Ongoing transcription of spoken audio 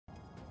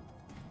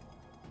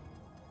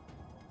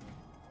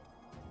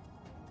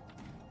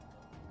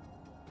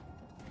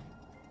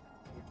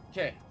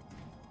Okay.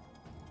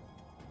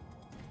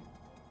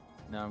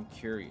 Now I'm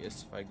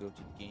curious if I go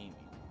to gaming.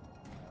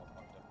 How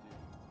fucked up, dude.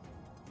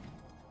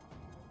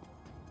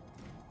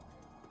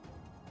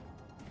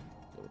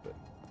 A little bit.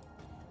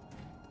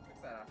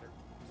 Fix that after.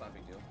 It's not a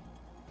big deal.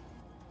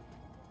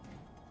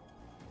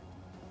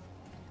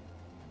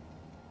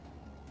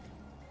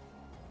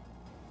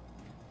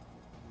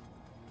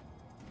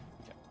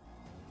 Okay.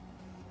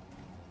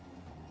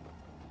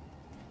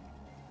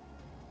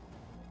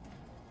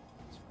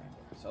 Let's find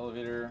this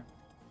elevator.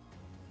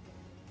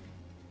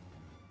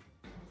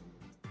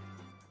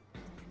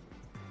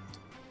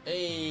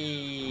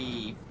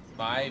 Hey,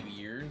 5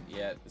 years?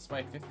 Yeah, this is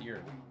my 5th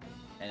year.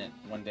 And in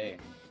 1 day.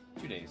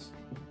 2 days.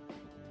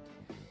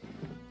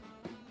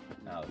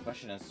 Now, the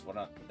question is, what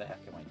the heck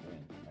am I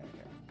doing right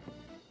here?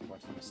 I'm going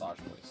to the massage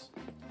place.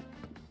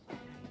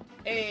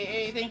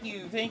 Hey,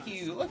 thank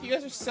you. Look, you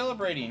guys are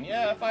celebrating.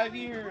 Yeah, 5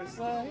 years.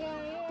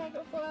 Yeah,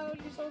 go Cloud.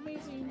 You're so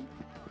amazing.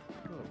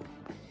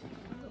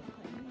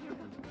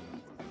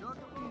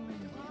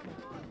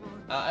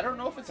 I don't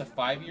know if it's a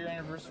 5-year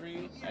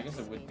anniversary. I guess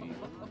it would be.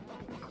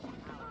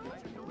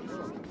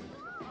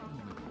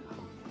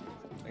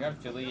 I got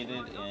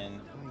affiliated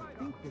in I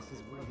think this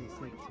is where they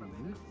say to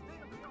meet,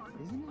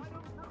 isn't it?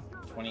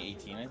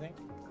 2018, I think.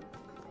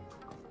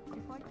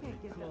 If I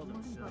can't get that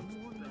money by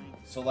morning.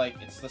 So, like,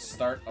 it's the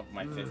start of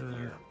my 5th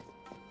year.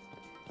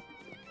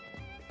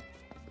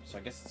 So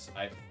I guess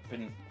I've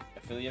been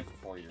affiliated for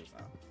 4 years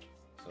now.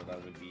 So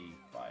that would be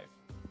 5.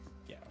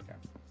 Yeah, okay.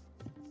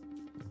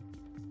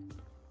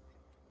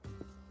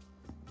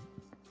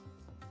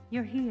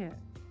 You're here.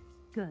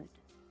 Good.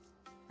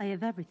 I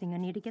have everything I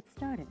need to get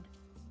started.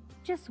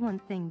 Just one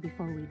thing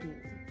before we do.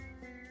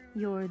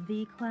 You're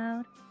the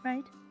Cloud,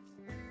 right?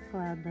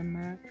 Cloud the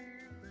Merc.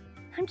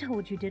 I'm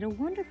told you did a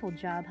wonderful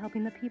job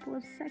helping the people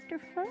of Sector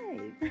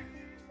 5.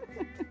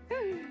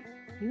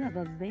 You have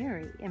a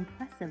very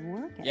impressive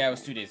work ethic. Yeah, it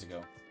was 2 days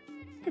ago.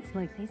 It's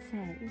like they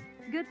say,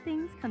 good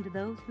things come to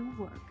those who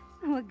work.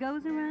 What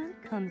goes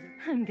around comes.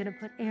 I'm gonna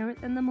put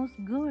Aerith in the most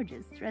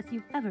gorgeous dress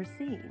you've ever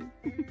seen.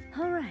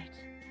 All right.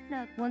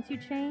 Now, once you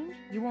change,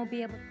 you won't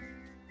be able...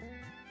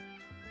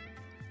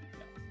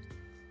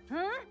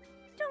 Huh?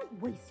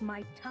 Don't waste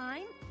my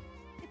time.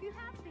 If you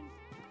have things...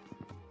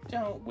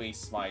 Don't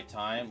waste my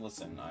time.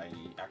 Listen, I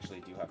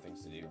actually do have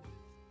things to do.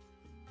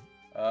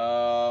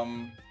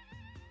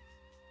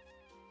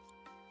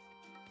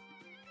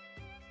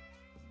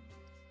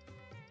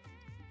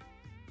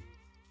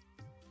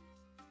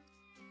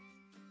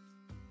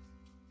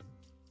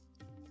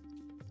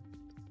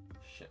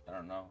 Shit, I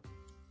don't know.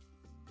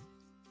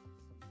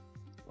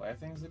 Do I have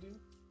things to do?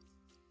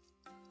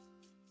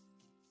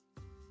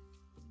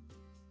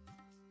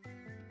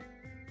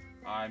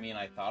 I mean,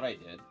 I thought I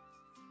did.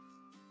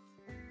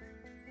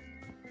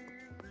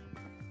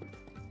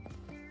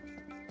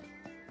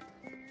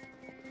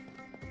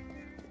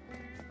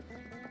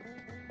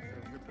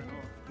 Ripping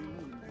off you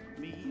and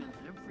me and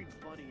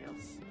everybody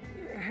else.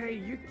 Hey,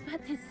 you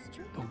But this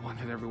street... the one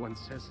that everyone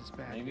says is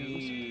bad news.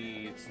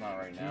 Maybe it's not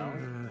right now.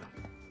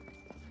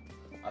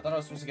 I thought I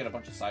was supposed to get a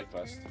bunch of side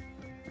quests.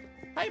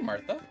 Hi,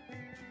 Martha.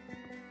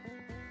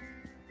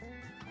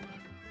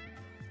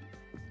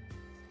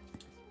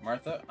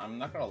 Martha, I'm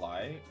not gonna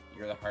lie,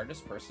 you're the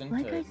hardest person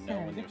Like to I know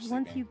when they're said, sleeping.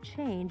 once you've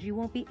changed, you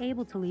won't be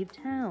able to leave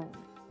town.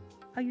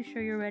 Are you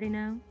sure you're ready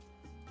now?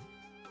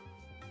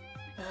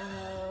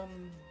 I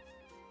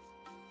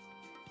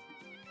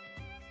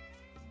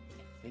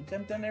think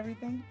I've done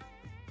everything.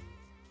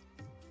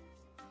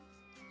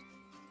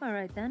 All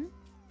right, then.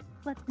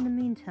 But in the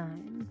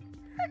meantime,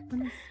 let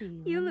me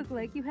see. You look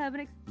like you have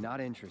an Not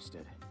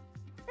interested.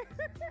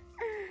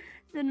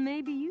 Then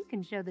maybe you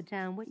can show the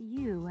town what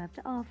you have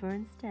to offer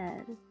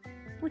instead.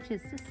 Which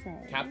is to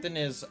say... Captain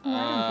is why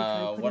don't you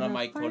try one putting of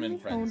my those Conan finely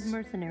honed friends.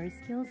 mercenary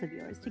skills of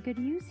yours to good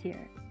use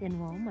here in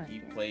Walmart. He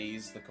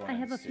plays the Conan. I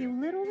have a few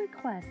little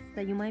requests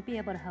that you might be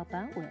able to help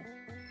out with.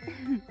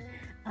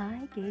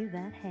 I gave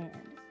that hand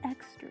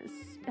extra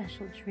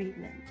special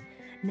treatment.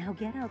 Now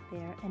get out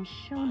there and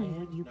show me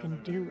what you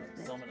can do with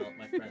it. Someone else,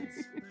 my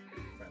friends.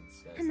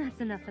 Guys. And that's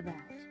enough of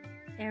that.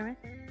 Aerith,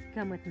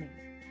 come with me.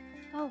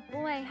 Oh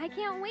boy, I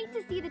can't wait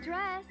to see the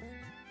dress.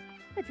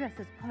 The dress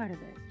is part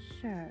of it,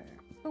 sure.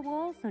 But we'll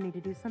also need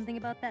to do something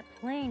about that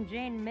plain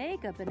Jane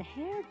makeup and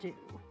hairdo.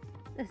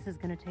 This is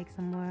gonna take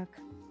some work.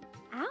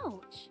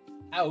 Ouch.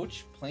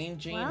 Ouch, plain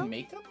Jane Well?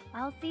 makeup?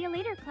 I'll see you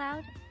later,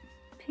 Cloud.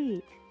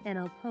 Peek, and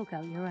I'll poke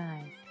out your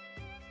eyes.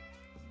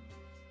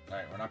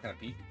 Alright, we're not gonna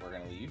peek, we're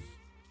gonna leave.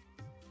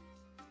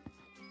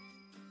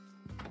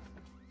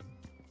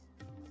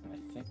 And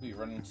I think we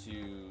run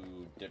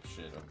into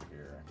dipshit over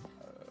here.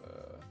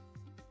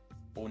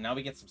 Oh, now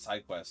we get some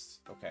side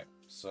quests. Okay,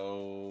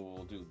 so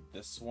we'll do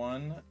this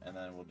one, and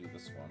then we'll do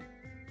this one.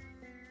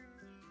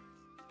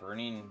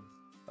 Burning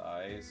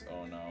thighs.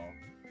 Oh no.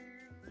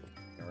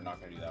 Okay, we're not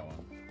gonna do that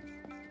one.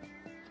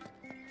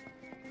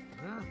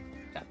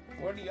 Yeah.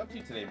 What are you up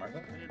to today,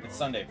 Martha? It's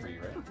Sunday for you,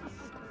 right?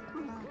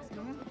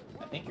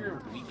 I think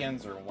your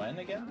weekends are when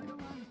again?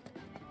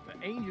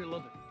 The angel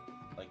of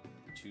Like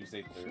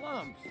Tuesday, Thursday.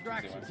 Slum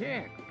strikes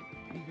Wednesday. again.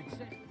 Even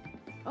said.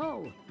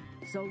 Oh,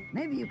 so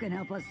maybe you can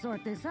help us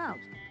sort this out.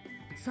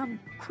 Some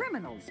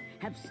criminals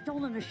have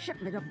stolen a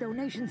shipment of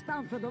donations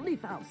bound for the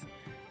Leaf House.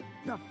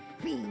 The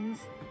fiends.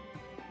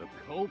 The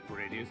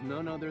culprit is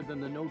none other than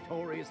the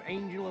notorious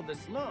Angel of the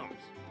Slums.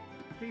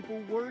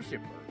 People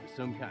worship her as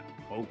some kind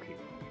of folk hero,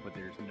 but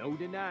there's no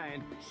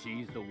denying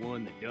she's the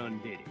one that done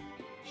did it.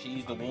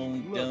 She's the I mean,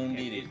 one look done at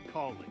did it. his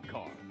calling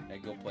card. I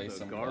go play The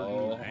some garden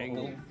oh,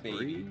 angle baby.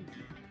 free.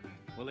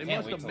 Well, they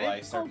Can't must wait have till I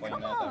meant. start Oh, playing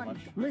come that that on. much.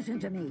 Listen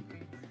to me.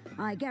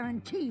 I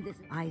guarantee this.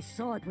 I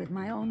saw it with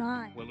my own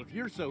eye. Well, if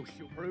you're so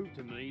sure, prove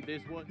to me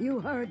this one.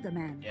 You heard the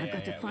man. Yeah, I've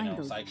got yeah, to we find know.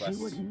 those. Side She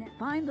quests. wouldn't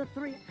find the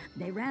three.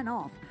 They ran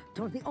off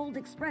toward the old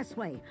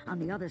expressway on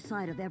the other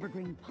side of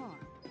Evergreen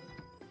Park.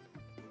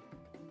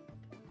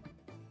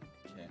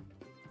 Okay.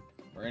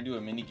 We're gonna do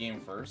a mini game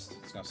first.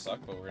 It's gonna suck,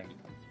 but we're gonna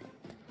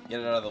get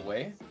it out of the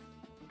way.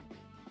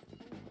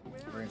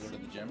 We're gonna go to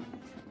the gym.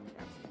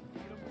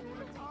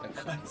 That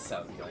kind of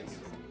sounds nice.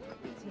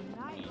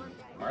 I mean,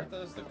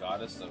 Martha is the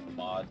goddess of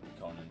mod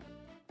Conan.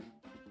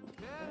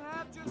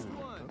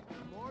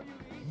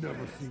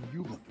 Never seen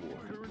you before.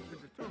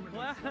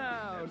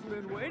 Cloud,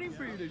 been waiting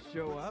for you to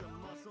show up.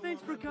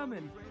 Thanks for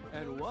coming,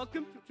 and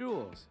welcome to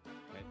Jules.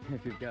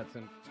 If you've got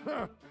some...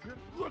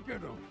 Look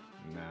at him.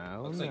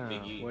 Now, Looks like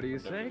Big E what do you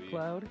from say, WWE.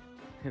 Cloud?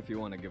 If you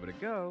want to give it a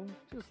go,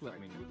 just let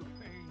me know. Through the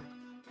pain.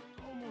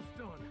 Almost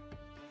done.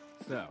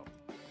 So,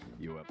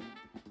 you up?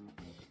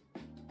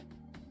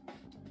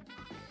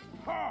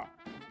 Ha!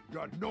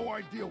 Got no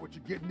idea what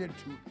you're getting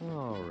into.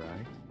 All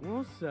right,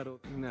 we'll settle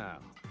now.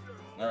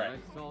 All right.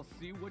 Let's all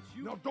see what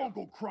you... Now don't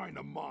go crying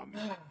to mommy.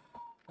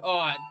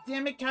 Oh,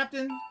 damn it,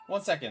 Captain.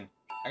 1 second.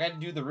 I gotta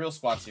do the real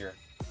squats here.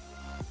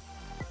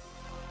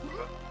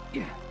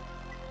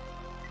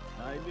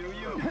 I knew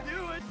you could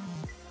do it.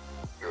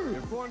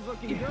 Your form's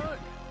looking good.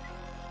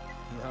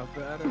 Not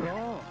bad at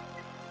all.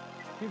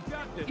 You've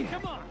got this.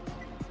 Come on.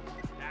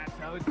 That's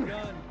how it's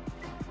done.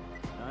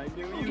 I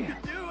knew you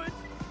could do it.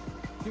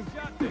 You've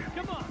got this.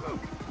 Come on.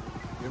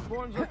 Your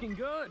form's looking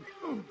good.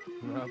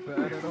 Not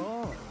bad at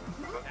all.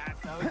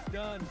 That's how it's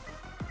done.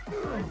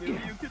 I knew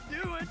you could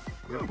do it.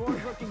 Your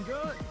form's looking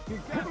good.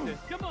 You've got this.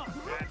 Come on.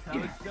 That's how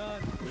it's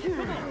done.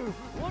 Come on.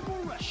 One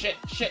more rep. Shit,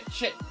 shit,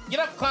 shit. Get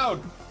up, Cloud.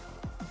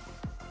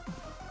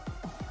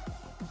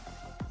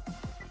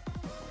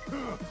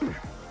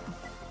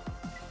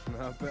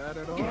 Not bad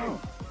at all.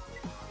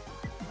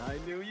 I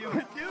knew you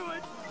could do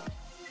it.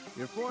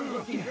 Your form's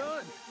looking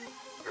good.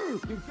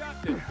 You've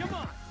got this. Come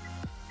on.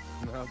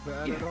 Not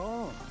bad at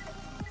all.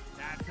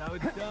 That's how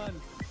it's done.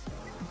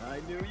 I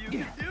knew you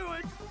could do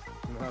it.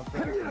 Not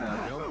bad.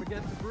 Now, don't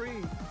forget to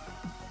breathe.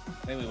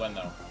 I think we won,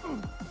 though.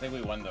 I think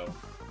we won, though.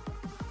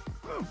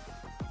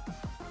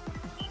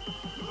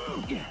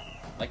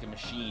 Like a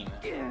machine.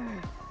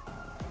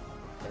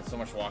 There's so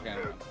much walking.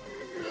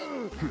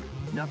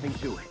 Nothing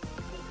to it.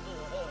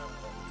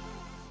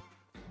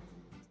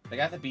 They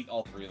got to beat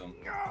all three of them.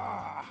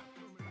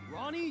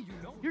 Ronnie, you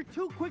know you're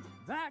too quick.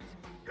 That.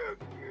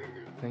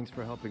 Thanks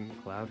for helping,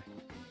 Cloud.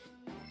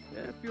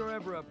 If you're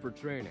ever up for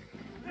training.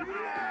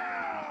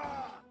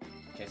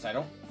 Okay, so I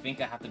don't think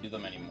I have to do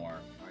them anymore.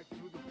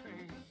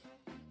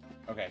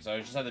 Okay, so I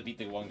just have to beat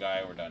the one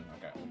guy. We're done.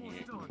 Okay, we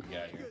can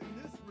get out of here.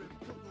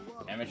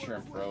 Amateur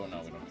and pro?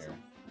 No, we don't care.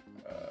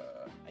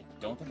 I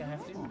don't think I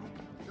have to.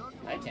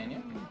 Hi,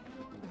 Tanya.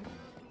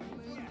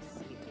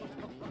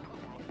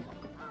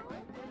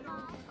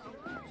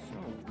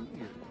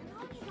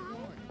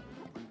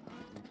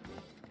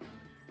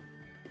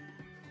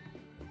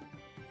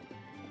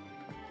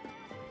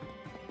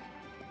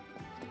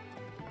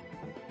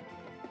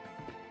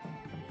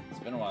 It's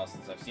been a while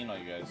since I've seen all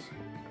you guys.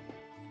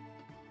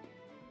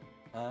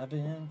 I've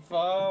been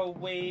far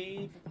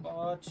away for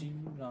far too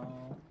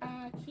long.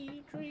 I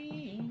keep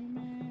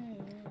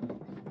dreaming.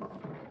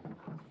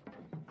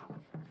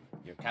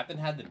 Your captain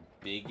had the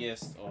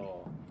biggest.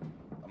 Oh,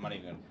 I'm not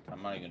even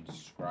gonna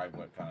describe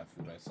what kind of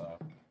food I saw.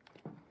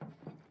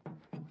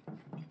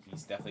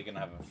 He's definitely gonna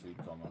have a food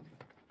coma,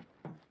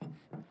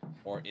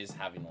 or is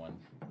having one.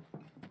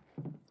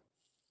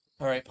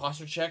 All right,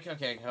 posture check.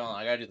 Okay, hold on.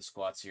 I gotta do the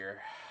squats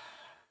here.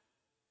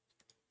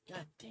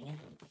 God dang it.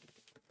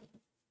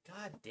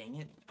 God dang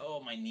it.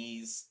 Oh, my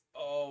knees.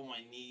 Oh,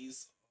 my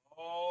knees.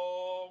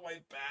 Oh, my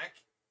back.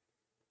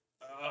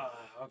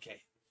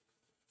 Okay.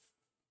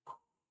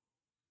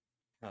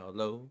 How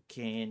low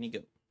can you go?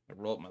 I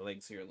roll up my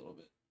legs here a little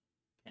bit.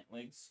 Pant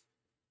legs.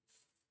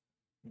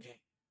 Okay.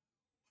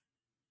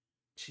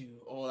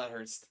 2. Oh, that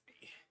hurts.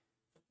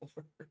 3,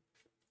 4,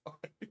 5,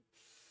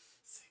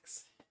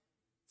 6,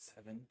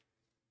 7,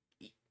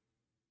 8,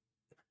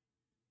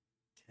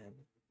 10,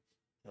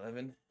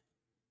 11,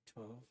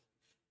 12,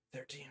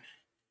 13,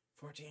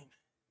 14,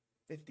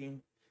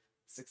 15,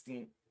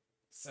 16,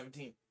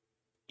 17,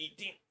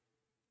 18,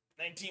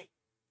 19,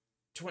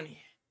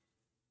 20.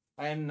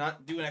 I am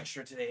not doing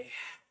extra today.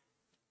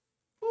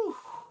 Whew.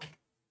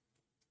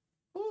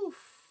 Whew.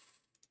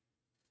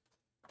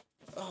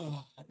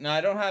 Oh, no, I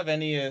don't have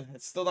any.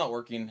 It's still not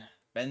working.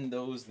 Bend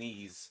those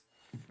knees.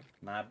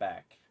 my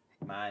back,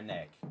 my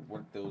neck.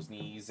 Work those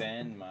knees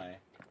and my...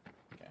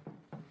 Okay.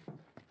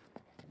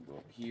 Go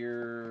up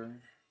here.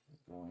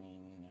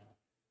 Going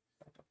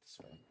back up this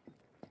way.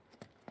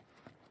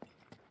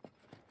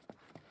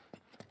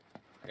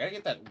 I gotta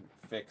get that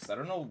fixed. I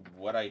don't know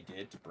what I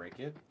did to break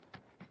it.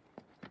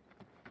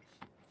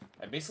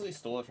 I basically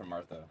stole it from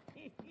Martha.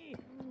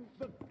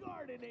 The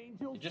guardian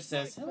angel. It just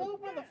says, "Hello,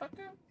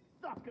 motherfucker."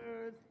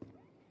 Suckers.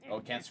 Oh,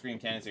 can't scream,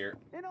 can't hear.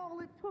 And all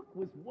it took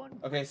was one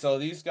Okay, so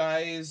these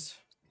guys...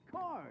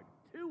 card.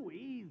 Too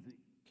easy.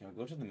 Can we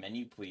go to the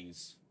menu,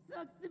 please?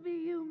 Sucks to be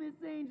you, Miss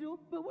Angel,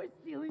 but we're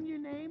stealing your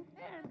name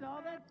and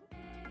all that.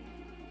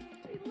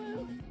 Hey,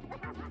 Lou.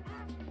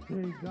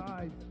 Hey,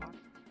 guys,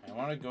 I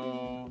want to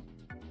go...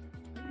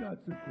 I got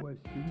some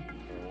questions.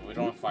 Oh, we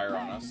don't have fire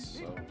on us,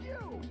 so...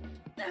 You.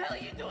 The hell are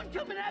you doing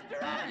coming after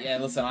us? Yeah,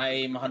 listen,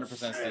 I'm 100%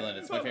 stealing it.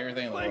 It's my favorite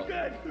thing in the world.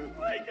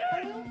 My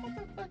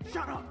God!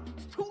 Shut up!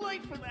 It's too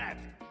late for that.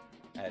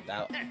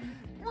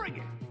 Bring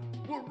it.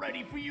 We're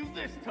ready for you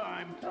this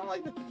time. I don't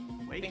like to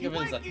Wakey, think of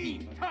it as a wakey.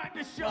 thief. Time to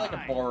I shine. like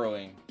a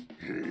borrowing.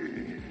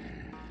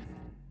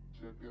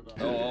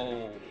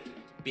 Oh,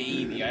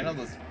 baby. I know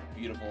this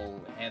beautiful,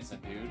 handsome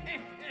dude.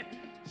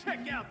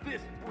 Check out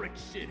this brick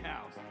shit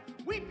house.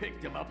 We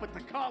picked him up at the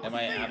Coliseum. Am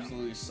I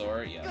absolutely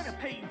sore? Yes. Gonna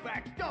pay you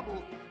back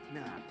double,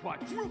 nah,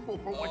 quadruple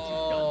for what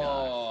you've done to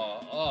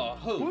us. Oh,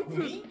 who? What's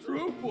Me? a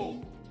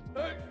truffle?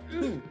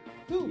 Who?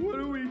 What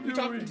are we doing? Who you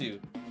talking to?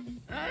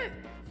 Huh?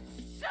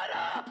 Shut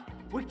up!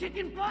 We're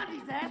kicking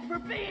Blondie's ass for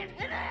being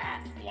an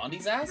ass!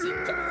 Blondie's ass?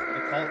 You're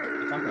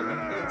talking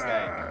to this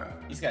guy.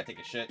 He's gotta take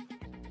a shit.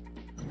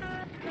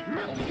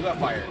 Oh, we do have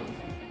fire.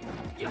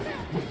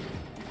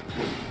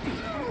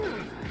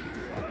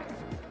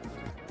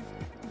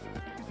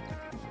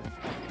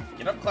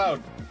 Get up,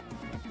 Cloud.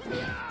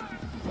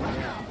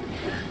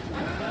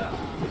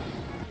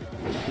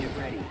 Get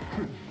ready.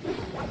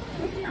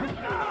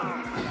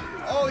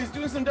 Oh, he's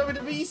doing some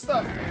WWE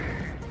stuff.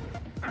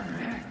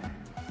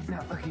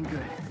 Not looking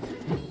good.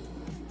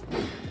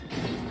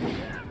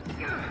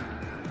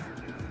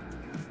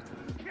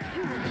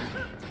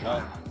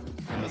 Oh,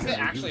 this guy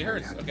actually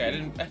hurts. Okay, I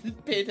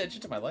didn't pay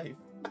attention to my life.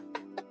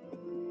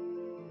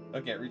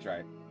 Okay,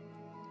 retry.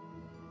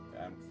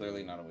 I'm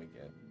clearly not awake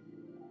yet.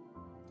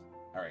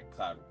 Alright,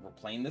 Cloud, we're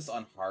playing this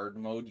on hard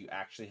mode. You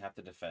actually have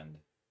to defend.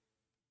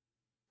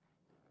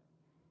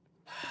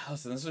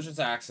 Listen, this was just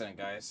an accident,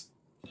 guys.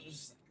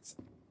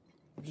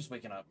 I'm just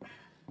waking up.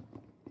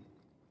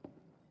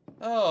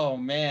 Oh,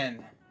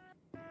 man.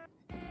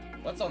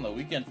 What's on the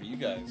weekend for you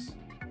guys?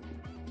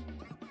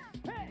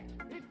 Hey,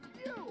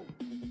 it's you!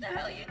 What the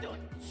hell are you doing?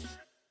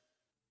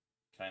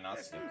 Can I not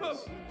skip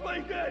this? My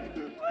God!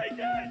 My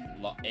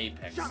God!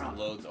 Apex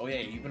loads. Oh, yeah,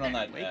 you've been on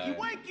that, Wakey,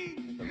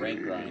 wakey! the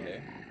rank grind, eh?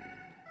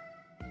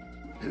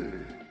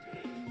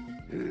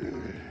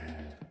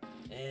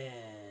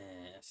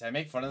 So I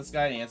make fun of this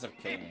guy and he ends up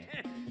killing me.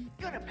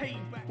 Gonna pay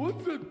you back.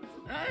 What's a...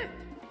 Huh?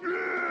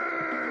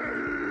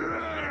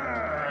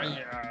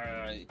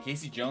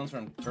 Casey Jones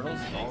from Turtles?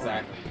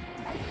 Exactly.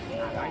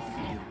 I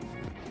see you.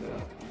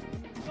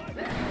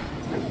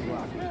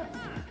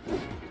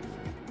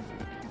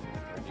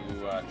 Do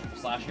triple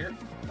slash here.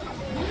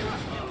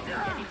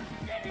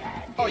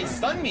 Oh, he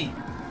stunned me!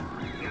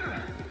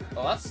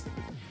 Oh,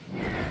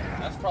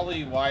 that's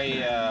probably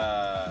why,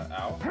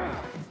 ow.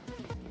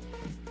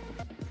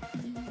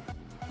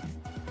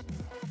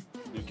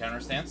 Do counter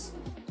stance.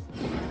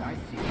 I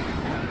see you.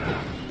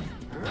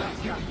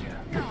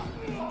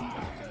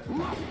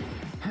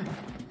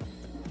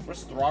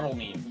 What's throttle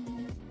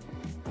mean?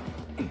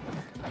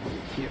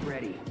 Get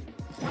ready.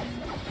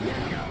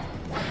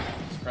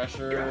 It's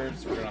pressured,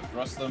 so we're gonna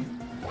thrust them.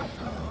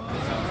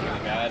 That sounds really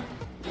bad.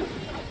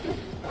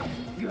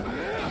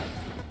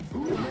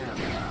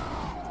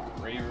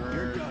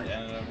 Braver,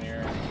 ended up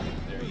here.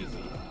 They're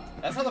easy.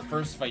 That's how the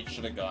first fight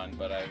should have gone,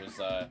 but I was,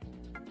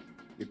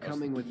 You're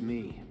coming with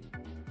me.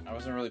 I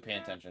wasn't really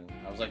paying attention.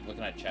 I was like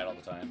looking at chat all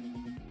the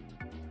time.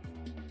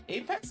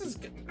 Apex is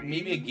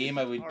maybe a game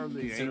I would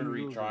consider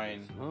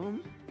retrying.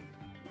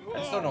 I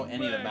just don't know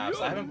any of the maps.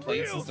 I haven't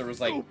played since there was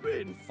like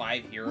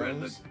 5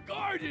 heroes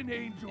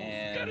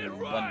and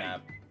 1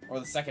 map. Or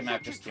the second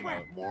map just came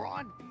out.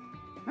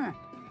 Huh.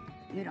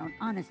 You don't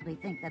honestly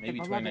think that Maybe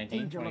the beloved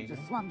 2019, angel of the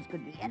 2018? slums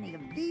could be any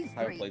of these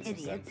I haven't three played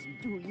since then. idiots,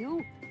 do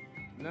you?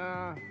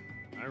 Nah,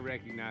 I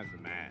recognize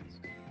the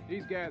mask.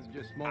 These guys are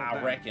just small I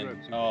town reckon.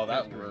 crooks who Oh, been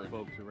that pestering word.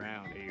 folks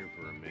around here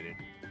for a minute.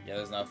 Yeah,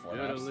 there's not 4 Should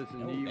have maps.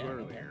 listened Oh, to you man.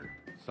 earlier.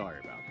 Sorry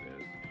about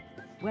this.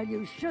 Well,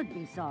 you should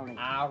be sorry.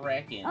 I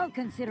reckon. I'll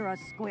consider us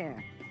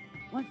square.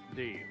 Once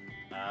Deal.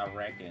 I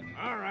reckon.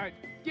 All right,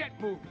 get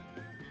moving.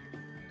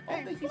 Oh,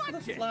 thank you for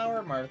watch the it.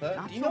 flower, Martha.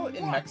 Not Do you know so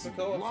in what?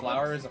 Mexico a Love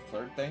flower it. is a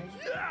flirt thing?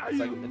 Yeah,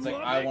 It's like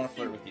I want to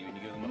flirt with you, and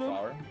you give them a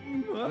flower.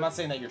 I'm not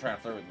saying that you're trying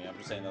to flirt with me. I'm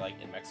just saying that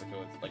like in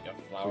Mexico it's like a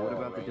flower. So what or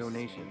about the rose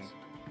donations?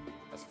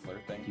 That's a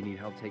flirt thing. Do you need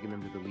help taking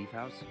them to the Leaf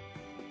House?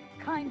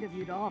 kind of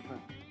you to offer,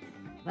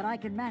 but I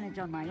can manage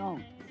on my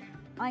own.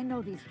 I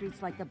know these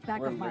streets like the back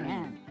We're of my learning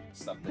hand.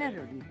 stuff today.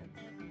 Better even.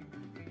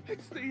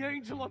 It's the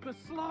angel of the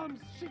slums.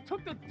 She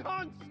took the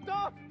Don's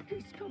stuff.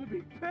 He's gonna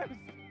be pissed.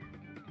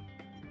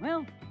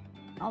 Well,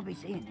 I'll be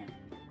seeing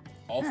you.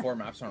 All 4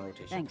 maps are on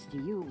rotation. Thanks to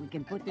you, we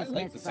can put I this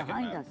like mess the second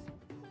behind map. us.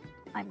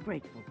 I'm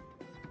grateful.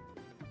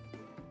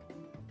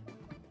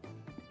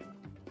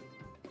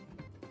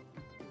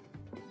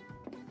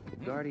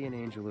 Guardian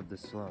angel of the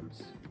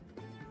slums.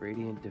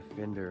 Radiant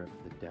defender of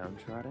the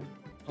downtrodden.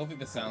 Hopefully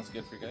this sounds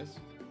good for you guys.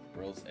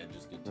 World's Edge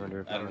is good too.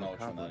 Wonder if I don't I'm know an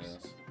which one that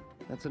accomplice. is.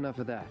 That's enough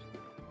of that.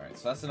 Alright,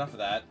 so that's enough of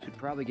that. Should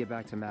probably get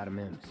back to Madam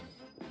M's.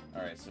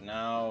 Alright, so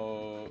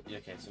now... yeah,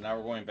 okay, so now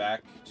we're going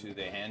back to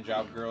the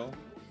handjob girl.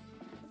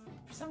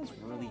 It sounds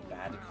really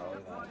bad to call her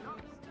that.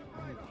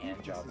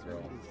 Handjob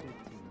girl.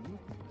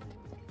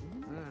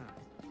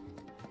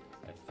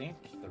 I think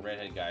the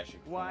redhead guy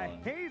should come Why,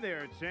 on. hey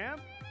there,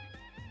 champ.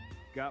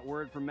 Got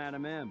word from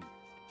Madam M.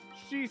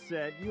 She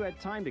said you had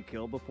time to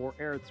kill before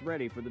Aerith's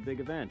ready for the big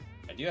event.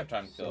 I do have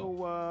time to kill.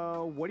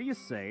 So, what do you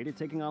say to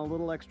taking on a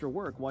little extra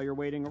work while you're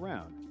waiting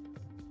around?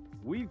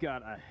 We've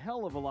got a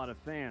hell of a lot of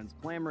fans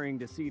clamoring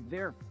to see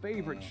their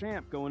favorite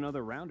champ go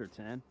another round or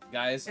 10.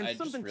 Guys, And I just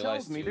something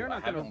realized tells me too, they're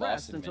not I going haven't to lost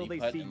rest in until they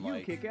mini-putt see in, you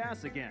like, kick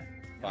ass again.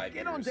 Now 5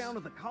 get on years. down to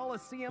the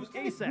Coliseum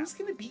Who's ASAP.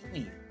 gonna beat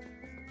me?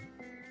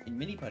 In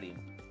mini putting.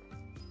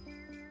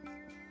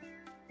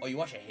 Oh, you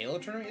watched a Halo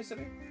tournament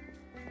yesterday?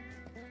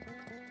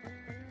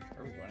 Where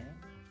are we going again?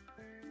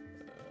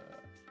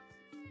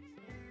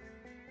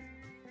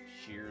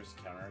 Shears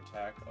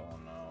counterattack? Oh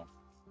no.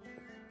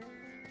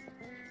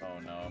 Oh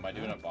no, am I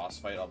doing a boss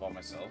fight all by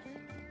myself?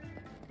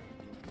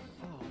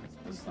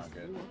 That's not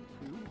good.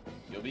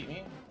 You'll beat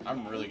me?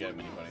 I'm really good at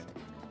mini putting.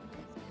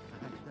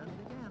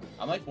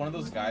 I'm like one of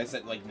those guys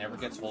that like never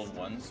gets holed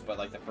once, but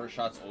like the first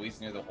shot's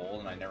always near the hole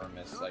and I never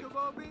miss like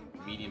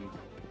medium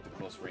to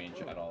close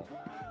range at all.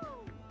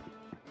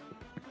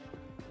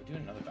 We're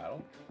doing another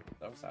battle? Is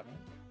that what's happening?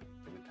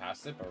 Did we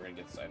pass it, but we're gonna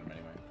get this item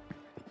anyway.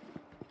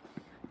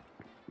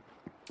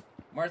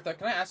 Martha,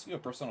 can I ask you a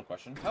personal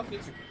question? How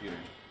good's your computer?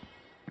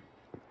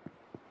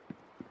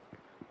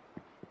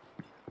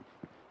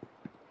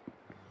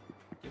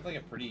 You have like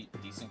a pretty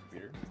decent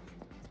computer.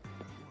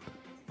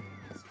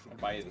 I'll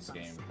buy you this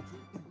game. So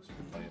you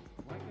can play it.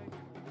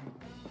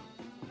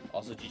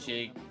 Also,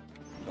 GTA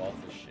Golf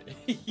is shit.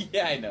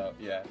 Yeah, I know.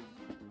 Yeah.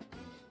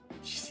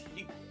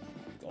 GTA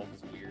Golf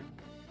is weird.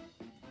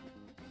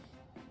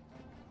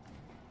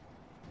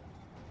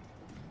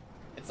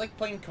 It's like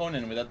playing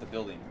Conan without the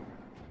building.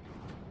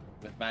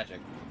 With magic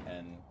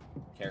and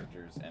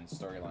characters and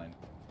storyline.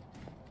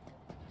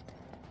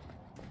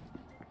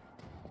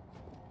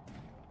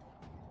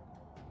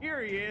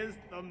 Here he is,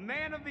 the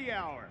man of the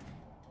hour.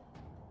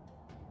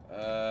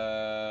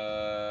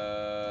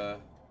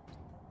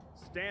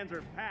 Stands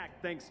are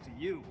packed thanks to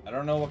you. I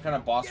don't know what kind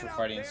of boss we're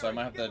fighting, so I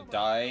might have to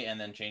die and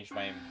then change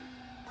my...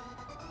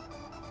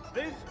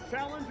 This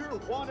challenger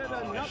wanted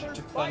I another should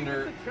took fight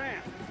Thunder. at the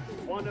champ.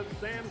 One of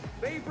Sam's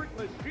favorite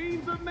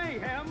machines of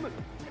mayhem,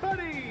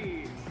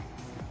 Cuddy.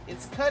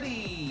 It's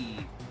Cuddy!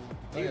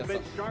 He's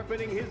been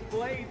sharpening his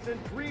blades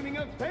and dreaming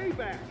of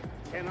payback.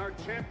 Can our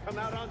champ come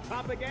out on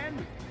top again?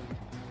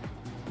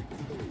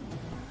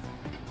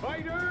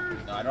 Fighters,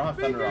 No, I don't have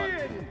Thunder on.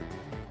 begin!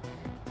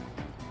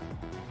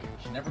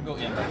 Should never go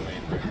in that way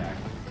for attack.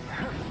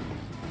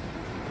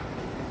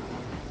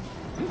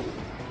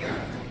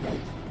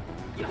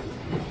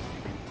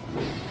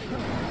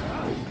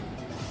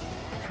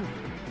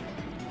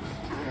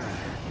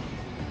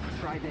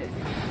 Try this.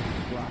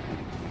 Block.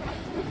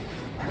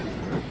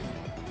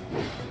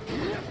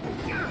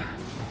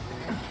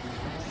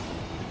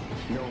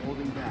 No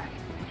holding back.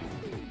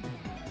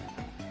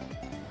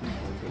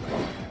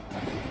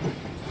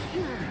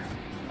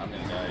 I'm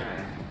gonna die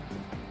here.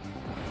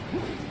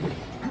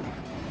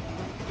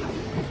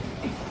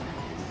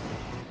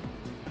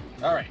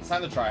 Alright, it's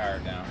time to try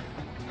hard now.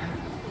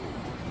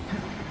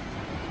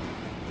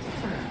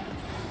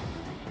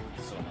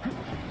 So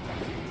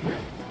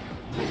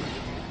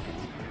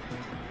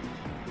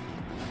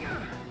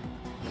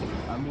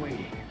I'm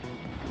waiting.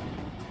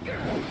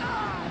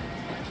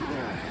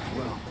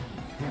 Well,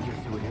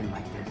 figures it would end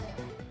like this.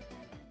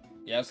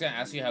 yeah, I was gonna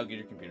ask you how good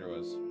your computer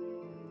was.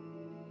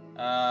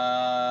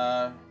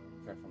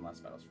 Correct from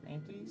last battle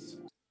screen, please.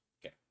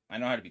 Okay, I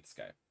know how to beat this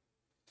guy.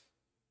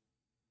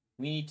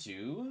 We need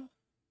to...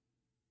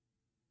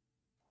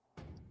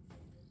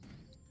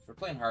 We're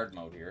playing hard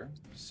mode here,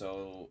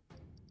 so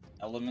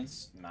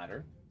elements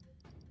matter.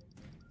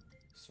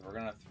 So we're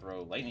gonna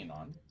throw lightning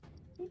on,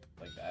 boop,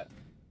 like that.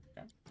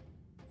 Okay.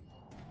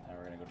 And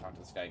we're gonna go talk to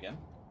this guy again.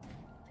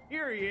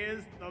 Here he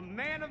is, the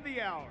man of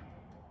the hour.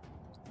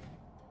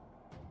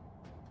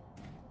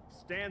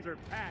 Stands are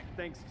packed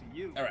thanks to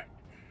you. All right.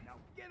 Now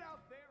get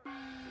out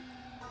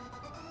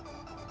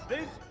there.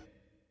 This.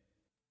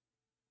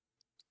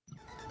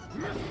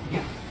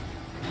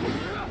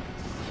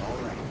 All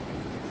right.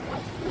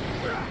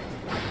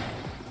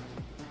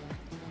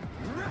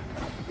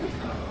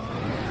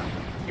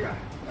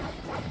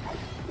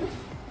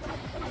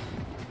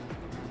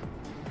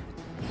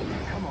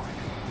 Come on.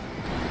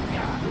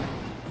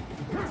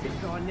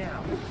 It's on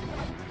now.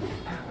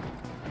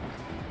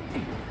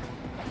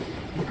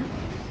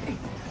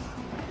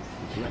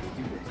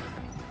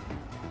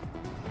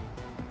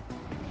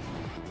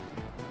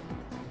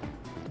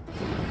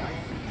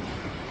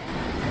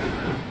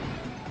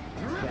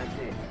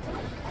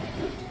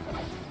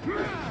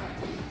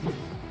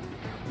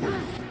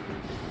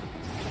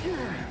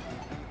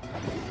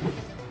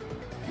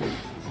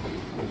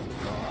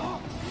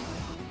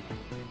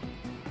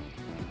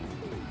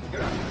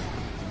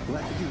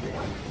 Let's do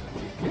this.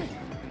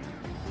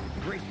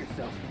 Brace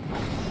yourself.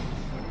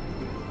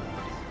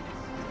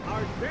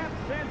 Our champ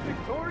stands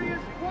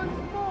victorious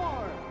once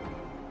more.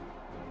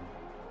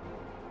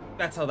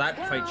 That's how that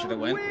fight should have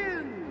went.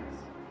 Wins.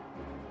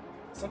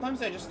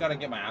 Sometimes I just gotta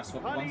get my ass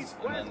whooped Honey's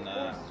once, and quest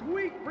then for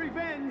sweet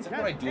revenge it's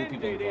like what I has do with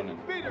people in ended in Conan.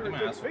 I bitter get my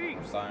ass whooped the defeat.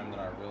 first time, then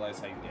I realize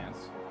how you dance.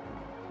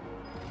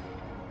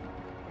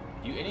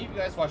 Do any of you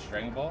guys watch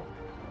Dragon Ball?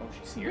 Oh,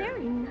 she's here.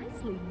 Very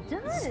nicely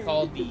done. This is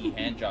called the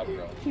hand job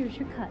girl. Here's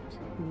your cut.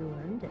 You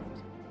earned it.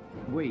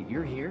 Wait,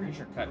 you're here? Here's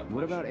your cut.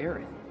 What about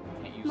Aerith?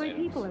 Can't use My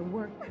items. people are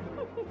work.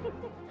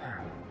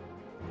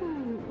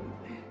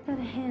 Got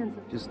a hands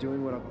of. Just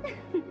doing what I'm...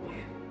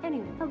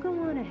 Anyway, I'll go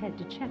on ahead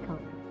to check on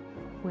them.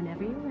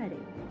 Whenever you're ready,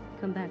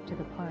 come back to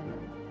the parlor.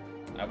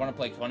 I want to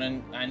play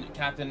Conan. And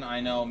Captain, I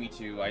know, me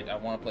too. I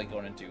want to play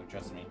Conan too.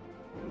 Trust me.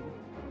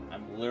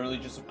 I'm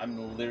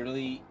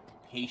literally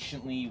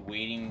patiently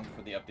waiting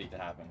for the update to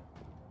happen.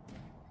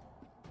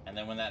 And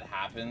then when that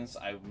happens,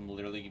 I'm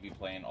literally gonna be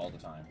playing all the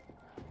time.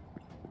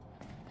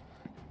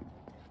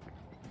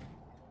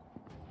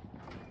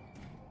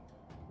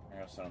 I'm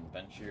gonna sit on the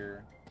bench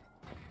here.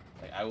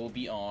 Like, I will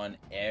be on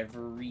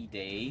every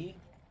day.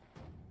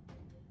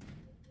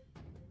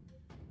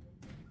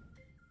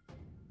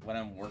 When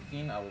I'm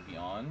working, I will be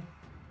on.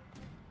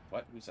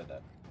 What? Who said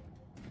that?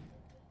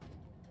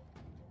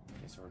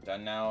 Okay, so we're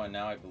done now, and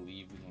now I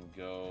believe we can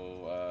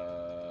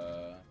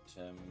go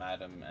to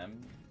Madam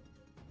M.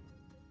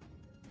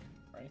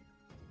 Right?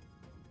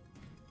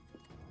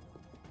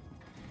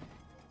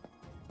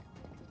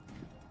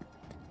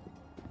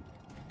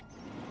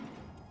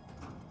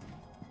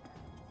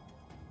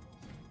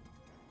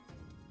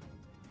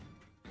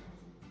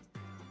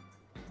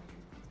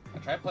 I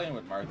tried playing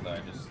with Martha, I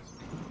just...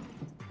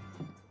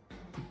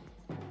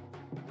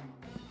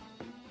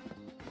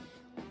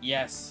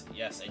 Yes,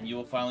 yes, and you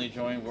will finally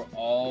join. We're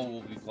all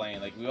will be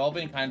playing. Like, we've all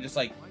been kind of just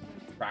like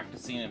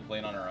practicing and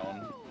playing on our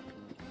own.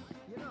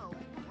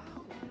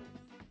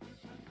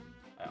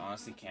 I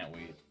honestly can't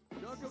wait.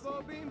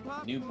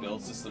 New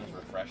build system's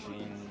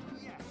refreshing.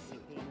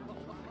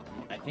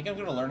 I think I'm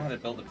gonna learn how to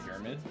build a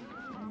pyramid.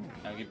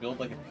 I'm gonna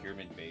build like a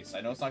pyramid base. I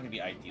know it's not gonna be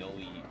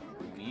ideally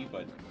me,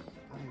 but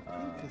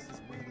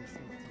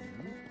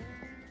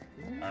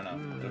I don't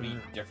know. It'll be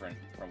different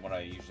from what I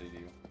usually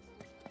do.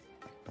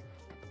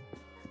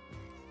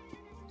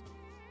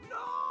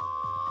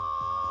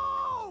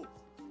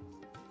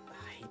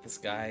 This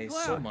guy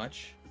so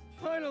much.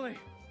 Finally.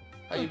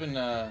 How you been,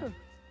 Tifa.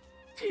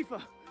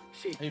 How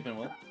you been,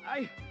 Will?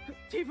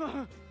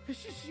 Tifa.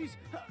 She's.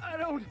 I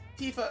don't.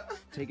 Tifa.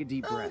 Take a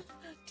deep breath.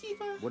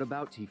 Tifa. What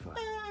about Tifa?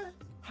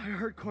 I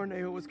heard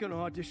Corneo was gonna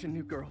audition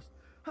new girls.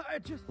 I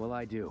just. Well,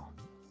 I do.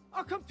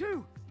 I'll come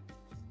too.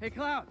 Hey,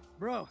 Cloud,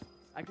 bro.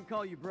 I can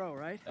call you bro,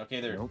 right?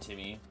 Okay, there, Nope.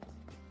 Timmy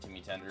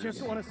Tenders.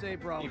 Just want to say,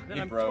 bro, that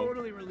Hey, I'm bro.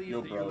 totally relieved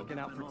Yo, that bro. you're looking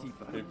out for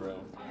Tifa. Hey, bro.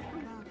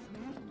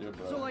 Yo,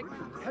 bro. So, like,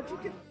 how'd you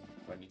get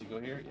Do I need to go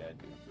here? Yeah, I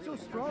do. so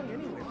strong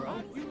anyway,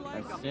 bro?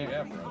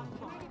 Yeah, bro.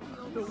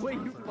 The way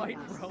you fight,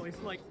 bro, is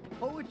like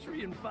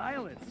poetry and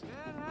violence.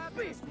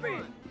 Bam,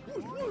 bam,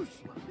 whoosh, whoosh.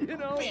 You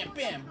know? Bam,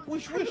 bam.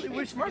 Whoosh, I whoosh. really Hey,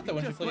 wish Martha I could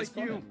when she just plays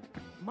like you. Conan.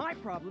 My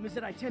problem is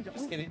that I tend to.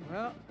 Just kidding.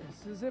 Well,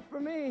 this is it for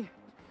me.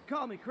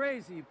 Call me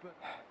crazy, but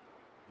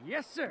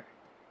yes, sir.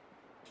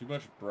 Too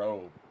much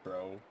bro.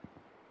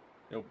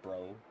 Yo,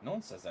 bro. No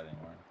one says that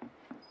anymore.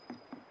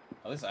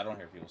 At least I don't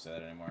hear people say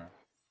that anymore.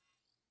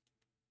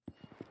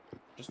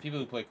 Just people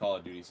who play Call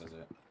of Duty says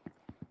it.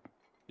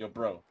 Yo,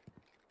 bro.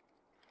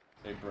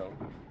 Hey, bro.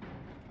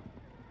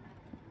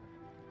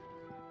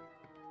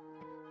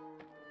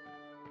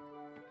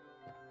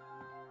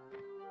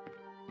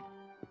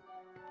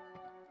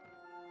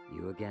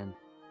 You again?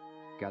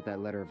 Got that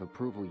letter of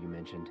approval you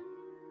mentioned.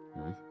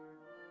 Huh?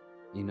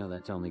 You know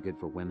that's only good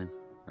for women,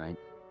 right?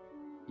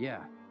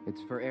 Yeah,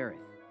 it's for Aerith.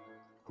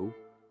 Who?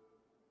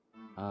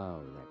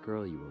 Oh, that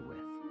girl you were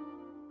with.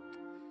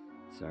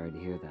 Sorry to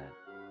hear that.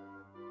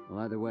 Well,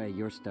 either way,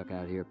 you're stuck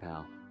out here,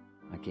 pal.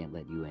 I can't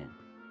let you in.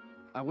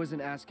 I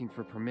wasn't asking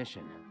for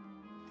permission.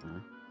 Huh?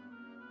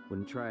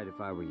 Wouldn't try it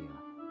if I were you.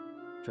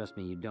 Trust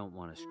me, you don't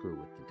want to screw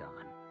with the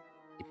Don.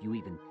 If you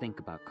even think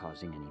about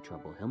causing any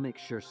trouble, he'll make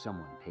sure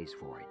someone pays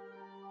for it.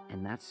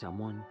 And that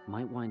someone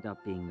might wind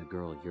up being the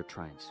girl you're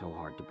trying so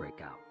hard to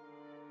break out.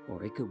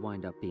 Or it could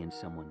wind up being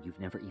someone you've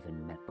never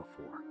even met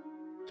before.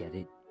 Get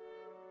it?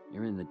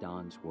 You're in the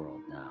Don's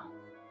world now.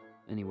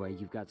 Anyway,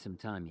 you've got some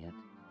time yet.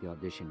 The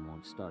audition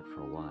won't start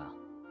for a while.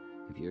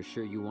 If you're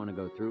sure you want to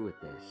go through with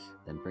this,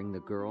 then bring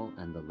the girl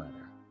and the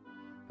letter.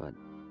 But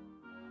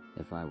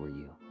if I were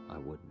you, I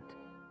wouldn't.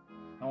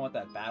 I want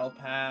that battle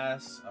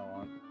pass. I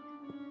want...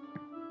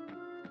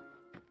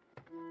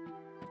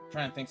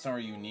 trying to think somewhere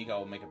unique. I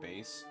will make a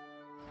base.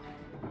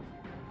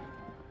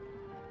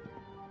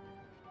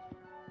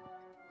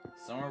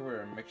 Somewhere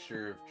where a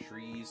mixture of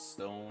trees,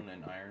 stone,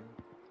 and iron.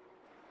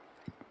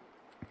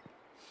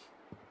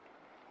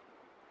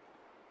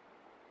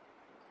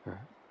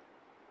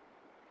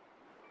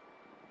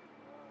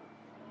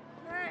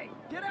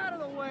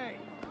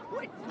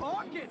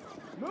 talking!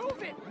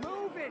 Move it!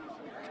 Move it!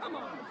 Come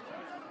on!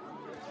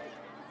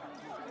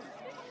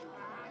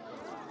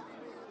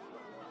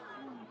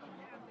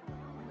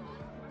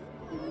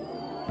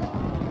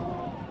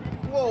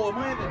 Whoa, am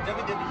I at a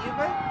WWE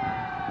event?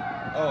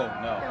 Oh,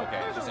 no,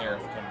 okay, it's just air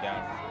coming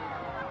down.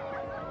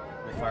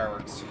 The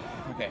fireworks.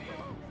 Okay.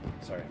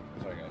 Sorry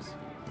guys.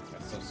 I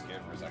got so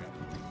scared for a second.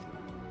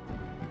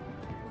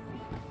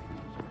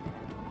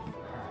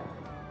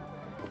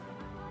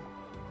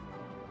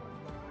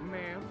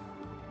 Ma'am?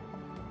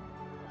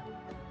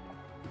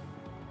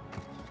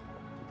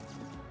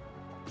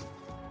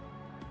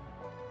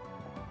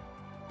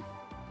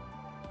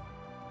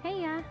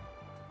 Heya.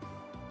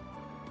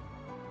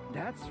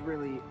 That's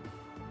really...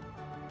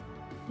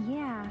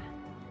 Yeah.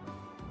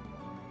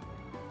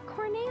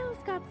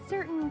 Corneo's got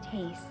certain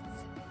tastes.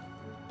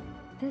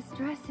 This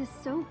dress is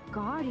so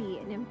gaudy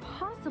and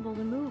impossible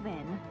to move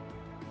in.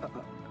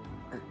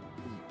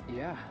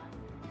 Yeah.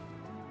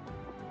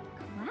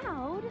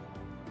 Cloud?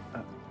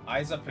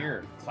 Eyes up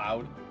here,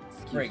 Cloud.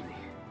 Great.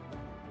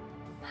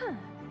 Huh.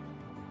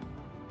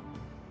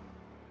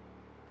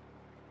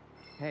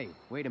 Hey,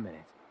 wait a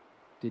minute.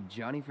 Did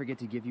Johnny forget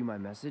to give you my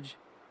message?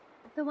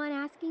 The one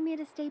asking me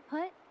to stay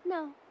put?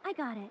 No, I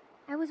got it.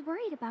 I was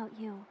worried about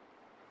you.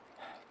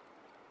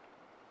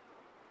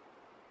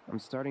 I'm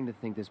starting to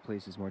think this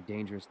place is more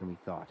dangerous than we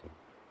thought.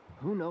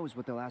 Who knows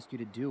what they'll ask you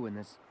to do in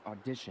this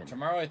audition?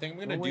 Tomorrow I think I'm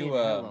gonna No way do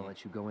in hell I'll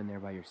let you go in there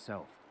by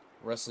yourself.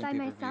 wrestling By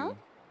pay-per-view myself?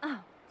 Oh,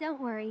 don't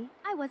worry.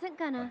 I wasn't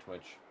on gonna.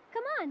 Twitch.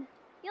 Come on.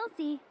 You'll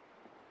see.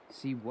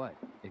 See what,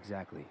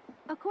 exactly?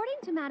 According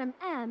to Madam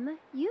M,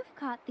 you've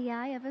caught the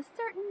eye of a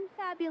certain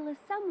fabulous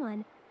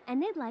someone,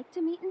 and they'd like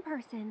to meet in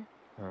person.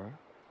 Huh?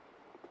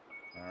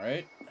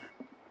 Alright.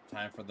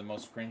 Time for the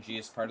most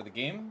cringiest part of the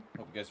game.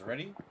 Hope you guys are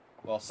ready.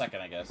 Well,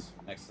 second, I guess,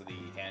 next to the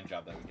hand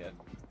job that we get.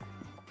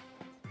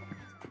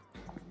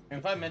 And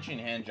if I'm mentioning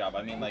hand job,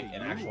 I mean like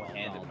an actual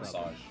handed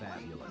massage.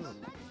 Fabulous.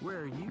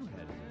 Where are you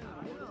headed?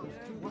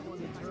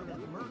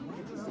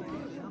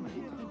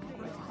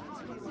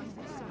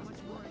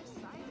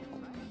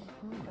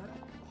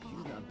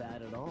 She's not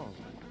bad at all.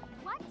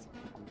 What?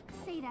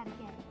 Say that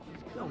again.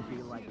 Don't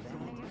be like that.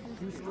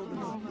 You still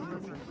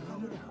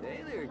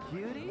Hey there,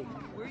 cutie.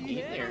 Where you Hey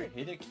headed? there,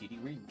 hey there, cutie.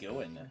 Where you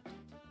going? Where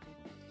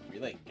you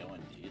like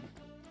going, dude?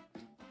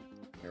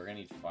 Okay, we're gonna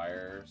need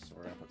fire, so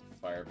we're gonna put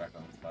fire back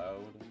on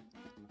Cloud.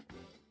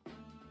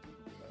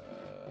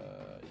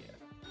 Yeah.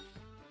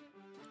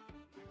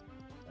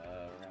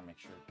 We're gonna make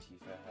sure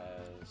Tifa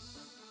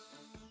has.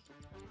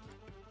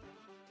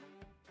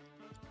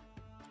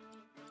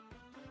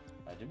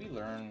 Did we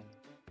learn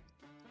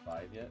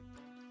 5 yet?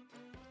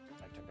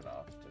 I took it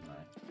off, didn't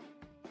I?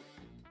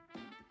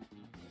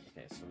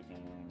 Okay, so we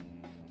can.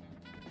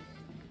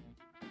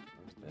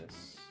 Where's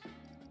this?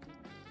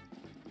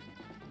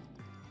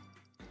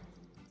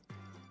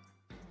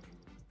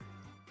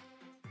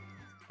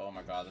 Oh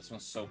my god, this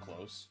one's so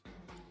close.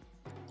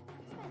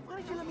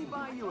 Why don't you let me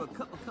buy you a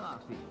cup of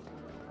coffee?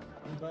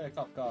 Let me buy a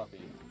cup of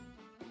coffee.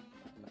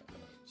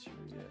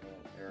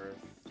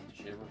 Earth. Did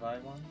she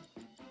revive one?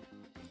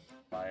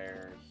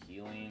 Fire,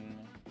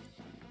 healing.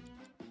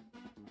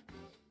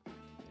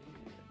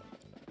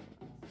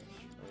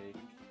 Strike.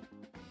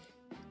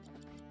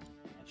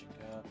 Magic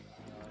up.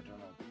 I don't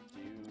know what to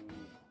do.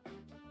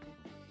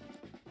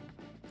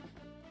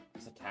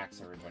 This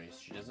attacks everybody, so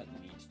she doesn't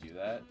need to do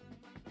that.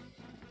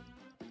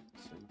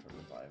 So we put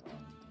revive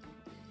on.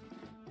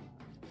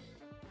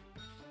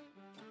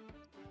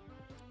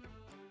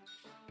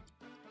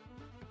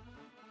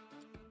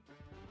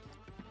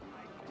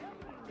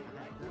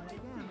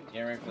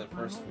 Getting ready for the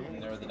first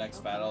or the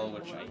next battle,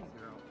 which I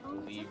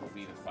believe will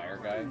be the fire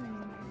guy.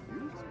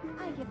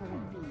 I give her a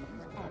B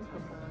for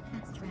effort.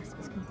 That dress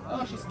was complete.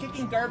 Oh, she's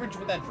kicking garbage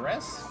with that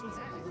dress?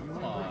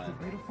 Come on.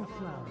 Beautiful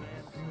flowers.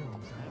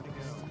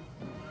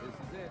 This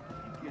is it.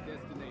 Your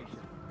destination.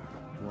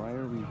 Why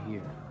are we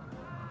here?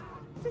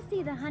 To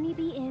see the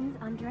Honeybee Inn's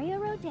Andrea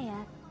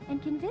Rodea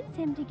and convince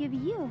him to give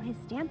you his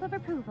stamp of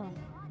approval.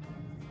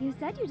 You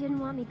said you didn't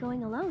want me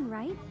going alone,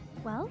 right?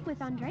 Well,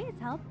 with Andrea's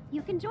help,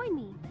 you can join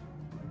me.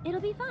 It'll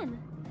be fun.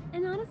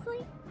 And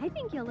honestly, I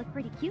think you'll look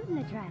pretty cute in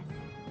the dress.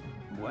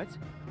 What?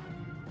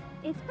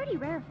 It's pretty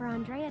rare for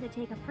Andrea to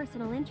take a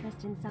personal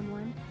interest in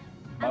someone.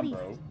 At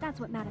least, that's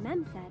what Madam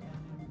M said.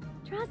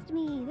 Trust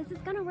me, this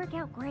is gonna work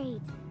out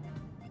great.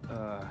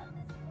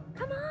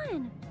 Come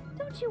on!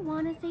 Don't you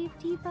want to save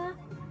Tifa?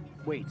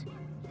 Wait.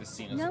 This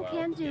scene as No well.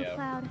 can do, Yeah.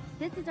 Cloud.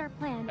 This is our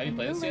plan, Have you and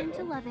played you'll this yet? learn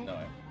to love it. No.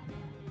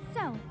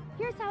 So,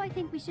 here's how I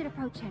think we should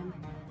approach him.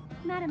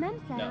 Madam M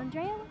said, No.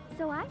 Andrea,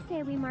 so I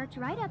say we march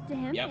right up to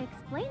him, Yep.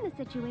 explain the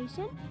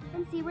situation,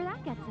 and see where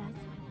that gets us.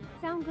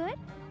 Sound good?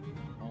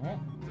 Uh-huh.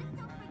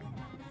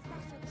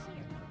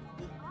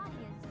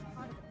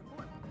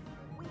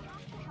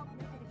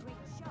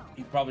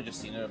 You've probably just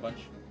seen it a bunch.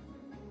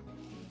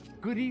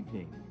 Good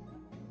evening.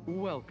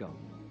 Welcome.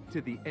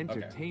 to the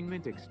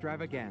entertainment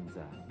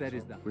extravaganza that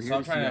is the... So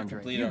I'm trying to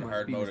complete on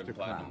hard mode and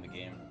platinum the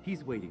game.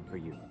 He's waiting for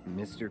you.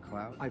 Mr.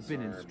 Cloud? I've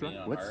been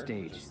instructed. What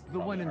stage? The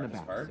one in the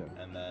back, part, sir.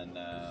 and then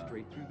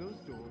straight through those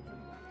doors.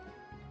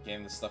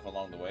 Gain this stuff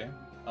along the way.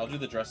 I'll do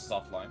the dresses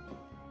offline.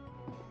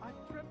 I've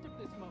dreamt of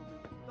this moment.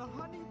 The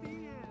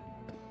honeybee inn.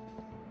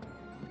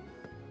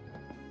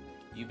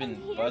 You've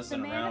been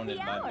buzzing around in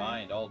my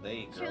mind all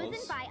day, girls.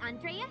 Chosen by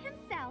Andrea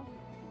himself,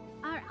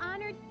 our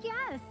honored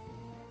guest.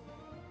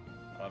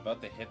 I'm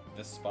about to hit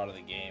this spot of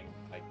the game.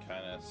 I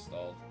kind of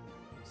stalled.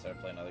 Started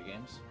playing other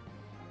games.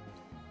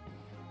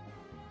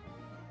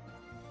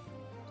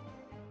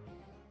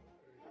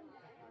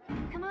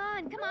 Come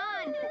on, come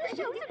on! The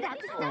show's about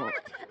to start!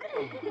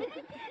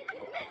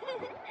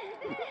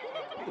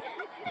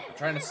 I'm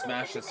trying to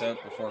smash this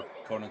out before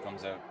Conan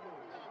comes out.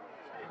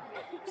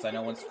 Because I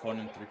know once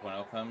Conan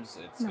 3.0 comes,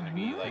 it's going to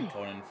be like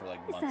Conan for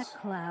like months. Is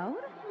that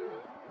Cloud?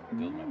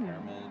 Build my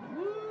pyramid.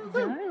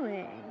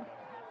 Darling,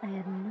 I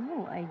had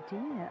no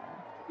idea.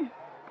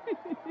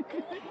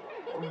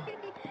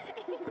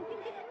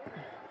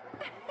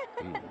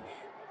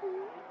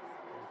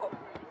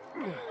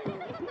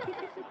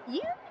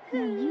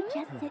 Now you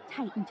just sit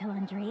tight until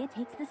Andrea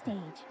takes the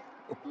stage.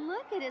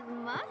 Look at his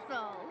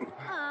muscles.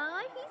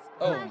 Aw, he's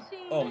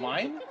blushing. Oh,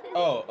 mine?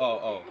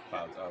 Oh,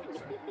 Clouds. Oh,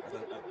 sorry.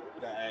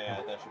 I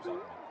thought she was talking to me.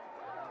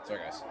 Sorry,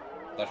 guys.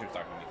 I thought she was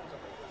talking to me for a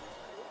second.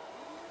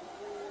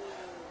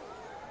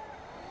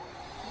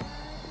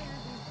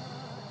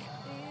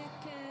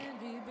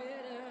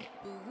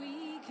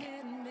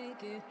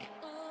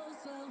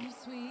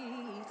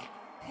 Sweet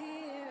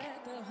here at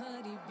the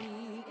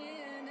honeybee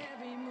in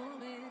every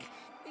moment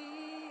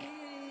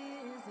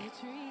is a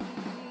treat.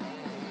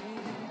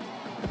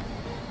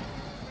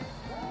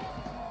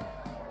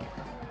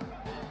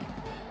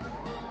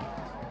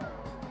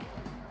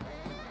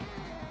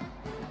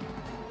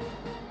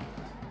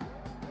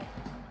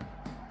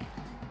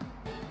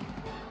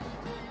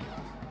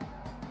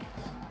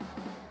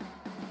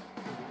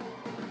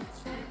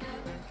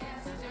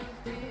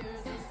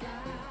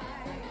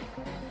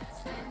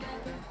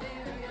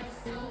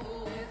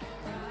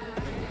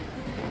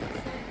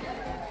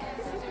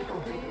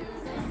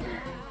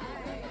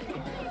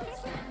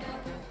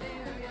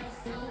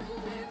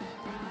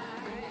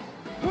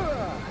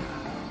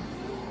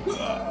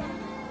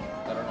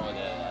 I don't know what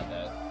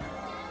that.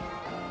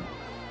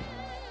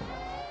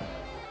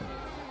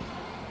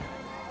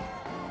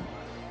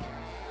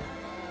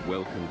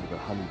 Welcome to the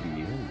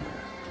honeybee inn,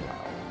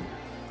 Cloud.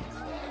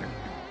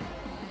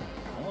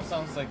 Almost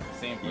sounds like the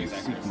same You voice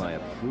actor. seek my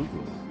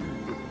approval.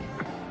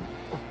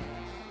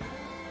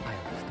 I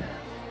understand.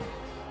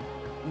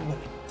 We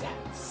want to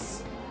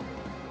dance.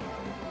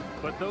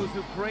 But those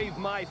who crave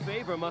my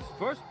favor must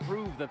first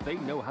prove that they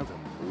know how to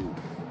move.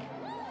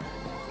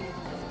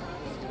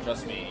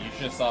 Trust me, you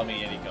should have saw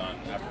me Eddie Gun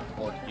after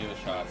 4 tequila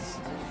shots.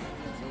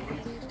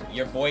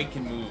 Your boy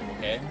can move,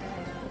 okay?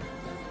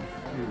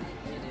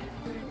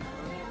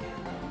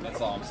 That's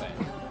all I'm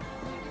saying.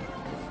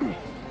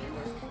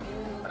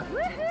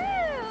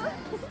 Woohoo!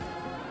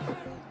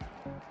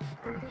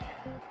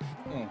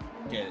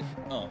 Get it.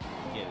 Get it.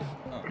 Get it.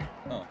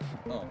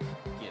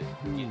 Get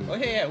it. Oh,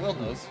 yeah, Will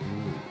knows.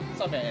 It's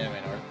not bad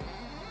anime art.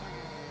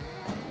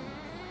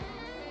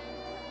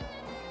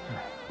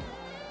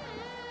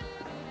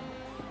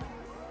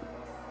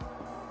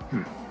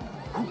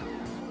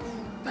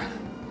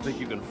 Think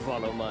you can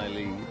follow my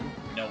lead?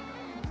 Nope.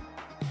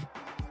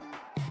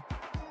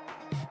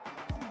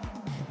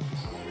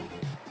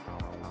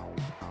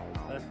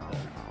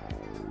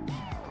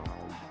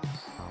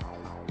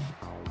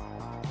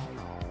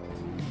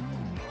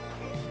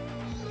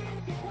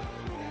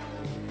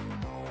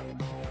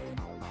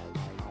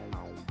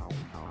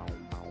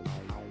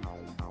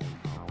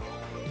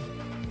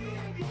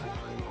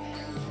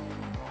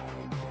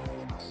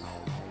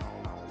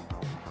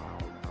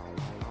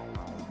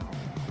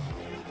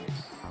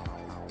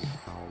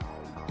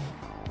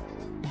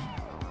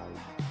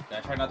 I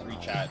try not to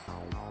reach chat.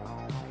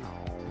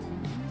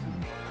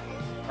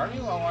 Part of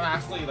me, I want to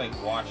actually like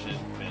watch it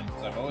a bit,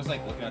 because I'm always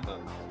like looking at the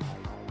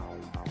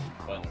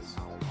buttons.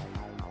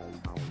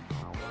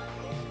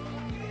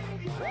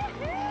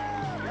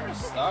 You're a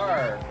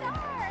star.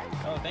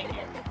 Oh, thank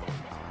you.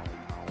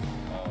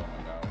 Oh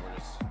my god,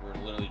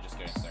 we're literally just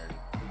getting started.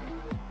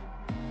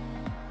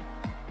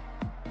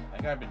 I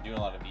think I've been doing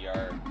a lot of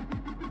VR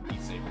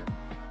Beat Saber.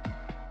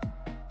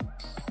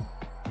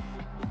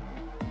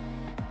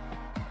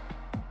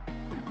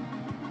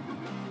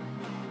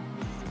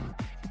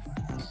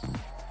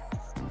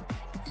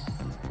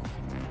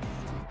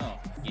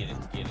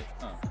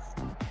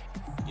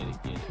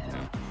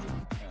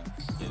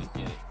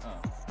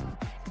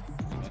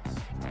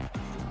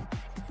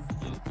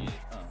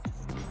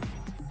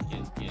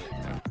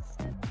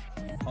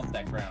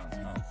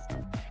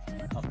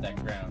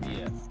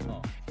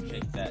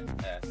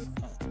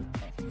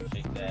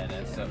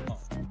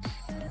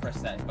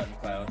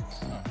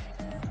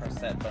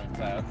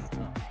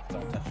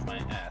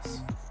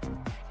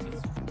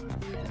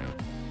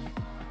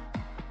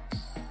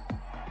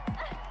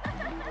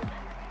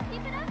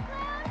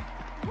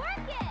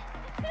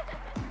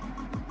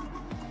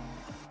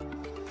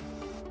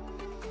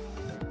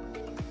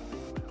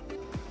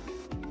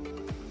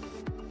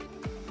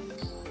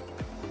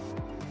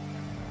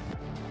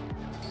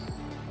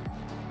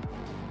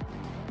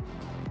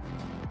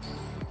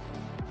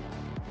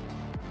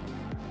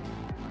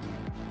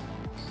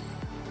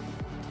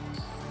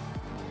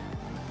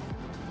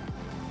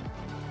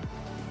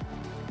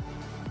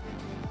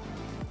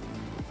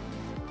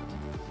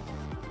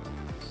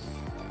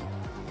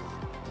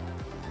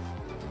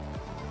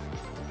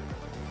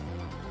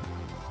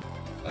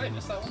 Did I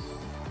miss that one?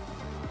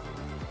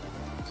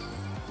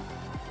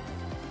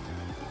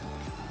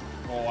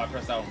 Oh, I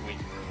pressed that one way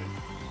too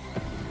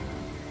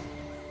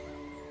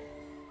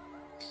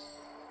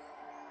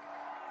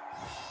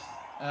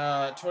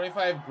early.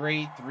 25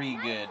 great, 3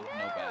 good.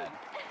 No bad.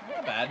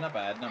 Not bad, not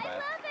bad, not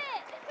bad.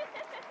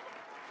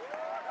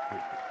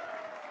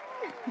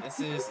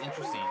 This is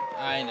interesting.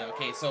 I know.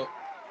 Okay, so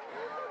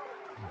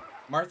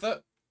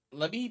Martha,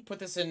 let me put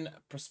this in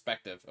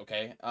perspective,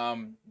 okay?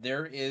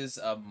 There is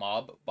a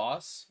mob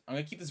boss. I'm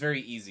gonna keep this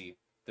very easy.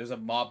 There's a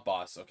mob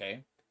boss,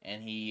 okay?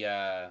 And he's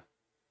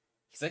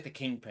like the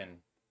kingpin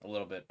a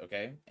little bit,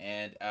 okay?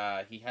 And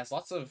he has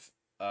lots of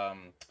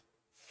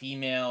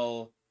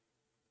female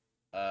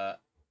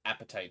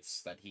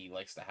appetites that he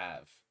likes to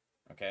have,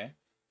 okay?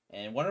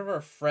 And one of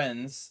our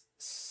friends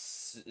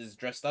is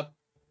dressed up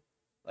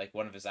like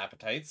one of his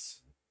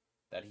appetites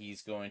that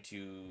he's going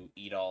to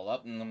eat all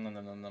up. Nom, nom,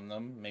 nom, nom, nom,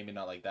 nom. Maybe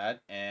not like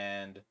that.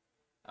 And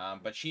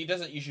but she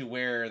doesn't usually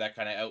wear that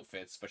kind of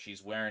outfits, but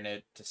she's wearing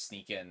it to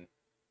sneak in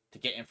to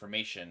get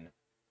information.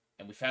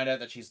 And we found out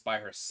that she's by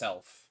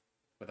herself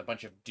with a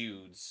bunch of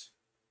dudes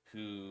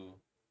who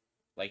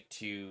like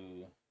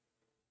to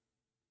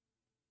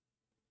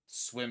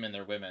swim in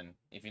their women,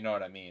 if you know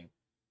what I mean.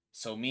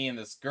 So me and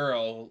this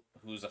girl,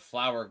 who's a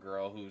flower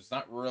girl, who's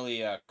not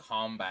really a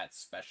combat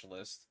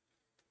specialist,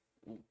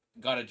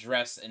 got a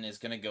dress and is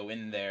gonna go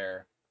in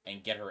there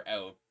and get her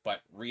out,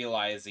 but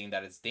realizing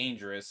that it's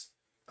dangerous,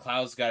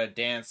 Cloud's gotta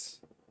dance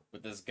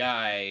with this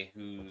guy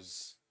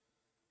who's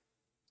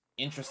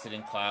interested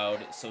in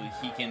Cloud so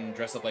he can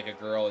dress up like a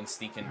girl and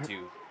sneak in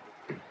too.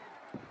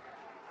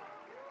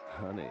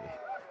 Honey,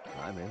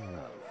 I'm in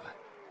love.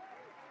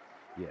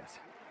 Yes.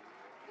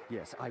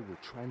 Yes, I will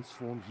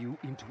transform you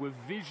into a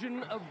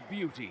vision of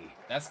beauty.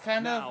 That's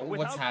kind of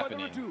what's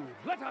happening. Ado,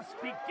 let us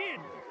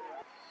begin.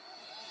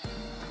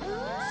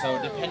 So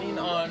depending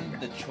on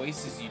the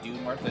choices you do,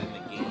 Martha, in the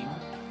game,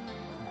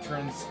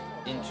 turns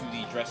into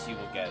the dress you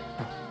will get.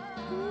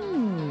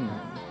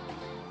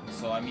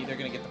 So I'm either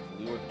gonna get the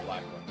blue or the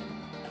black one.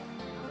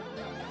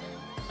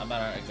 I'm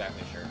not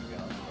exactly sure, to be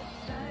honest.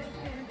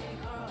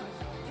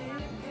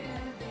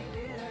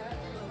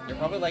 You're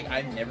probably like,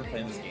 I've never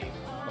played this game.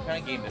 What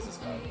kind of game is this,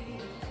 Cloud?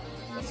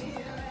 Listen.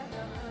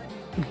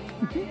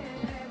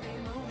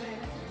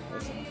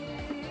 Listen.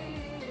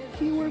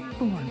 You were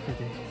born for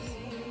this.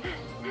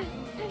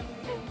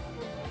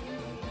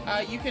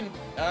 You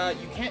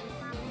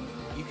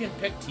can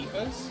pick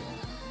Tifa's,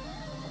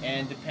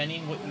 and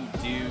depending what you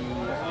do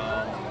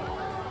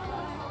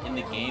in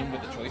the game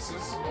with the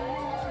choices,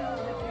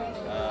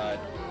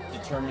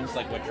 determines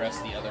like what dress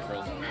the other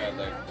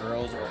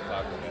girls or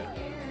Cloud will get.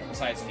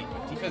 Besides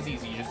Tifa, Tifa's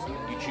easy. You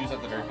choose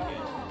at the very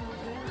beginning,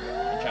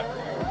 in chapter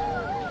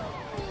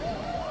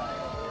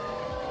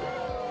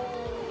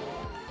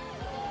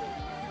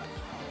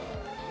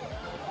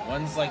 4.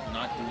 One's like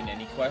not doing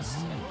any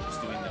quests and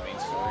just doing the main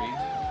story.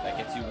 That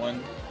gets you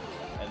one.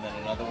 And then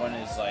another one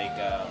is like,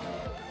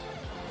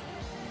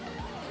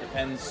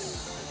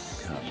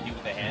 depends what you do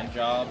with the hand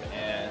job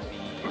and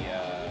the, we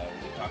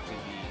talk to the...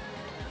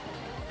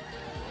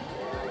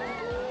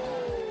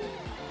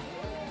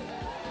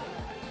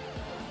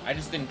 I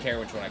just didn't care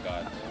which one I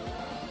got.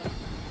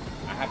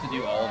 I have to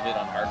do all of it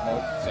on hard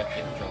mode so I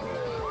can get the trophy.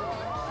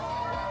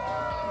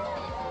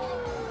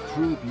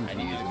 True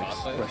beauty is an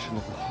expression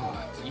of the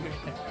heart.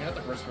 You're not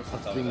the first person to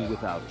A tell me thing that.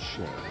 without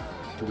shame,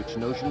 to which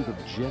notions of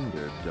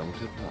gender don't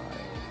apply.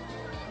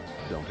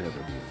 Don't ever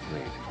be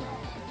afraid,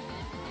 Cloud.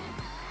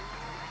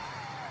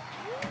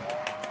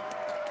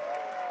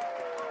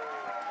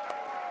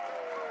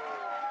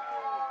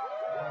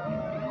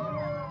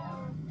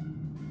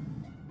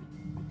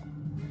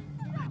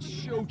 That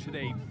show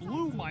today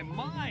blew my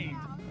mind.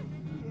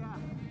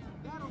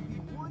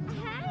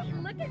 Hey,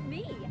 look at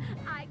me.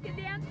 I can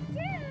dance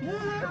too.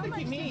 How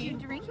much did you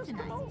drink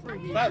tonight?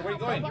 Cloud, where are you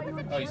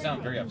going? Oh, you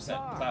sound very upset.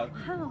 Cloud.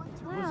 Oh,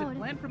 Cloud. Was it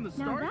planned from the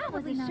Now start? that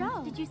was a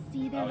show. Did you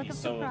see their Oh, look he's of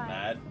so surprise?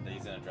 mad that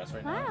he's in a dress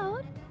right now.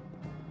 Cloud.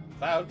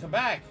 Cloud, come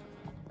back.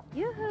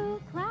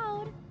 Yoo-hoo,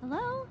 Cloud.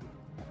 Hello?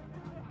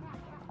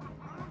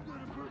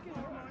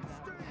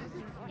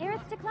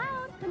 Aerith to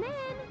Cloud, come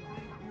in.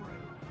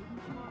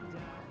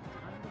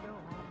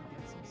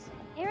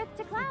 Aerith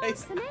to Cloud,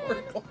 Nice come in.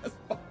 hourglass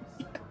body.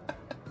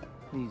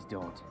 Please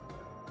don't.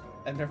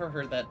 I've never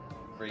heard that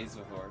phrase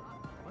before.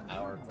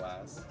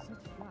 Hourglass.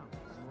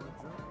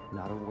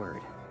 Not a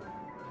word.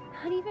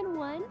 Not even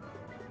one?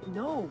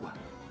 No!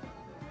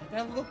 I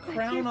got a little But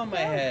crown you're on my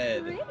so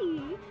head.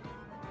 Pretty.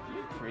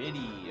 You're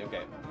pretty.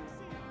 Okay.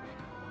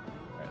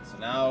 Alright, so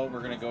now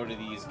we're gonna go to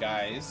these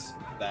guys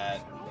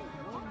that...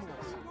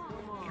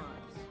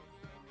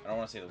 I don't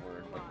want to say the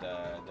word, but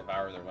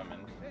devour their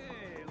women.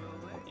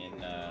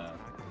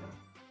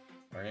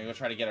 We're gonna go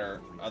try to get our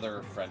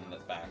other friend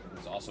that's back,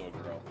 who's also a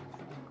girl.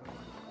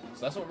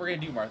 So that's what we're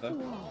gonna do, Martha.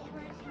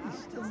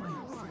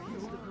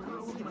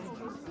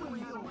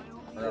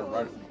 We're gonna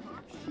run.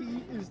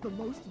 She is the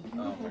most Oh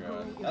beautiful my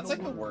girl god. in That's the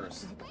like the world.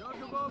 worst.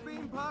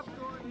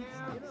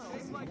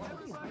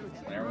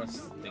 And everyone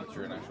thinks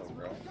you're an actual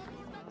girl.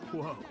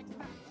 Whoa,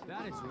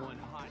 that is one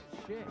hot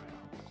chick.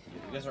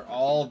 You guys are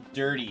all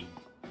dirty.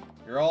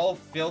 You're all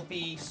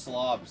filthy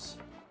slobs.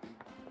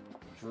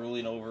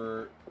 Drooling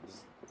over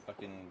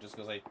fucking just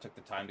because I took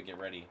the time to get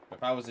ready.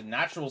 If I was in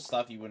natural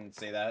stuff, you wouldn't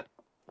say that.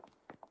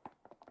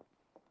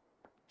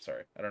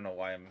 Sorry, I don't know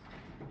why I'm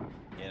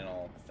getting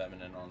all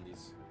feminine on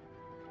these.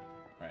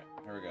 Alright,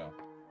 here we go.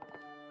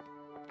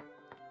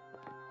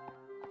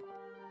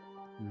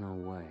 No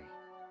way.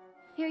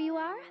 Here you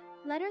are.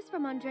 Letters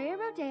from Andrea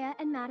Rodea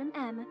and Madame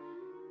M.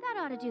 That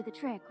ought to do the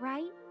trick,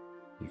 right?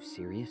 You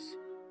serious?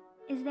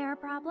 Is there a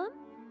problem?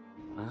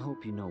 I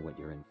hope you know what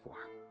you're in for.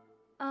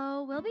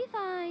 Oh, we'll be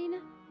fine.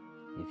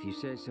 If you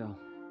say so.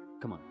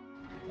 Come on.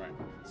 Alright,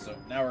 so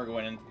now we're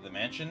going into the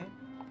mansion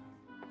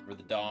where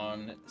the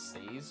Dawn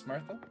stays,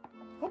 Martha.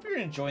 Hope you're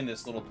enjoying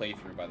this little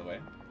playthrough, by the way.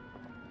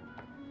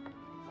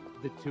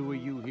 The two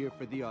of you here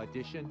for the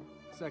audition?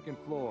 Second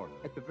floor,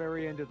 at the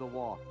very end of the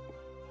walk.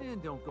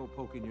 And don't go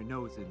poking your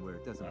nose in where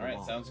it doesn't belong.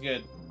 Alright, sounds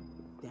good.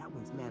 That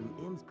one's Madam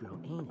M's girl,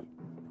 ain't it?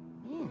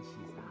 Man,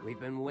 she's hot. We've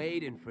been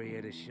waiting for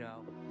you to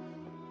show.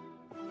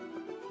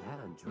 That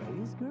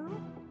Andrea's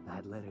girl?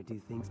 I'd let her do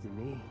things to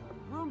me.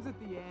 Room's at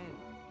the end.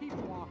 Keep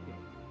walking.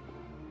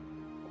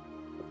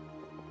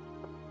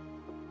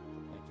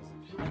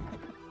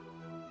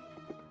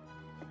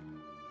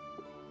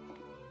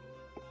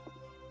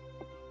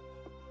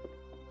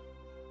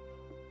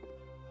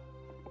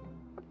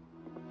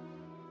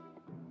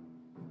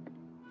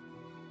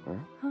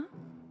 Huh?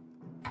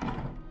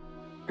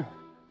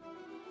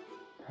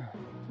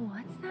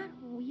 What's that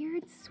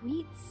weird,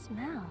 sweet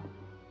smell?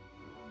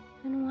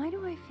 And why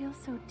do I feel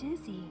so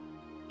dizzy?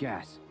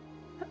 Gas.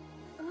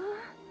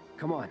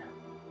 Come on.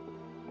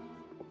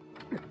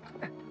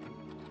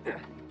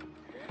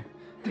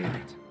 Damn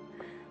it.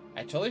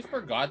 I totally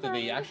forgot that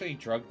they actually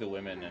drug the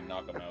women and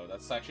knock them out.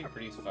 That's actually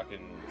pretty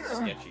fucking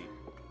sketchy.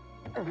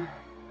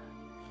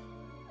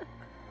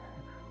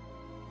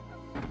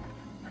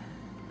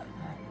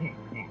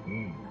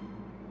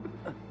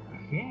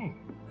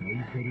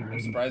 I'm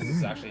surprised this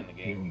is actually in the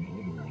game.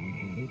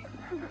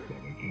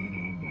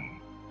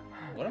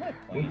 What am I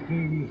playing? Let's say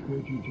we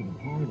escort you to the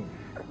parlor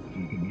so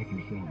you can make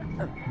yourself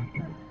more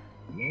comfortable.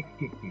 Let's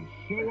get this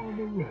show on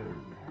the road.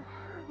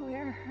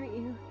 Where are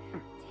you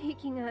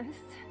taking us?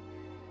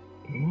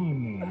 Come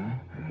on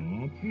now.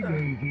 Oopsie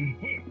daisy.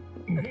 Hey,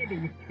 Heather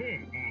was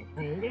pissed,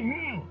 asshole. The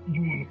hell?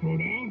 You want to throw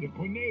down the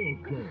Corneo's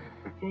girl?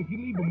 So if you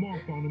leave a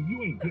mark on him, you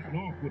ain't getting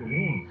off with a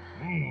one.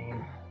 I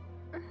know.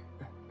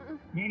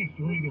 Managed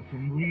to wrangle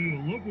some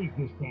real lookers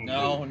this time.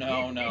 No.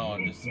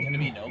 There's gonna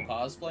be no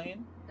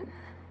cosplaying?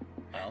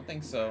 I don't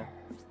think so.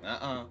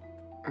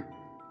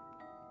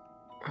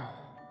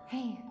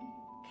 Hey,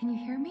 can you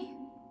hear me?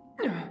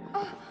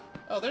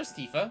 Oh, there's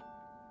Tifa.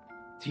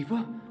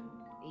 Tifa?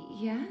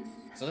 Yes?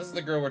 So this is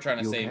the girl we're trying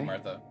to save, okay?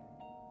 Martha.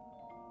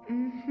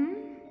 Mm-hmm.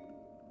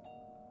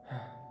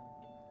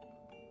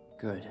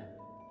 Good.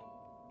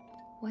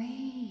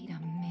 Wait a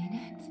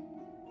minute.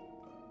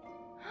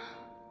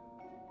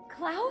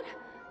 Cloud?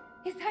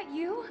 Is that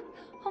you?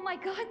 Oh my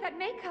god, that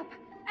makeup!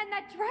 And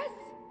that dress!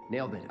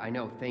 Nailed it. I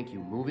know. Thank you.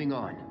 Moving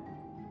on.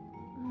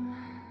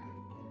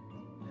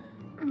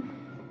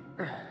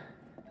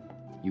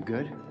 You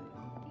good?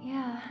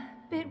 Yeah,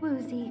 bit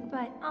woozy,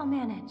 but I'll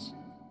manage.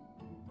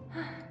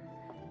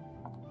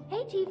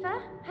 Hey,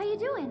 Tifa. How you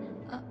doing?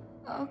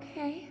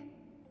 Okay.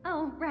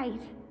 Oh,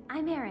 right.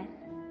 I'm Aerith.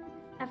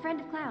 A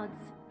friend of Cloud's.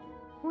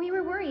 We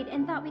were worried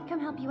and thought we'd come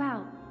help you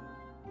out.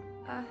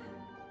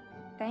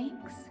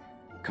 Thanks?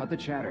 Cut the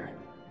chatter.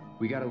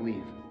 We gotta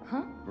leave.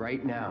 Huh?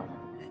 Right now.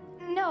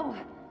 No,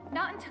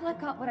 not until I've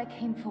got what I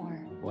came for.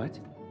 What?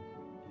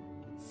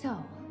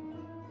 So,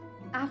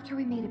 after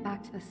we made it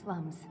back to the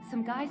slums,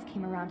 some guys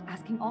came around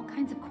asking all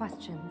kinds of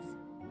questions.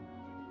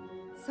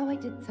 So I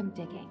did some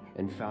digging.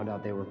 And found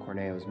out they were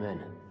Corneo's men.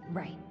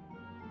 Right.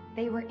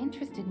 They were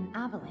interested in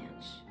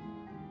Avalanche.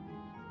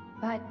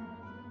 But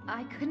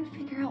I couldn't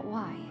figure out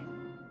why.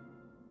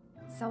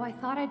 So I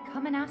thought I'd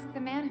come and ask the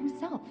man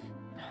himself.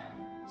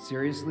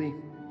 Seriously?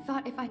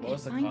 Thought if I What could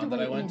was the find a con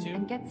that I way went in to?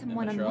 and get some In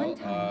one-on-one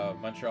Montreal?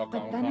 time. Montreal But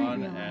Comic then I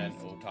Con and realized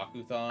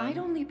Otaku-thon. I'd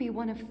only be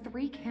one of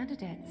 3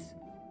 candidates.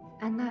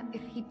 And that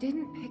if he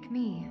didn't pick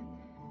me,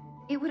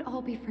 it would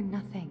all be for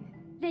nothing.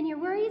 Then your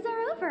worries are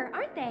over,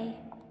 aren't they?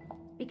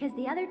 Because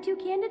the other 2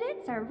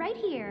 candidates are right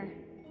here,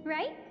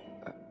 right?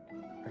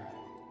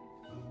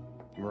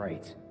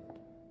 Right.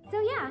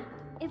 So yeah,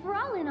 if we're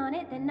all in on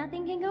it, then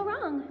nothing can go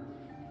wrong.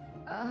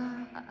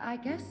 I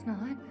guess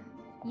not.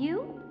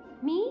 You?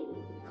 Me?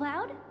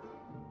 Cloud?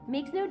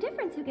 Makes no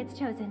difference who gets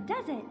chosen,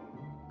 does it?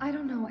 I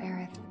don't know,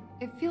 Aerith.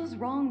 It feels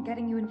wrong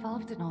getting you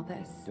involved in all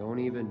this. Don't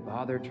even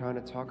bother trying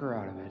to talk her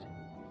out of it.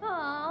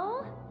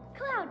 Aww,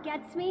 Cloud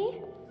gets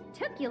me.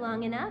 Took you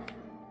long enough.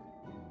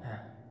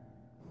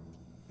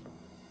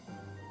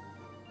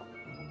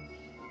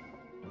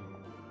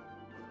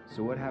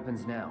 So what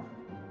happens now?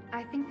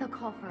 I think they'll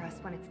call for us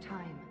when it's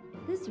time.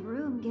 This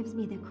room gives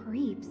me the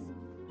creeps.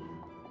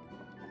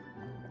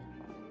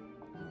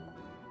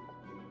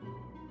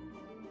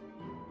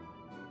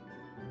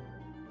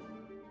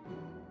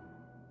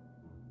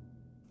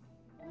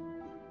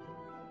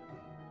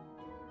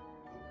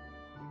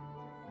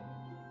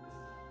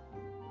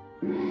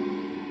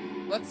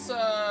 Let's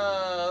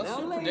Now,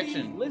 do a ladies,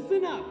 prediction.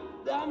 listen up.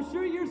 I'm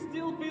sure you're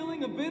still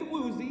feeling a bit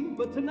woozy,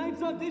 but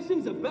tonight's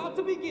audition's about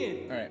to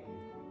begin. All right.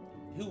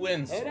 Who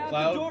wins? Head out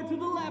Cloud, the door to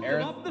the left Aerith,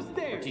 and up the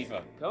stairs. or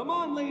Tifa? Come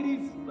on,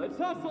 ladies. Let's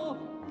hustle.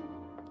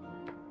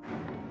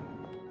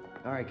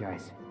 All right,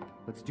 guys.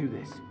 Let's do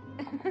this.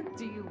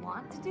 Do you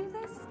want to do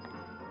this?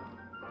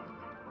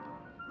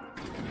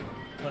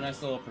 Put a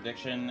nice little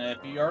prediction.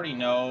 If you already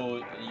know,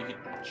 you can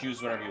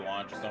choose whatever you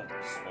want. Just don't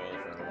spoil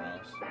it for everyone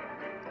else.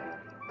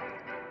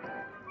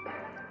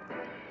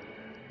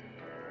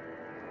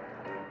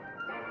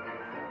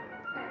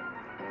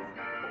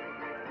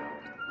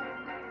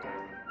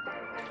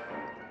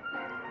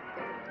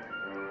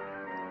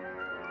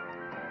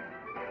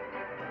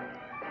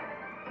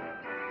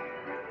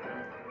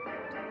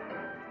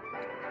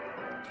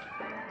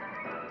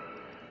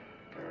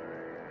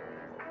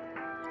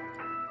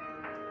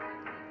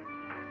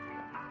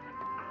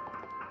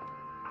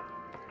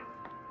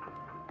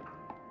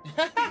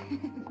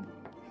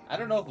 I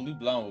don't know if Lou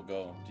Blanc will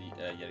go to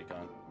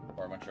YetiCon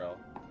or Montreal.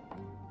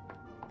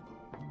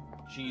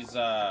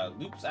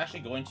 Loop's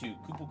actually going to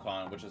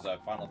KupuCon, which is a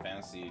Final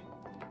Fantasy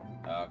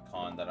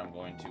con that I'm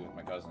going to with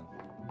my cousin.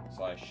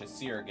 So I should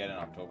see her again in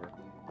October.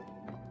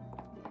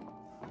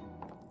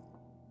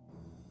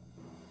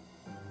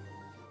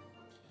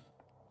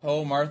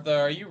 Oh, Martha,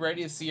 are you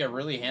ready to see a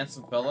really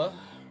handsome fella?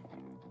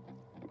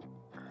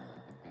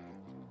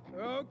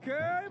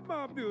 Okay,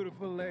 my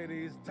beautiful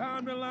ladies,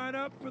 time to line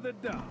up for the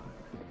dawn.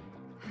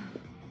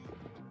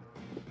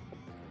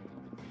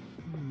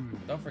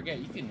 Don't forget,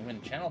 you can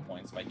win channel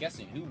points by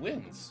guessing who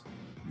wins.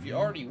 If you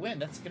already win,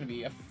 that's going to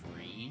be a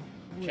free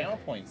channel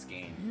points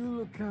game. You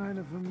look kind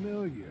of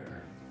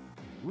familiar.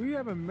 We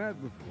haven't met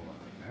before,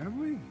 have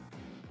we?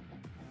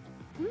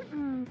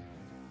 Mm-mm.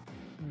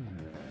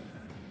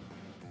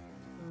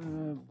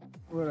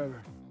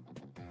 Whatever.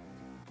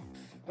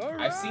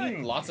 I've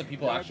seen lots of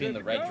people actually in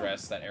the red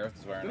dress that Aerith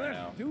is wearing right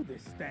now. Let's do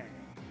this thing.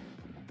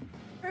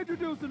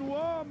 Introducing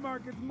Wall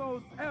Market's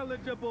most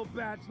eligible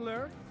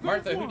bachelor.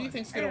 Martha, who do you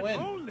think's gonna win?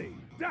 Only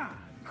Don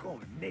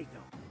Cornado.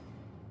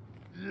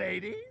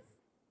 Ladies?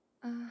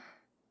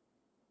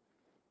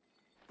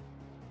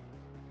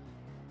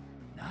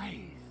 Nice.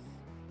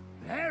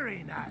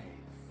 Very nice.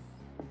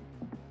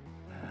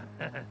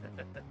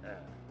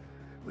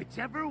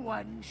 Whichever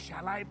one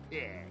shall I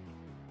pick?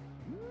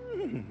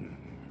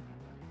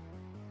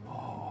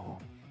 Oh.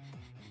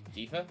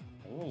 Tifa?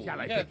 Ooh, Shall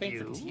I you got a pick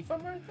thing for you?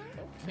 Tifa, Martha?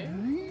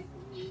 Okay.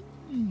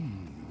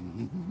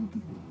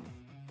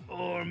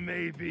 Or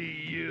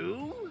maybe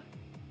you?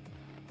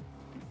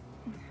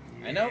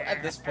 I know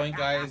at this point,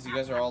 guys, you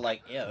guys are all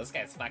like, yeah, this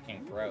guy's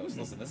fucking gross.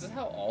 Listen, this is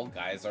how all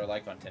guys are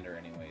like on Tinder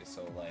anyway,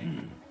 so like,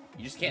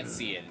 you just can't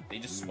see it. They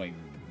just swipe.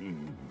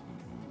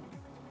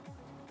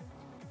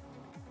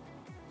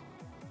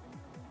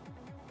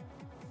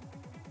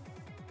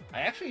 I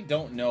actually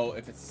don't know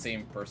if it's the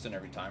same person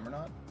every time or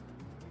not.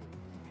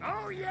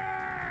 Oh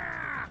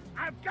yeah!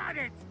 I've got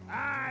it!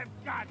 I've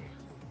got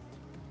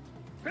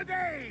it!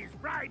 Today's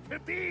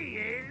bride-to-be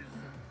is...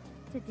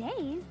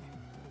 Today's?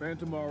 And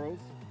tomorrow's,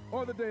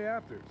 or the day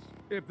after's,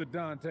 if the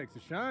Don takes a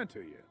shine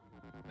to you.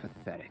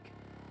 Pathetic.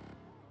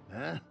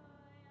 Huh?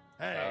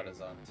 Hey, Cloud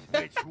is on.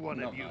 which one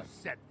No, of you not.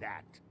 said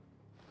that?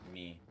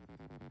 Me.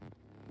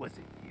 Was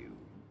it you?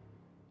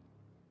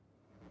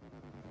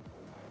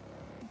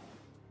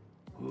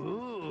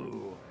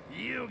 Ooh,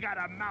 you got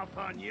a mouth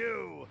on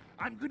you.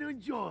 I'm gonna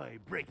enjoy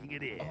breaking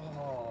it in.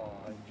 Oh,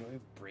 I enjoy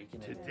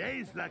breaking it in.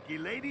 Today's lucky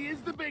lady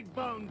is the big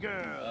bone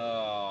girl.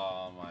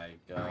 Oh my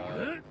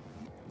god.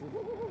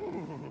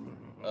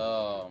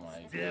 Oh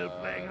my god. Still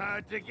playing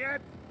hard to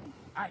get?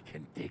 I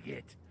can dig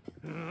it.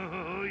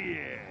 Oh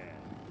yeah.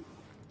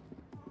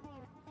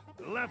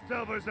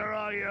 Leftovers are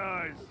all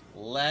yours.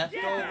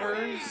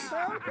 Leftovers?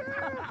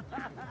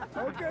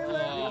 Okay,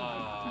 lady.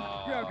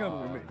 Y'all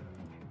coming with me.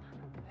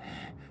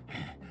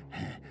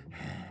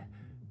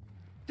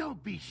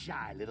 Don't be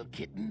shy, little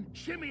kitten.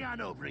 Shimmy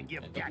on over and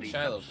give Don't be Daddy shy,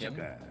 some little kitten.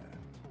 sugar.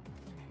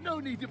 No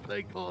need to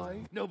play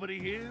coy. Nobody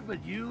here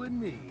but you and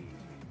me.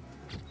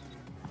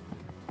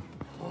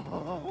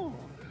 Oh,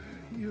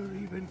 you're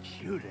even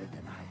cuter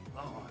than I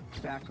thought.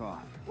 Back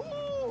off.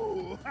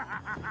 Ooh!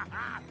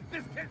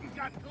 This kitten's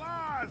got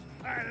claws!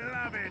 I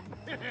love it!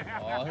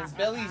 Oh, his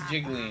belly's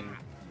jiggling.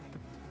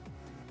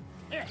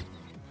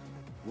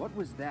 What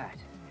was that?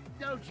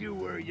 Don't you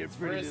worry your It's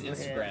for pretty his little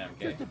Instagram, head.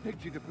 okay? Just a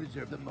picture to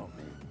preserve the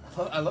moment.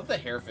 I love the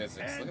hair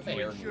physics. Look at the And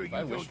hair to ensure move. you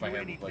I wish don't my do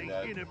hair moved like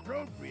anything that.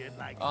 inappropriate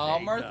like Oh,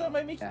 say Martha, so. am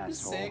I making you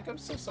Asshole. sick? I'm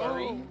so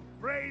sorry. Oh,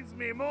 praise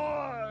me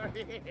more!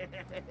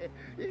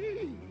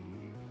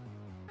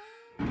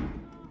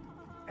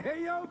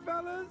 Hey, yo,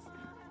 fellas!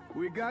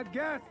 We got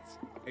guests,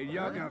 and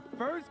y'all got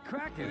first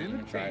crack at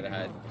Even try to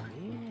hide.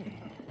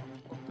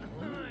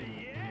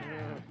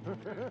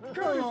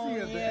 Courtesy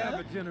of the yeah.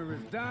 ever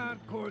generous Don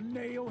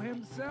Corneo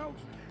himself.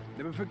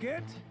 Never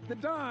forget, the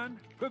Don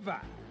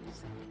provides.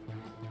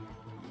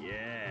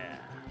 Yeah.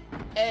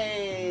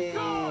 Hey!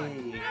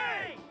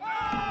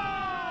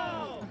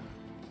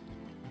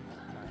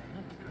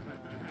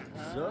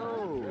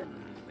 So,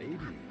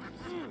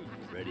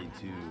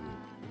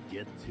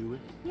 get to it?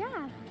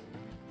 Yeah.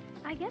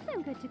 I guess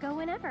I'm good to go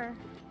whenever.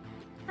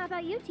 How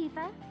about you,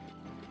 Tifa?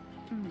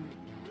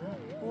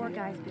 4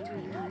 guys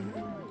between us.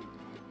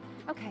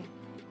 Okay,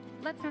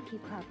 let's not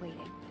keep Cloud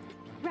waiting.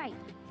 Right.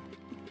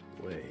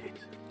 Wait.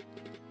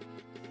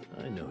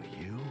 I know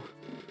you.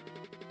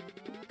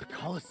 The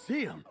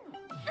Colosseum.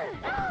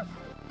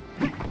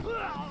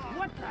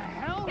 What the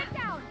hell? Get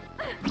down!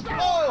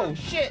 Oh,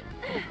 shit!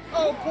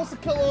 Oh, pulls the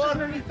pillow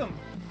underneath them.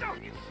 Oh,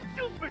 you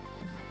stupid!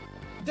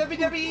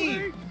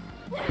 WWE!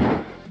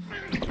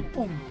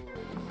 Boom.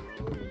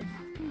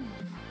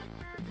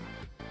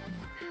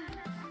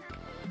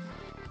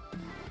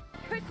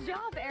 Good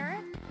job,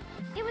 Eric.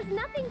 It was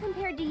nothing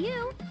compared to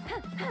you.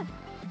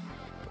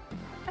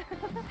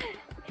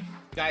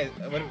 Guys,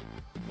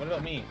 what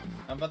about me?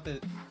 I'm about to...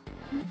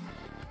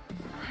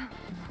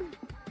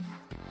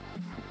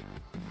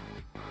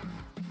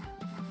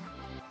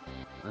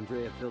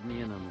 Andrea filled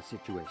me in on the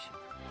situation.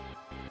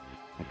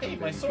 I Hey, come my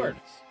bearing sword.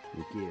 gifts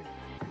with you.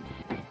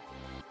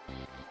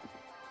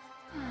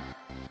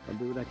 I'll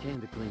do what I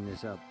can to clean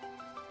this up.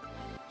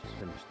 Just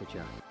finish the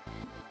job.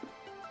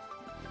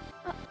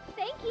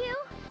 Thank you.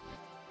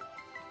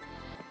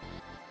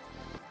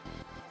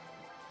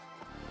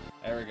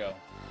 There we go.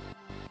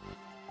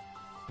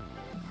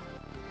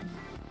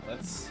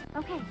 Let's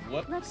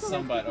whoop let's go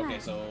somebody. rescue Okay,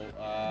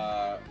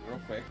 Cloud. so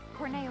real quick.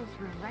 Corneo's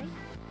room, right?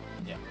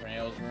 Yeah,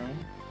 Corneo's room.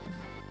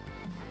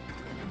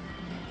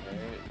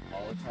 Okay,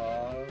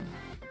 Molotov.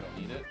 Don't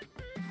need it.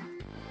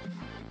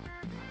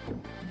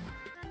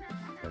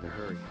 Better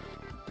hurry.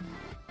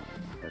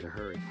 Better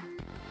hurry.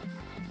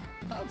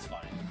 That's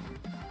fine.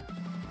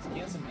 Let's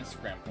get some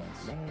Instagram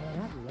points. Man,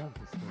 I'd love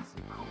to spend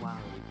some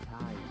quality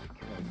time with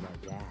cuz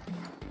like that.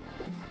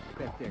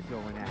 Bet they're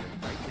going at it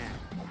right now.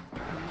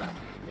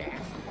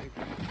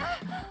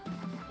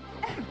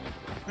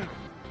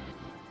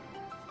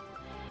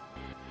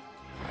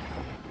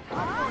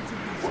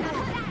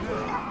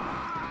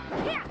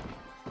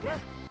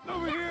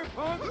 Over here,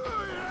 punk!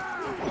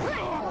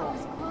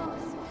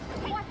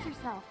 Watch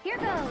yourself. Here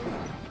goes.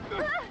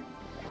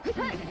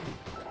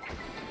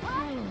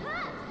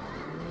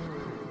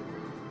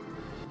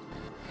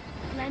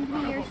 Lend me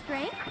your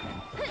strength.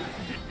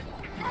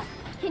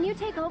 Can you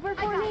take over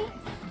for me?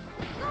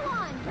 Go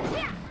on.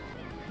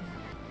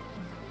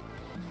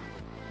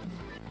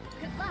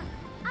 Good luck.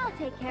 I'll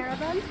take care of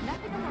them.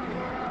 Nothing alone.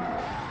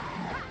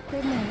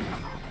 Good night.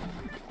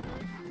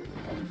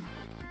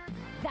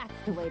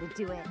 That's the way to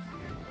do it.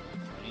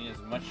 I need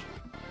as much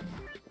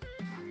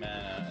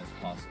mana as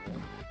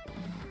possible.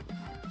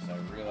 So I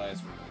realize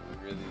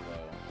we're really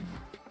low.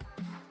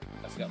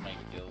 That's got my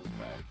gills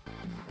back.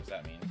 What does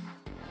that mean?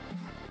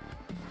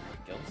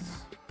 Gills?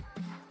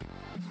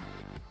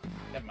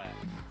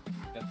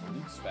 Got the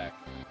loops back.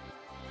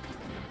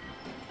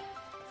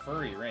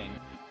 Furry ring.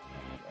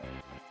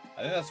 I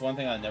think that's one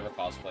thing I never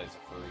cosplay is a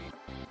furry.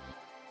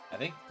 I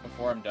think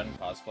before I'm done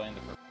cosplaying,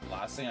 the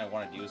last thing I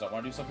want to do is I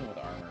want to do something with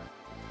armor.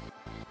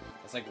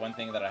 That's like one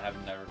thing that I have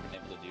never been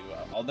able to do.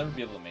 I'll never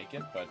be able to make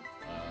it, but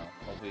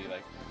hopefully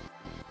like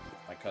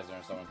my cousin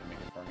or someone can make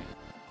it for me.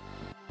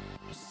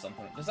 Just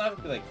something. It doesn't have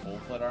to be like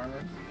full-fledged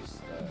armor.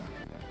 Just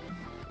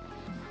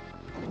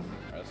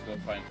Alright, let's go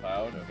find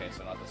Cloud. Okay,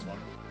 so not this one.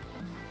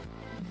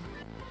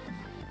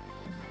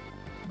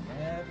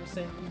 Never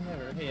say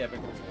never. Hey,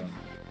 Epic, what's going on?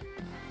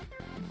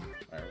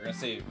 Alright, we're gonna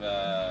save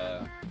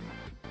Cloud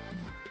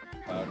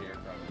here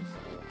from this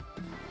little...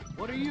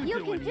 What are you You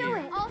doing can do here?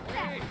 it. All set.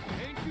 Hey,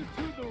 ain't you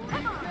two the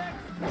Come on.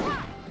 rejects?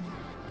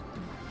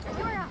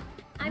 You're up.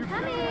 I'm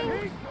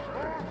coming.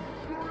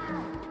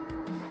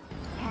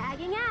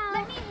 Tagging out.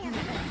 Let me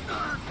handle this.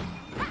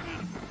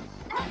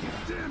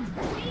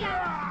 See ya.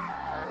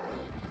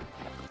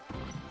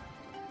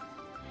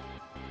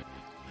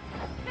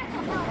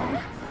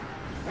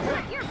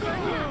 You're good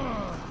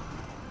now.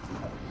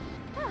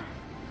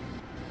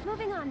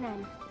 Moving on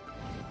then.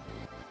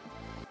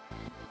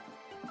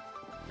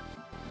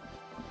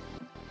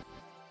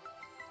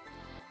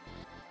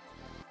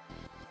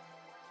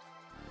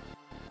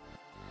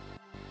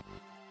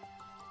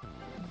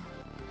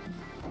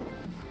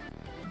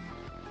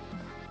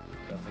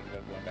 Don't think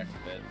about going back to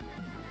bed.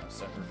 I'm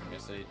suffering from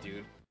yesterday,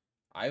 dude.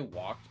 I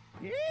walked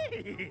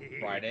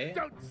Friday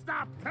Don't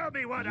stop! Tell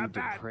me what You a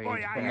bad depraved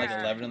boy I from am! like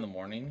 11 in the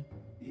morning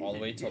all the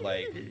way till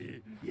like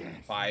 5:30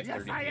 Yes, I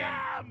p.m.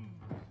 am!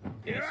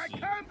 Here I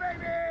come,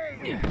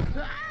 baby!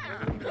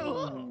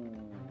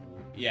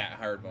 Yeah,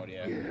 hard mode,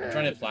 yeah. I'm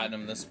trying to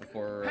platinum this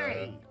before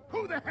Hey,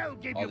 who the hell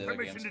gave all you the other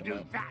permission games to come do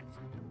out. that?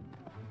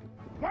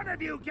 One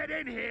of you get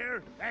in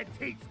here and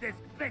teach this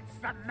bitch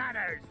some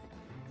manners!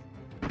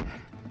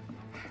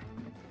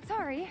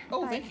 Sorry.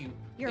 Oh, but thank you.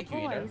 Your Thank you,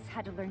 Ada. boys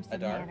had to learn some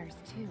Adar. manners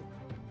too.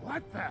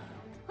 What the?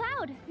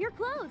 Cloud, your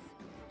clothes.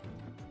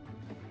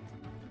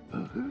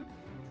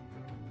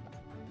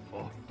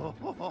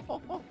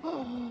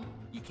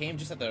 You came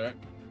just at the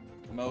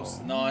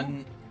most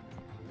non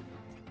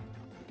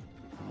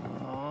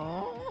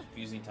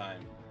confusing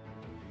time.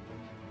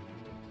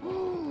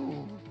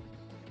 Don't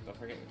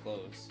forget your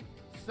clothes.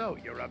 So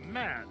you're a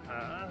man,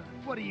 huh?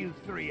 What are you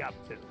three up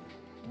to?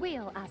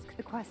 We'll ask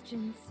the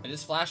questions. I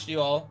just flashed you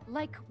all.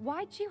 Like,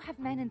 why'd you have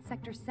men in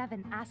Sector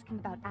 7 asking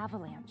about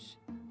Avalanche?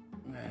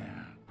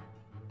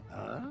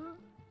 Huh?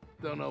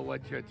 Don't know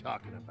what you're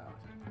talking about.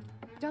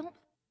 Don't.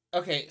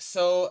 Okay,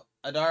 so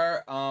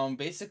Adar,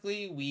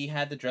 basically we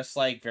had to dress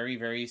like very,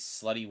 very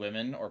slutty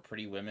women or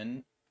pretty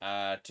women,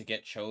 to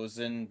get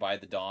chosen by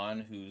the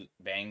Dawn, who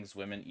bangs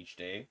women each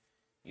day.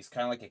 He's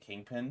kind of like a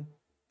kingpin.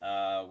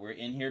 We're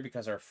in here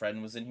because our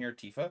friend was in here,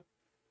 Tifa,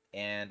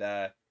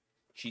 and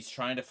she's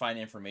trying to find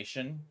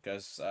information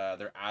because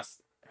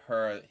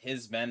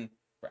his men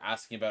were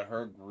asking about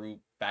her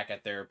group back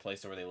at their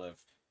place where they live.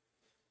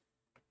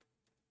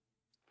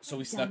 So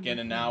we snuck in,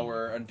 and now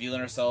we're unveiling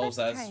ourselves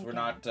as we're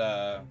not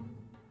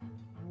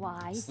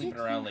Why sleeping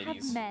did around, you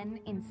ladies. have men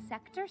in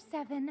Sector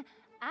 7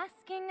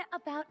 asking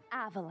about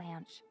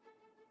Avalanche?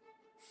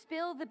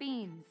 Spill the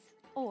beans.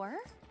 Or...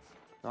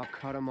 I'll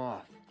cut him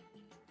off.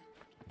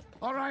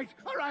 All right.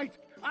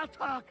 I'll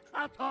talk.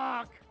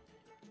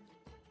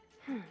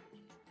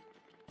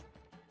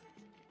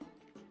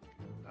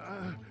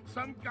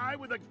 Some guy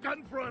with a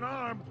gun for an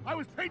arm. I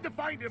was paid to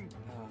find him.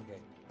 Oh, okay.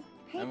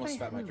 I almost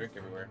spat my drink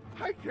everywhere.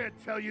 I can't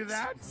tell you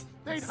that.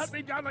 They'd hunt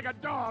me down like a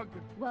dog.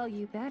 Well,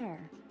 you better.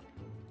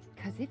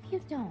 Because if you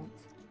don't...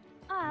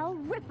 I'll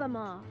rip them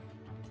off.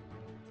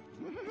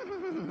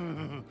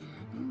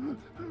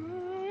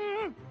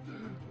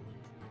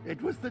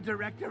 It was the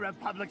director of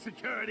public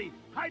security,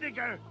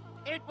 Heidegger.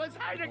 It was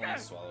Heidegger.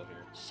 Swallowed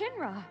here.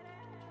 Shinra!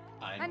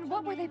 And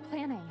what were they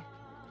planning?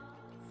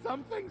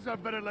 Some things are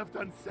better left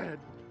unsaid,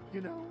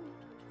 you know?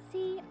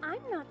 See, I'm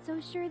not so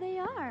sure they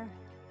are.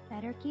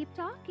 Better keep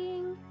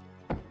talking.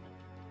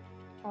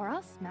 Or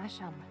I'll smash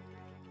them.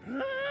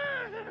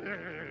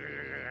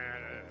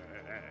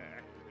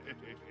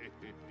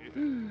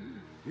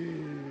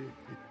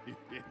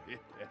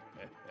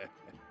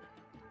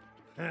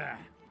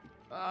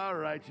 All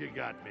right, you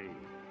got me.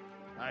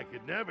 I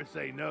could never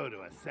say no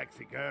to a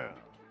sexy girl.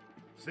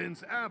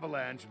 Since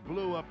Avalanche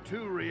blew up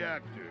 2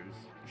 reactors,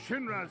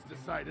 Shinra's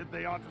decided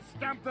they ought to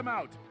stamp them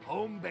out,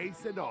 home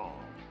base and all.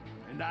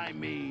 And I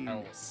mean,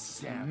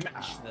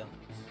 smash them.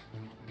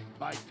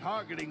 By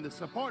targeting the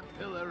support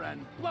pillar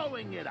and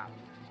blowing it up.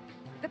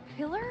 The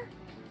pillar?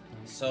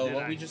 So Did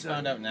what I we just say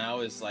found out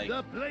now is like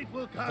the plate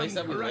will the place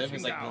come that we live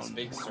is crashing like this down.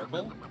 big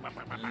circle,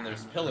 and then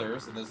there's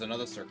pillars, and there's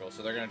another circle.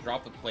 So they're gonna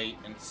drop the plate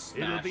and It'll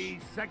smash be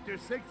Sector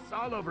 6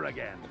 all over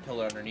again. the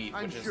pillar underneath,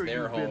 I'm which sure is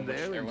their you've home, been which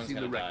there and everyone's seen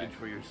gonna the die. wreckage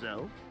for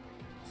yourself,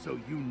 so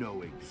you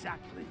know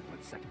exactly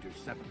what Sector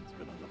 7's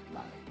gonna look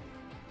like.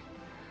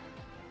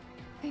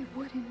 They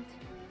wouldn't.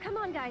 Come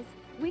on, guys.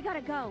 We gotta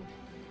go.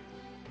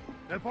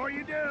 Before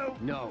you do,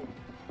 No.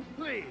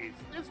 please,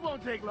 this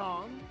won't take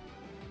long.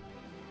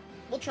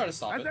 We'll try to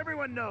stop As it.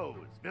 everyone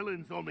knows,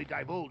 villains only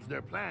divulge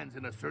their plans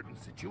in a certain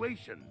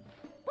situation.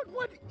 But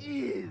what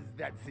is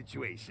that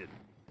situation?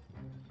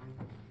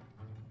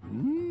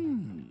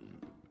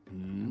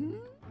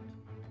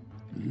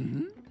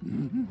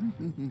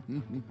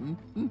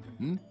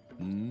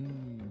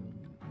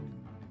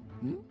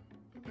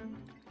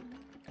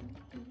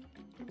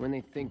 When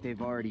they think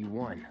they've already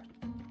won.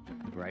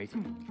 Right?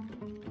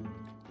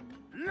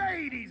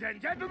 Ladies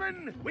and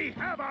gentlemen, we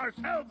have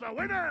ourselves a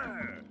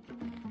winner!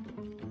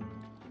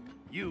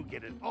 You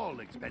get an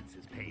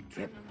all-expenses-paid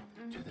trip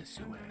to the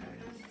sewers.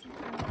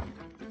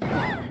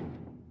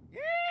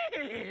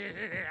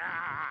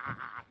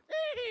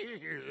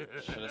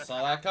 Should have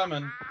saw that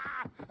coming.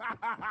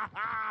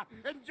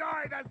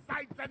 Enjoy the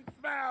sights and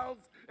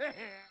smells!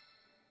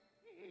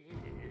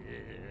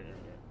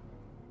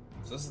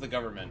 So this is the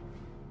government.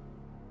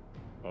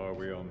 Are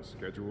we on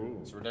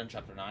schedule? So we're done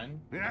chapter 9.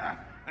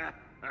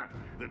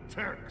 The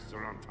Turks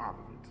are on top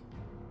of it.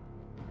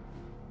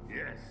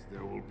 Yes,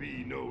 there will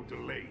be no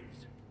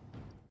delays.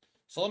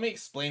 So let me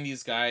explain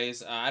these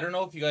guys. I don't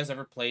know if you guys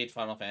ever played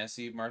Final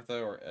Fantasy,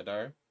 Martha or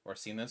Adar, or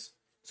seen this.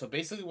 So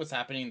basically what's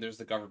happening, there's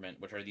the government,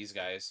 which are these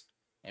guys.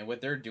 And what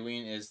they're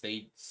doing is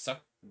they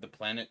suck the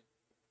planet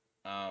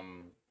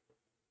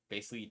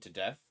basically to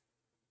death.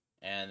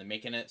 And they're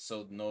making it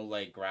so no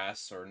like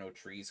grass or no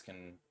trees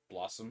can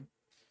blossom.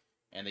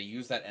 And they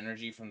use that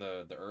energy from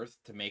the earth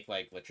to make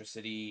like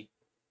electricity,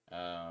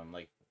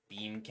 like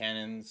beam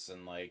cannons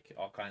and like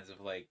all kinds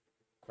of like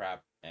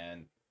crap.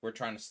 And we're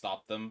trying to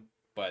stop them,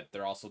 but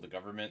they're also the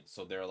government,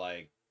 so they're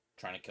like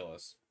trying to kill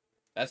us.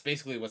 That's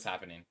basically what's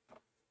happening.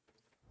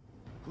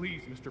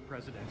 Please, Mr.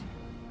 President,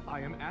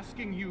 I am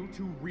asking you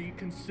to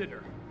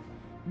reconsider.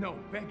 No,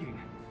 begging.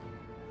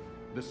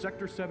 The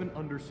Sector 7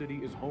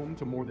 Undercity is home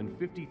to more than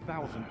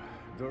 50,000...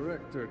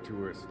 Director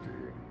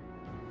Twisty.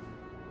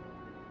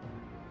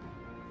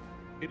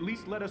 At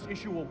least let us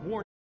issue a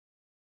warning.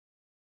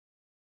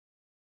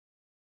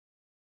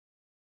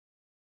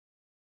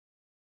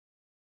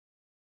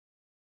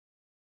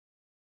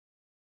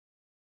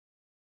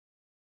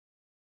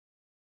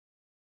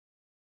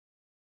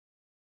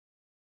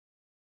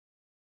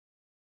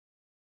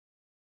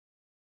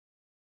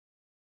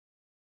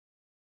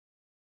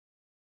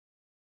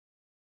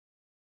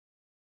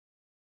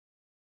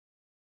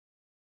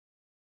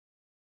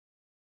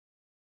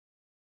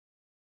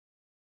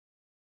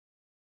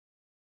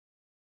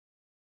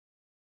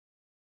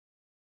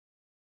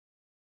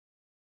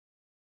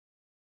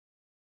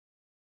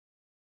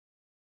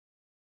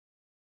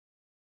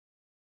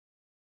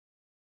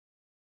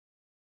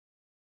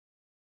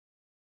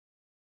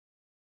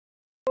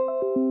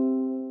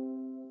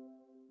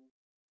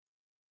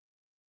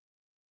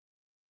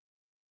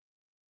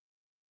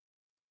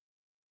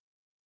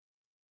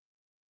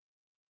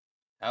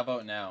 How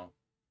about now?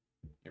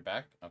 You're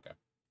back? Okay.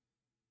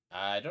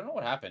 I don't know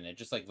what happened. It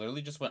just like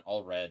literally just went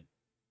all red.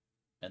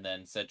 And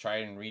then said try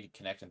and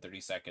reconnect in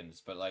 30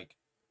 seconds. But like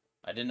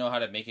I didn't know how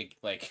to make it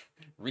like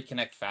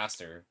reconnect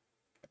faster.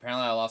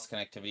 Apparently I lost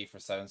connectivity for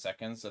 7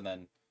 seconds and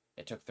then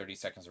it took 30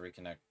 seconds to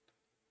reconnect.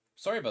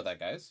 Sorry about that,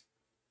 guys.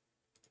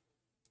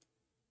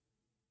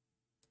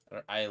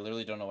 I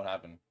literally don't know what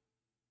happened.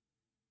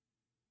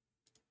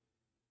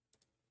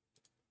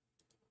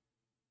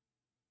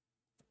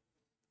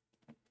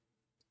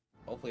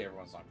 Hopefully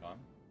everyone's not gone.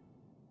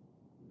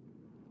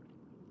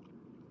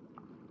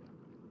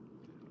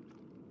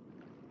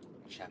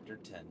 Chapter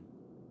 10.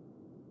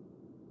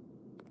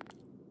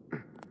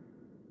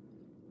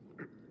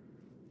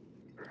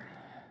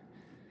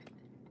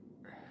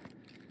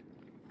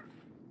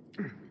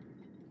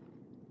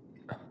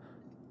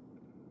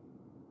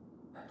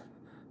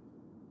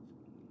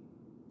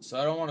 So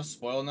I don't want to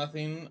spoil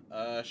nothing,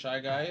 Shy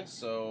Guy,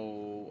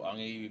 so I'm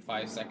gonna give you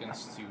 5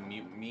 seconds to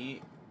mute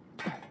me.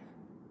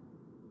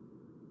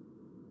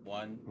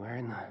 1, Where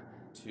in the...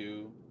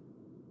 2,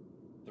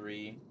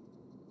 3,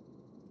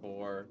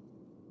 4,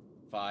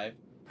 5.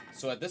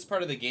 So at this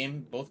part of the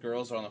game, both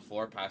girls are on the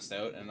floor passed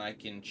out, and I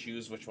can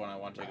choose which one I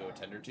want to go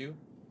tender to.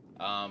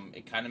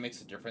 It kind of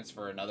makes a difference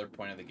for another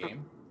point of the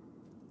game.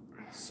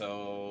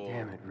 So...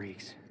 Damn, it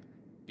reeks.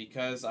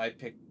 Because I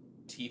picked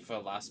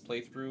Tifa last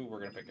playthrough,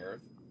 we're gonna pick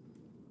Aerith.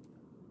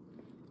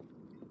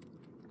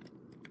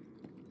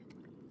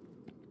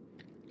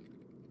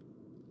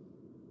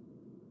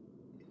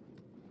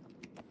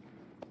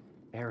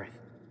 Aerith.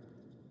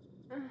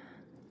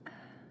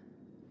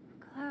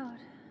 Cloud.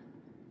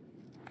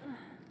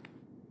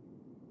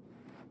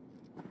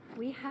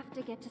 We have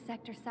to get to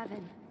Sector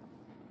 7.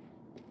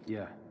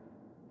 Yeah.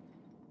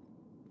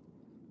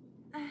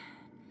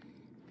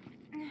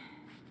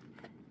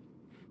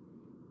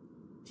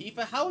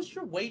 Tifa, how's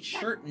your white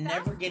shirt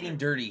never getting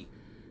dirty?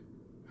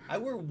 I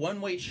wear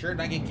one white shirt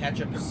and I get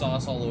ketchup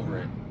sauce all over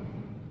it.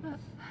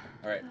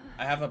 Alright,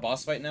 I have a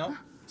boss fight now,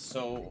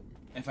 so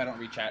if I don't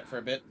re-chat for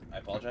a bit, I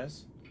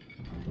apologize.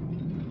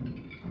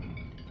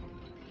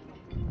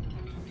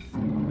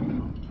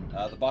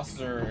 The bosses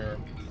are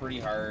pretty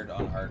hard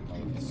on hard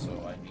mode, so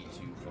I need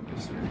to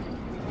focus here.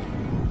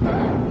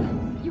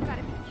 You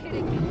gotta be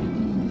kidding me.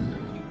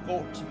 You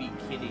got to be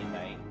kidding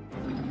me.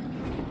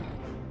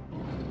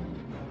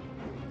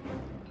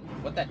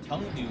 What that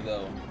tongue do,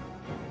 though?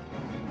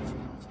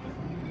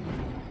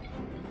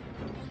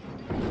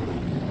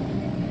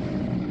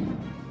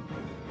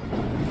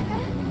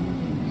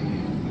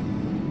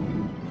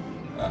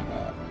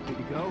 Good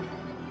to go?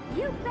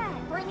 You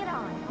bet. Bring it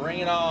on. Bring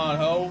it on,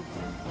 ho.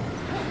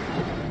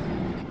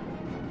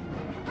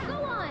 Go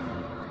on.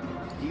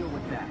 Deal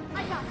with that.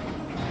 I got this.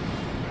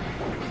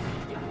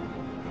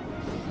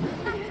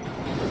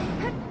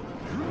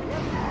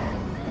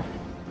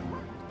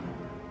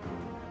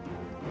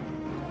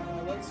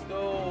 Let's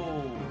go.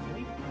 Can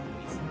we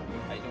please?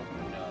 I don't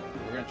know.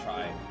 We're gonna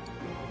try.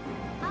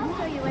 I'll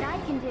show you what I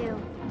can do.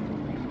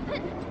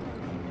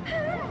 I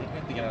think we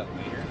have to get out of the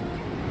way here.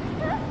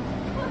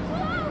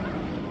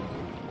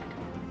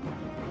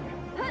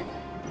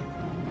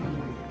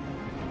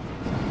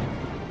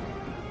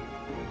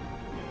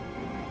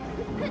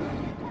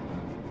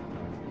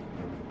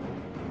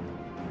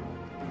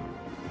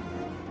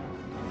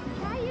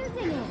 Try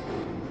using it.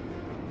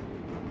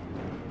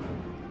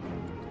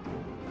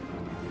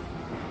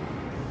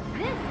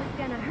 This is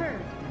gonna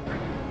hurt.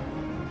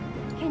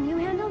 Can you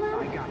handle them?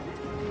 I got it.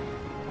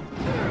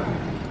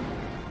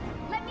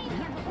 Let me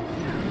handle them.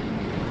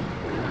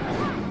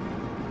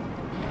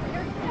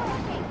 You're still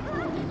okay.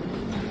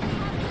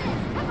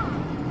 Come on.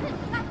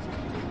 Gotcha.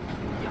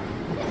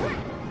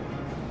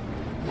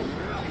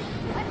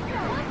 Let's go.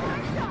 One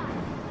more shot.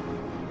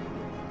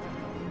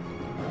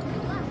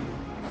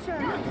 Sure.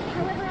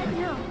 However I can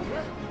help.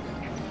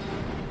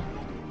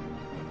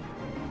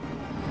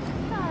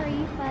 Sorry,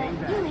 but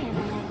you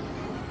handle it.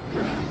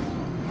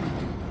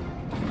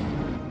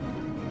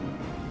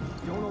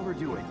 Don't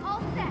overdo it.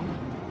 All set.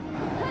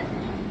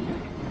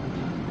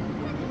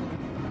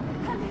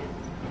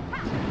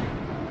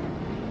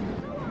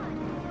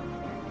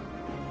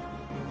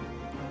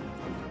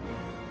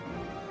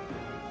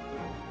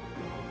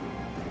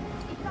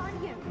 It's on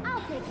you.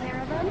 I'll take care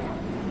of them.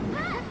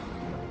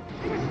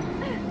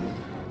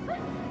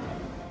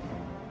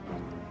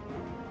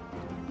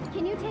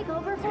 Can you take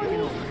over for me?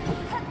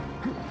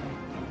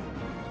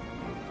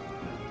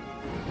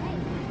 Hey,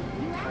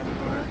 you asked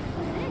for it.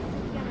 This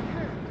is gonna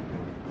hurt.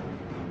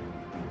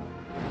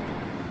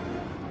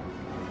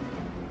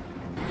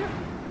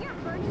 You're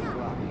burning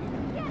up.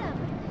 Get him.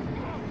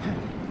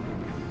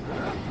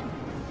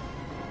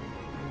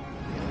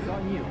 It's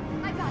on you.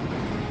 I got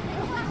this.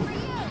 It's one for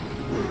you.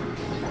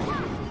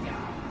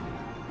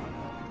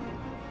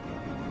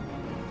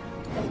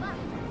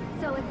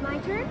 So it's my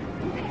turn?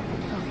 Okay.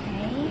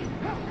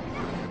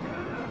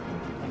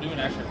 I'm doing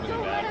actually really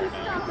Don't bad let him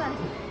right stop now. us.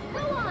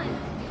 Go on.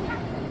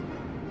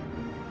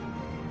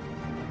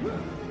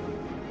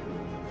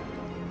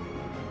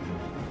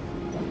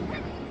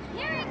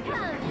 Here it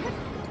comes.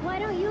 What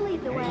don't you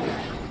lead the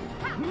way?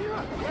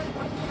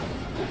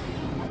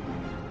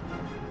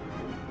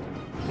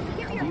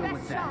 Give me your Deal best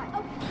with that. shot.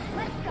 Okay,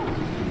 let's go.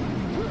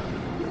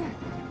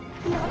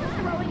 No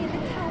throwing in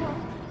the towel.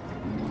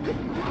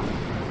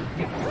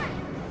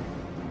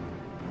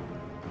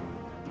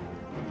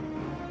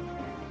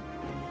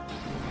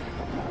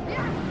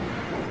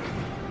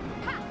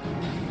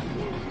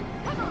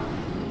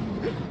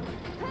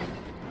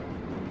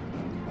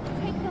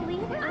 Take the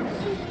lead. I'm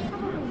shooting.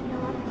 Probably heal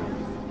up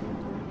first.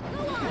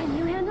 Go on. Can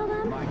you handle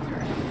them? My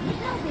turn.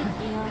 No big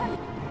deal.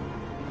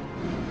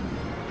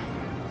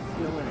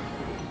 Still in it.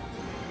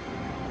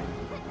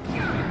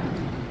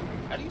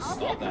 How do you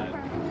stall that?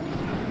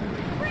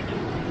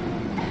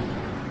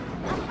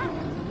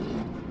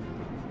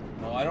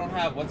 No, I don't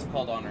have what's it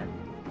called on her.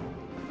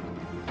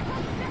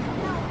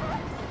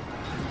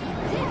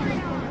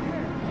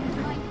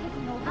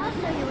 I'll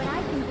show you what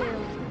I can do.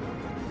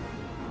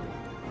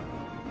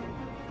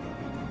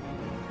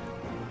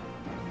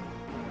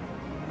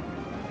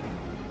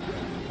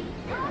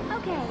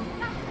 Okay.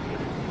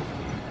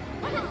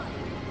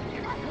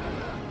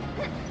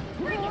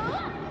 Bring it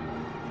on.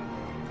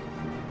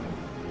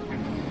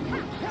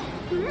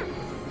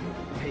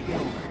 Take it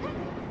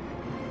over.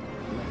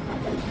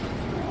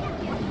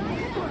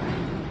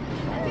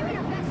 Give me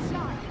your best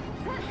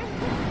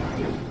shot.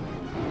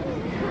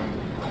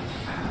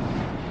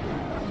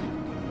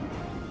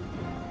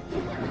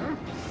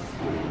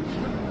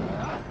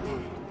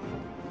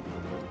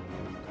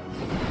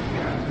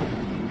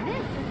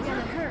 This is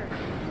gonna hurt.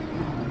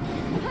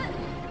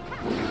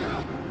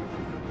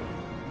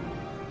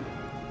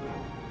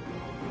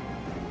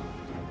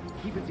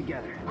 Keep it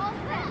together. All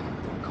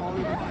set.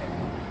 Calling fire.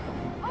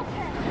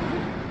 Okay.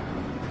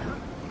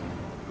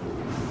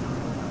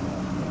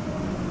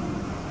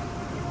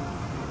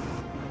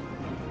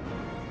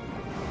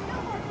 No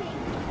more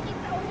games.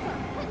 It's over.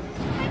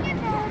 Hang in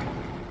there.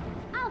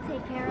 I'll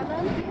take care of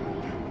him.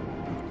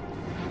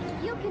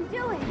 You can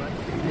do it.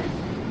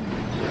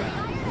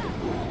 Fired up.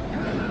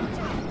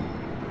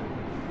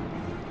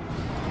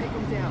 Take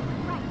him down.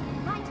 Right.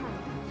 My turn.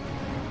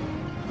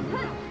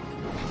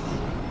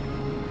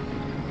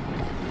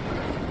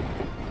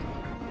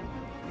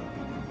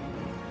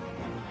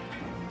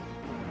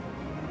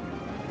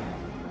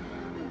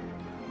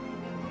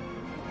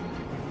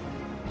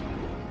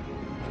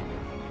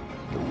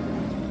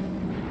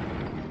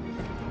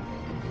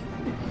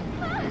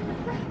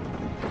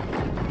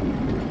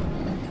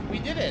 We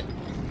did it!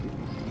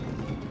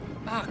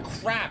 Ah,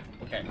 crap!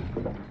 Okay.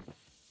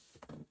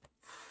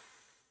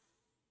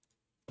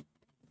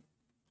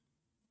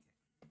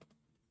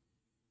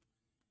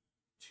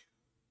 2,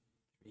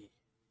 3,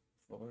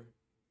 4,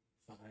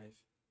 5,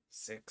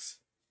 6,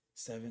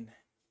 7,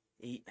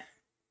 8,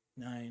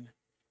 9,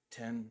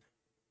 10,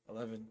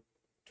 11,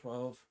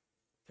 12,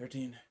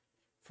 13,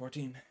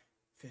 14,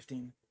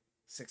 15,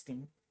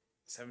 16,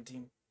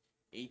 17,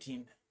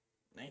 18,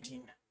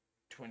 19,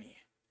 20.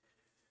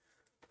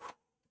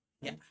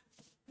 Yeah.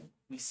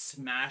 We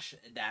smash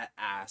that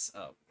ass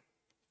up.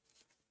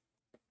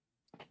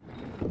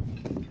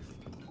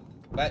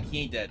 But he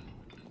ain't dead.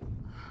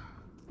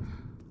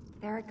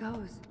 There it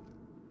goes.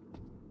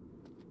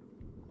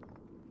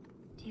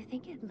 Do you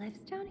think it lives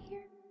down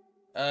here?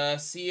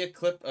 See a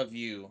clip of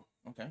you.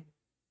 Okay.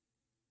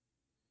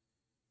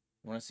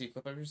 You want to see a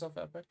clip of yourself,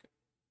 Epic?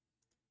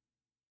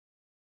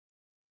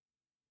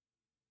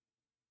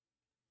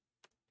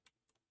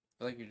 I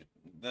feel like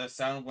the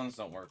sound ones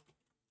don't work.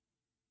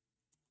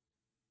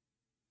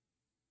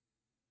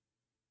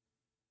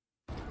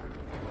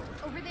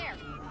 Over there.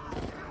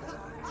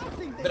 I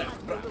think they Bra,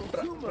 like bra, a little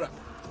bra, too bra. much.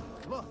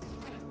 Look.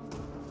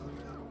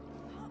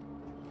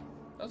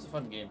 That was a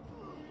fun game.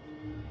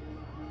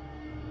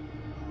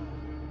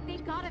 They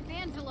got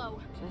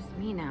Evangelo. Just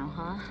me now,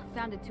 huh?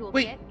 Sounded too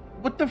Wait,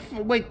 what the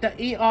wait, the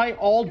AI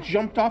all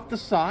jumped off the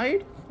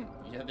side?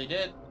 Yeah, they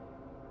did.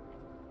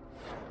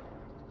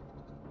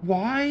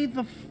 Why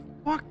the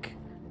fuck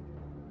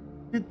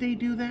did they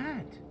do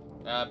that?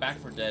 Back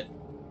for Dead.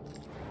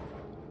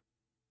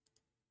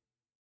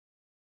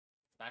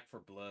 Back for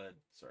Blood,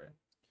 sorry.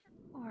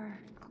 Or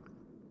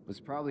It was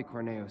probably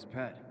Corneo's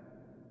pet.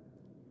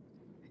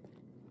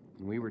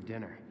 And we were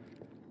dinner.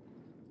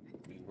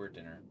 We were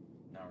dinner.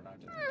 Now we're not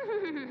dinner.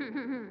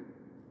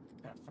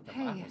 What kind of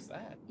fucking laugh Hey, was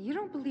that? you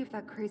don't believe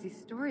that crazy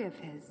story of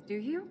his, do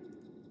you?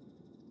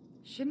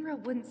 Shinra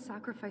wouldn't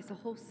sacrifice a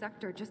whole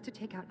sector just to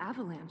take out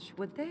Avalanche,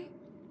 would they?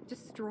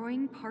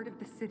 Destroying part of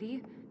the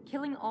city,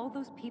 killing all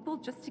those people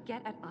just to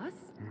get at us?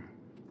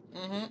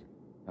 Mm-hmm.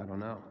 I don't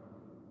know.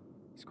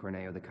 Is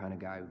Corneo the kind of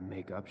guy who'd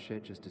make up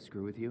shit just to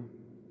screw with you?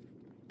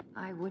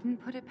 I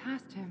wouldn't put it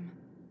past him.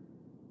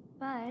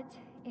 But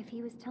if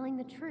he was telling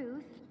the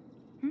truth,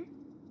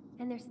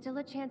 and there's still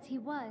a chance he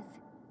was,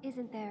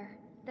 isn't there?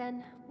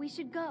 Then we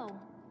should go.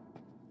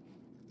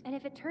 And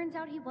if it turns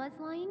out he was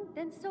lying,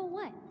 then so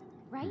what?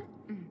 Right?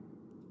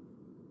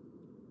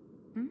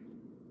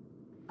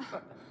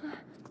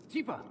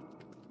 Tifa!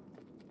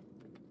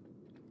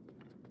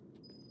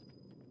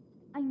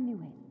 I knew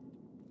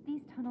it.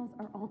 These tunnels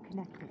are all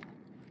connected.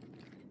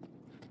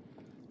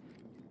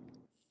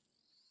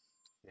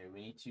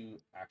 we need to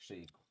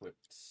actually equip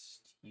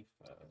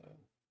Tifa.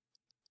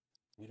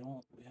 We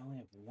only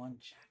have one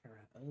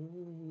chakra. Oh,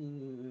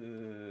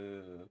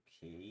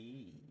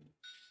 okay.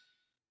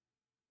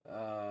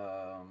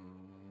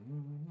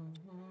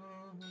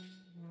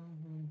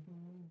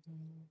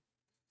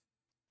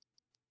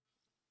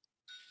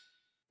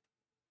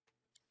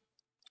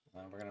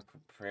 And we're gonna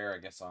put prayer, I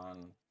guess,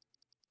 on.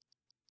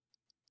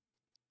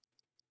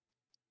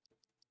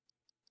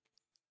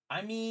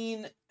 I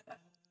mean,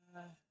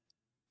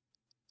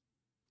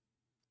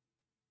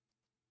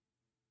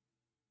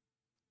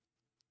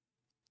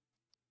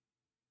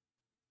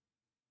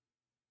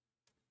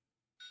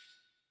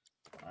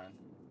 fine.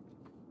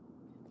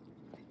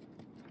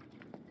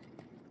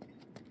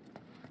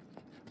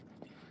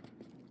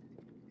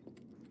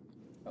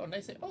 Oh,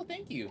 nice. Oh,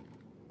 thank you.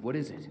 What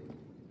is it?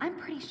 I'm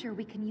pretty sure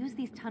we can use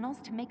these tunnels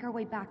to make our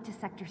way back to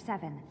Sector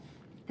 7.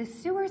 The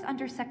sewers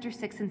under Sector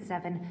 6 and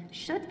 7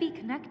 should be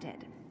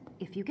connected.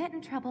 If you get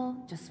in trouble,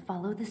 just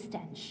follow the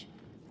stench.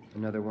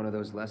 Another one of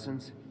those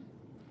lessons?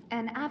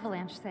 An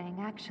avalanche saying,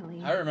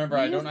 actually. I remember.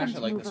 We I use don't them actually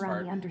to like move this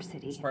around part. the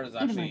Undercity This part is in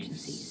actually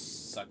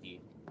emergencies. sucky.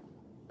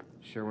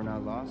 Sure we're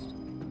not lost?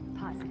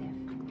 Positive.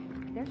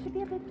 There should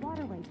be a big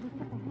waterway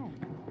just up ahead.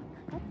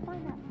 Let's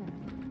find that first.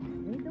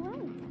 Lead the way.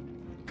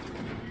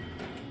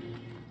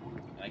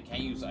 And I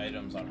can't use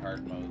items on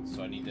hard mode,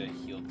 so I need to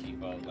heal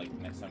Tifa like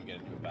next time we get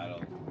into a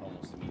battle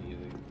almost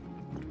immediately.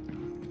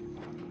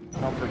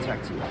 I'll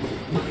protect you.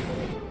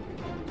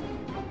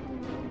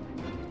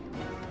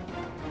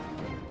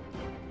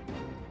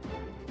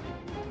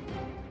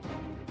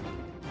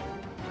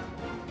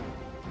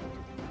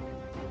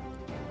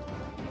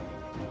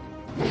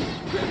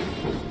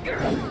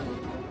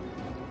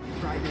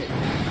 Try this.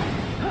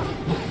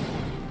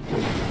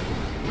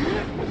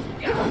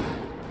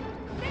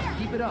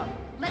 Keep it up.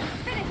 Let's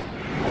finish.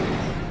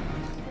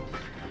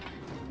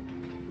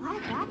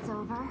 Glad that's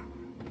over.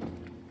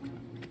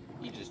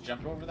 He just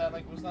jumped over that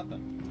like it was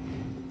nothing.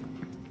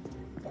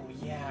 Oh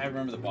yeah, I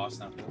remember the boss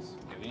now for this.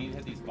 Okay, we need to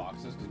hit these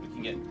boxes because we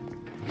can get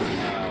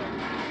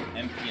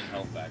MP and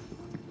health back.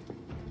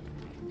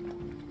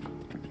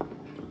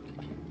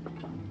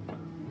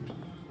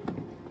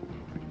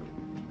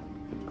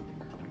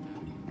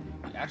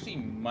 We actually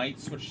might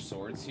switch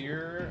swords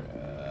here.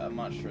 I'm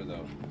not sure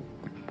though.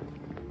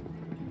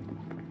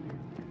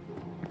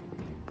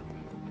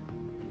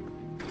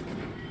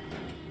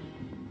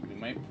 We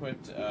might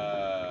put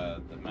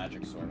the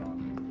magic sword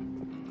on.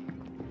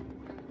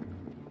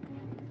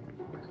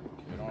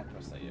 Okay, we don't want to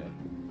press that yet.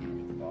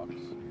 Get the box.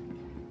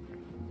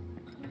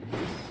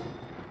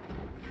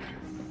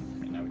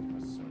 Okay, now we can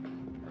press the sword.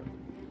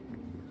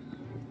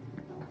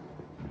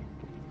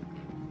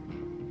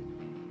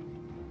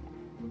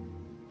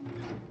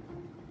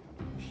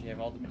 You have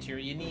all the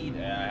material you need. I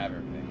have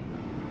everything.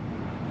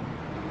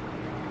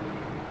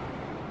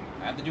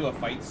 I have to do a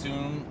fight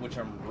soon, which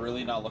I'm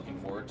really not looking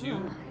forward to.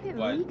 It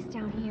but reeks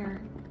down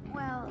here.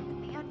 Well,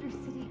 the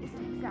Undercity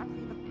isn't exactly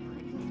the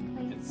prettiest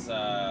place. it's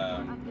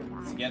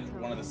to get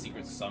one of the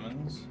secret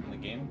summons in the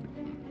game.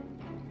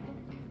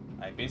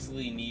 I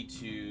basically need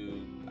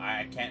to.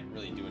 I can't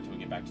really do it until we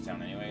get back to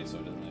town anyway, so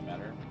it doesn't really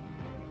matter.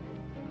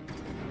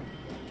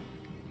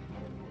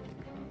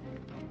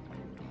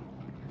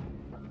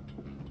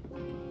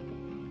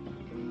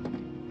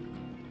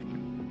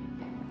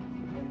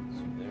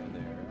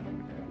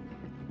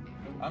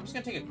 I'm just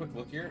gonna take a quick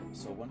look here.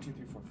 So 1, 2,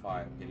 3, 4,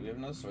 5. Okay, do we have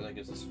another sword that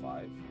gives us 5?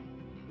 Let's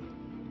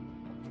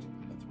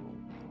roll.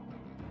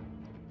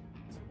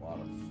 It's a lot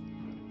of.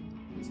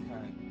 It's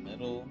kind of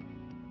middle.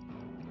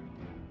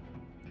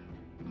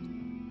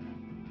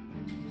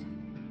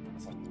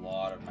 That's a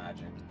lot of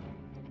magic.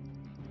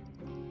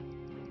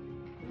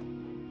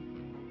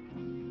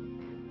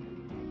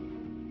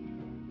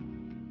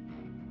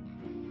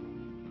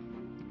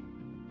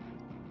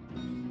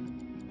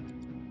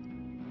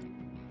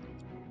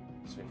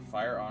 So we have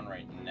fire on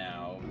right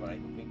now, but I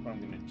think what I'm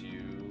gonna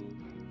do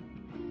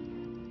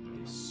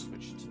is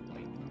switch to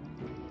lightning.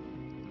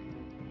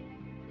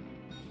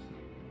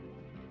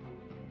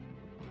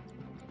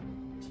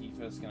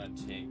 Tifa's gonna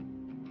take.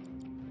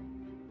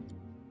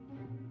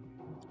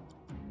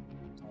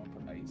 I'll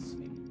put ice,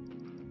 maybe.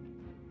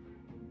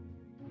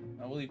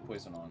 No, we'll leave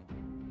poison on.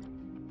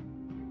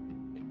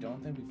 I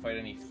don't think we fight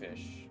any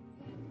fish.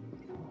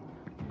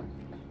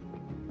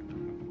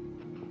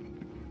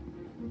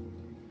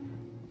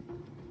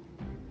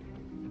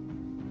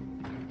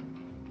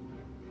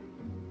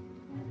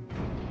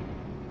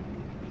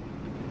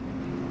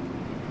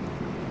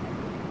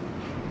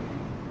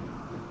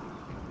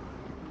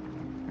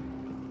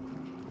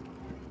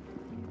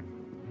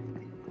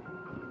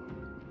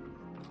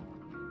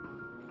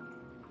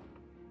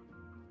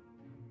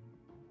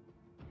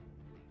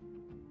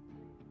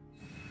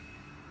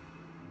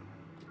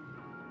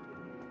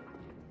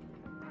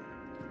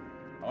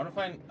 I want to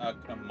find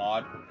a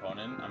mod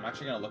component. I'm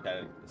actually going to look at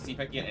it. See if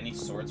I can get any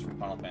swords from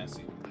Final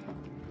Fantasy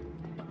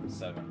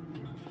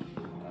 7.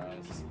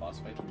 Is this a boss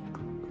fight?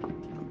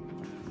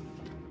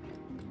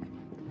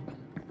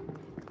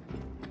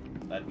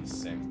 That'd be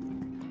sick.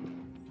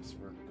 Guess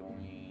we're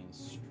going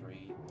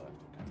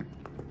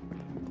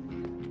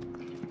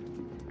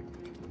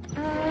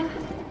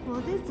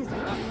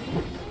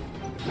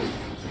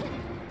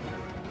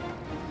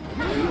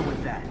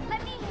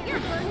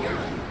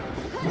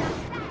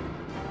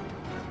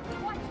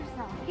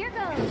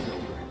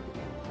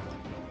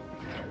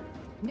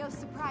No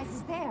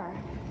surprises there.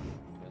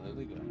 Can I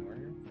literally go anywhere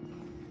here?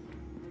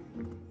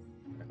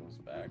 That goes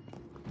back.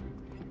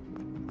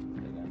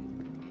 And then...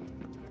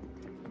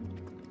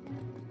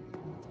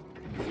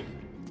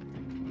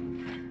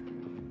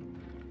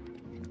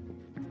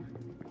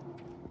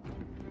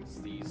 It's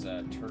these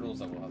turtles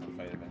that we'll have to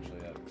fight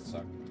eventually that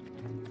suck.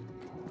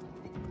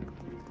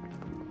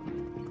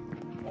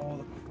 Oh,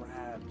 the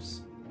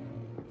crabs.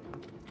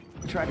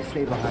 Try to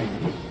stay behind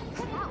me.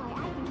 That way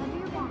I can cover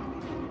your back.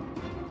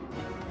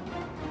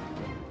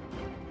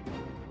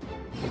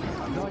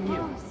 I'm on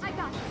you. I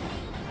got you.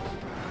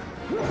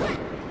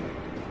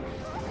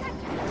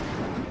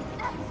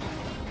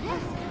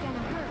 This is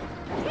gonna hurt.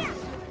 Here.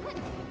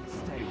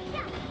 Stay.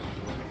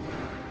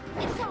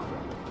 It's over.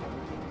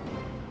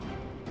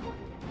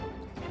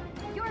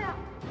 You're up.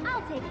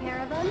 I'll take care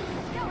of them.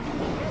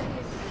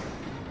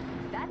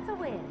 That's a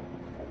win.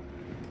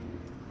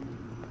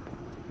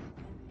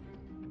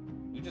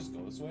 We just go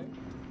this way?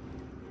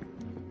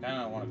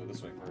 Kinda wanna go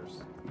this way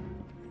first.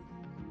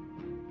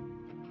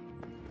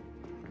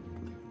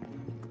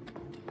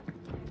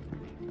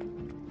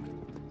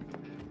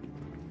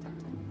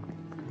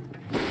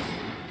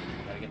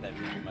 Gotta get that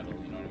ruby medal, you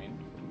know what I mean?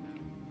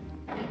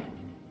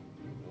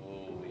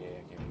 Oh yeah,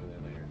 I can do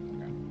that later.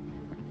 Okay.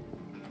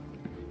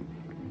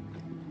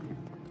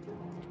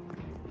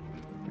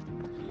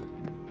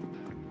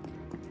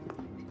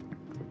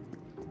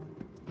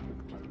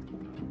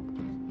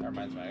 That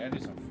reminds me, I gotta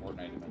do some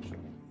Fortnite eventually.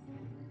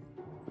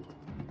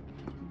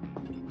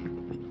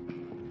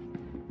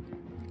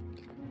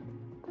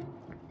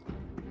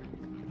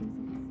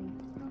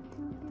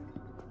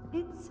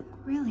 It's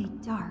really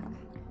dark.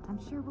 I'm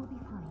sure we'll be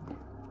fine.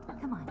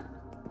 Come on.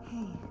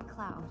 Hey,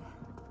 Cloud.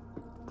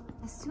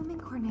 Assuming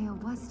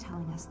Corneo was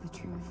telling us the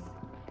truth,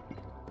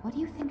 what do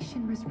you think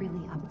Shinra's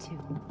really up to?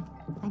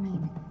 I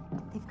mean,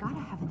 they've gotta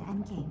have an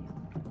endgame.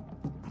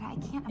 But I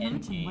can't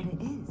imagine what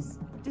it is.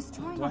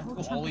 Destroying Do I a have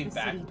to whole go all the chunk way of the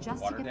back city to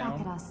just to get back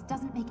Waterdown? at us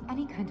doesn't make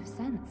any kind of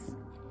sense.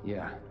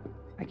 Yeah,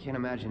 I can't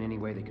imagine any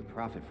way they could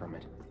profit from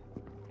it.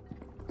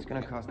 It's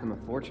gonna cost them a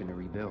fortune to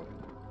rebuild.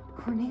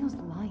 Corneo's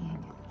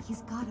lying.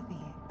 He's gotta be.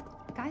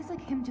 Guys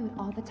like him do it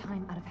all the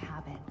time out of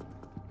habit.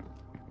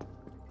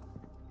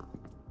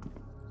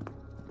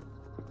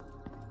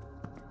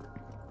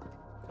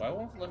 Why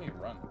won't it let me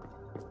run?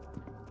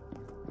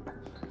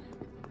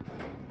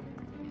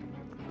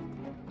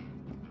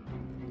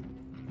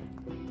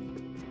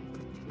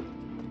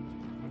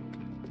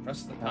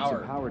 Press the That's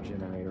power. a power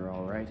generator,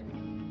 all right.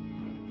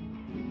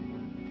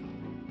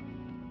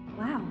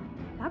 Wow,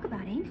 talk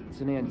about ancient.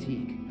 It's an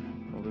antique,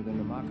 older than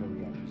the Mako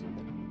reactors.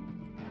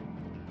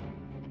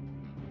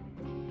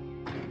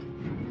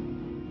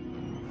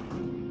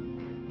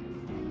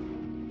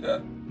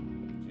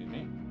 Excuse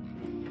me.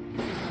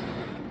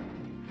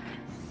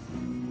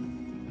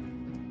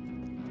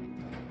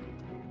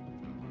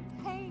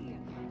 Hey,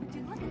 would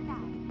you look at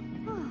that?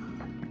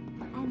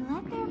 And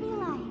let there be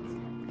light.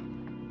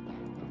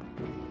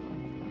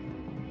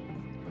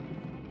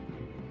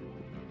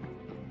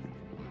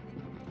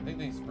 I think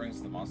this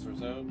brings the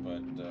monsters out,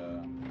 but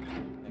I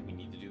think we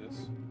need to do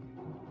this.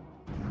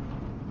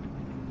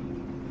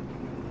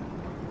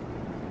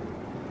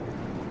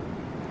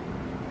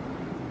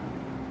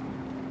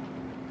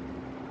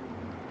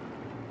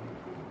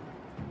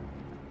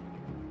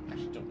 I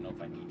actually don't know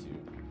if I need to.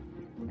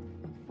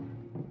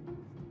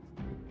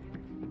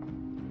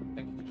 I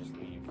think we could just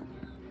leave.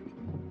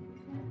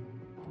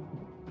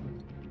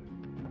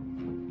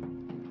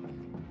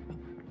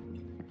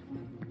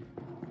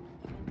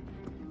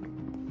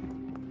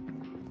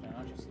 Yeah,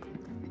 I'll just leave.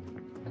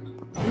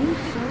 You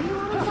sure you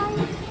want to fight?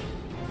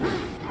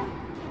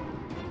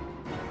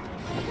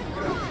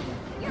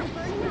 You're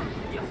burning up.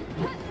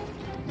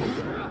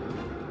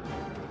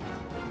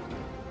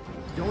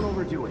 Don't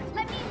overdo it.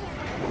 Let me in here.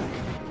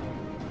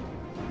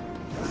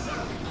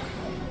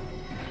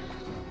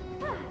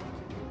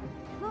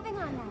 Moving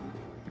on now.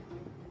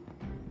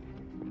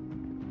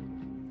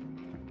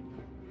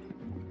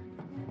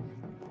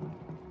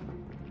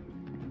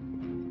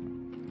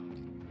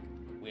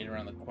 Wait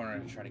around the corner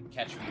to try to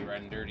catch me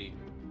red and dirty.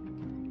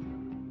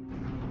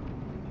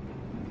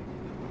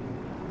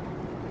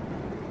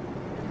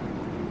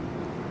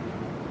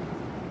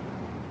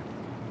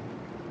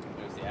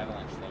 There's the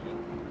avalanche logo.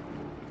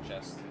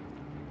 Chest.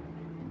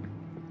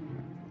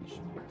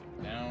 Should put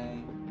it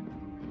down.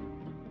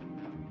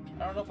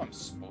 I don't know if I'm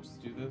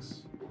supposed to do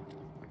this.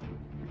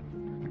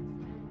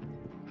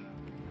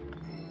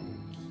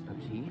 A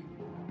key?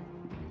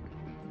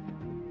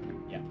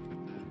 Yeah,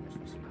 we're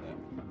supposed to do that.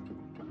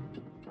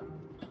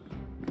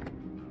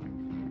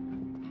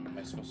 Am I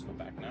supposed to go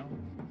back now?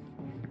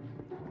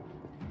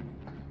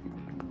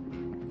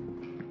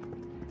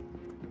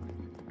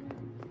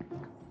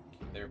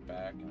 Okay, they're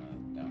back and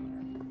then down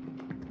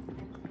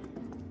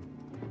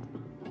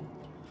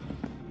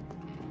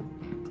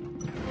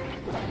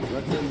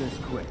Let's end this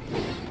quick.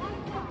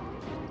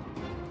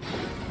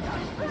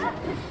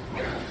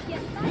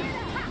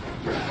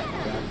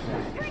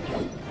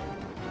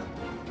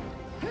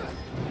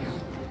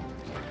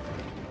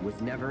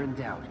 Was never in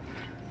doubt.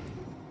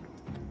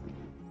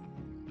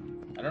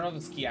 I don't know if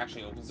this key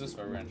actually opens this,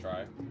 but we're gonna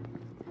try.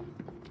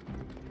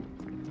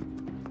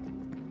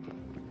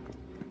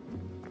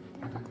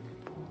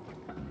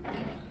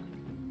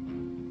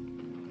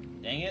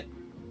 Dang it.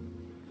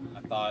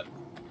 I thought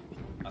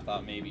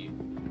maybe.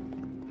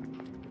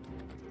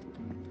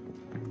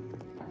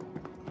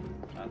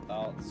 I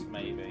thought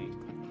maybe.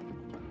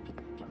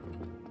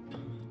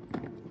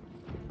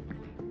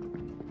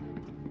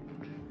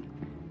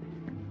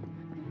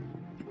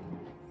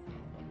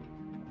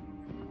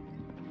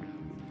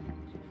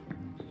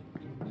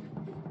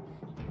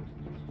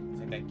 I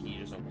think that key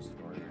just opens the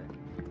door here.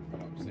 If I'm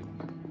not mistaken.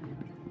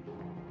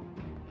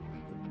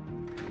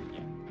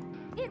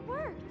 Yeah. It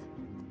worked.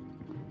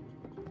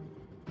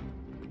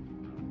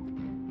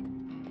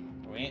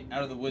 We ain't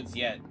out of the woods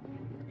yet,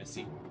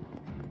 Missy.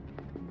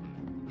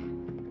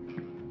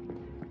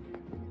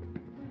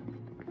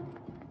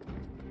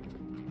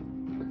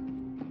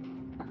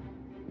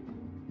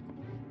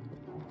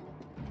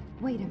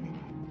 Wait a minute.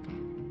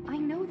 I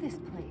know this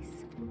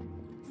place.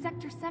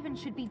 Sector 7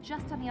 should be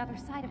just on the other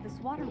side of this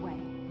waterway.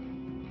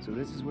 So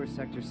this is where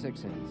Sector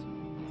 6 ends.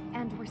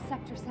 And where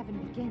Sector 7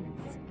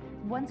 begins.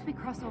 Once we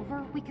cross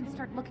over, we can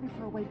start looking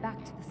for a way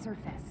back to the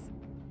surface.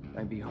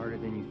 Might be harder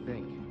than you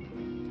think.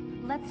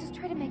 Let's just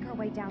try to make our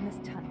way down this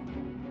tunnel.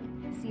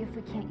 See if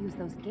we can't use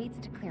those gates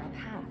to clear a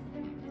path.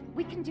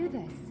 We can do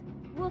this.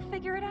 We'll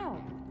figure it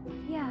out.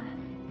 Yeah,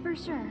 for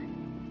sure.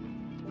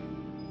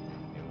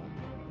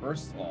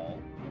 First of all,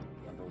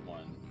 number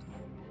one,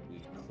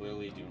 we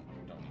clearly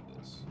don't need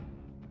this.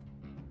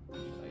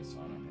 Ice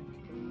on, I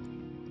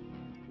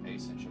think.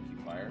 Ice and she'll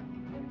keep fire.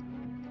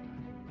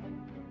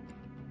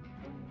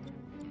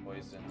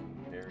 Poison,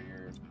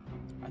 barrier.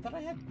 I thought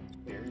I had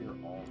barrier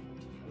all.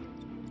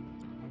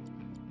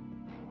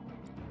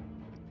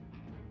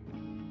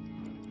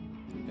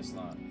 Guess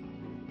not.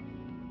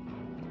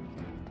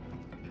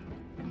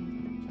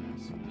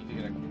 So we need to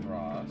get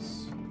across.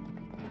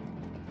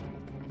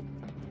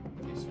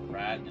 Okay, so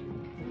rat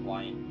and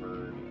blind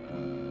bird.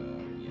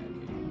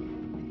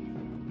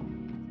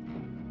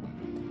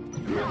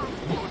 Yeah,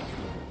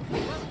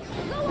 okay.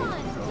 Go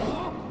on!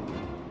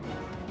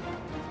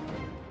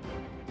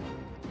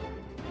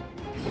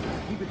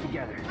 Keep it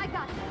together. I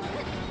got this.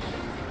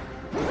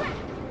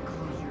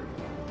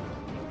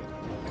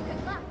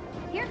 Good luck.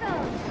 Here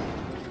goes.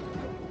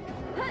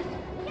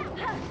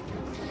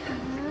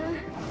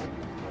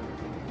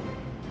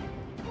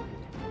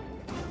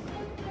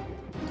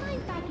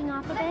 I'm backing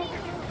off a bit.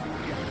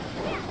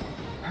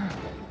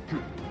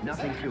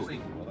 Nothing to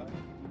it.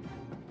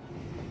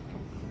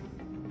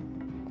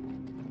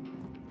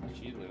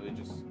 She literally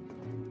just.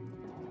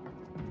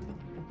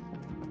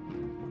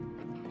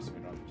 So we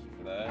don't have a key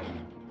for that.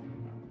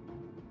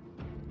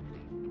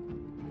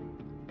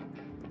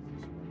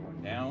 So we're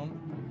going down.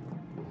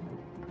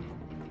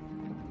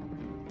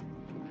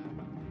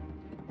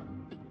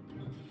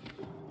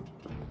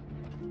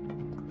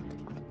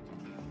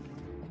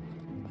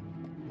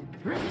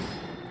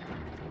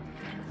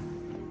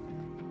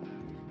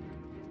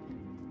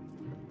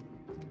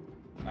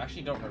 I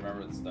actually don't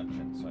remember this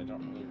dungeon, so I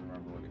don't really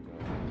remember where to go.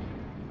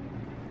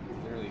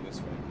 Literally this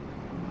way.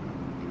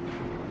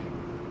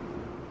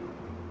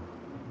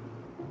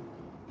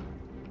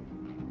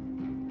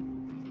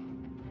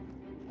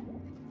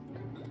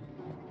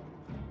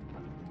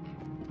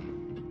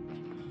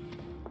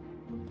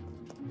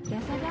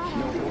 Guess I got it.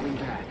 No holding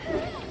back.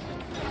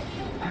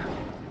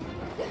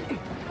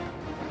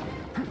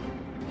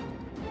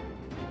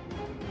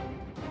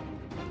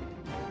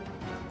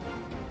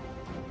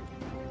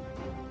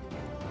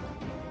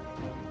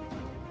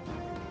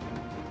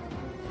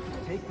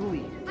 Take the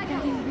lead. I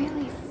got Getting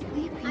really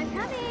sleepy. I'm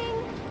coming.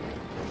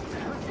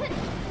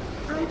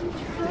 I'm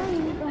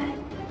trying, but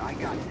I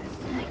got this.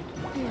 I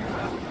can't.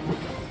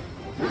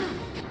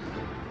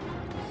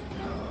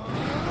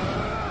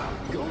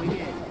 Going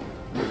in.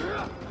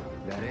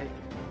 That it?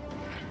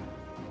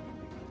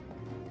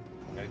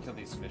 Gotta kill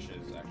these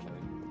fishes,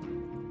 actually.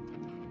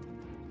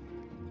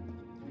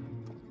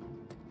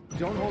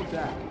 Don't hold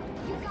back.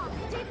 You got it.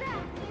 Stay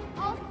back.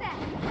 All set.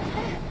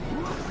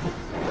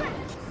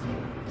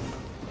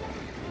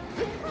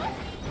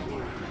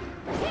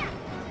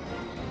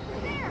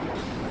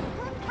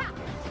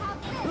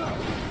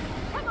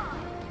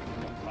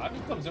 Bobby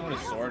comes in with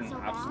a sword and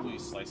absolutely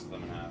slices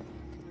them in half.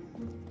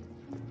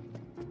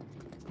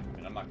 I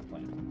mean, I'm not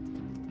complaining.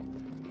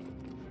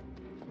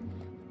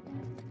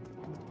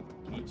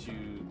 Need to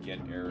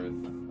get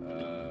Aerith,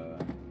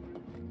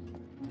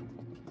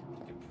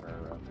 get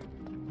prayer up.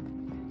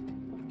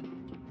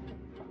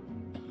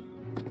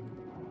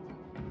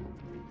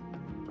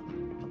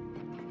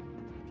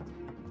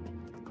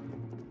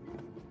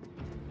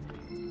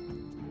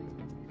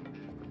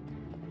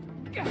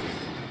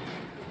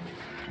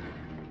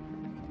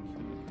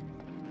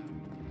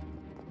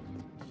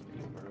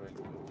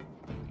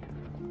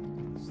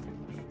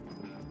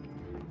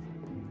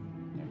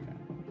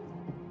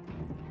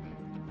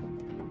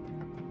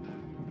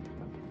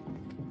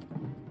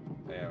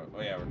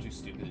 Oh yeah, we're too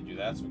stupid to do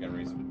that, so we gotta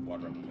raise the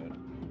water up a bit.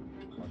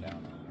 Or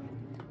down.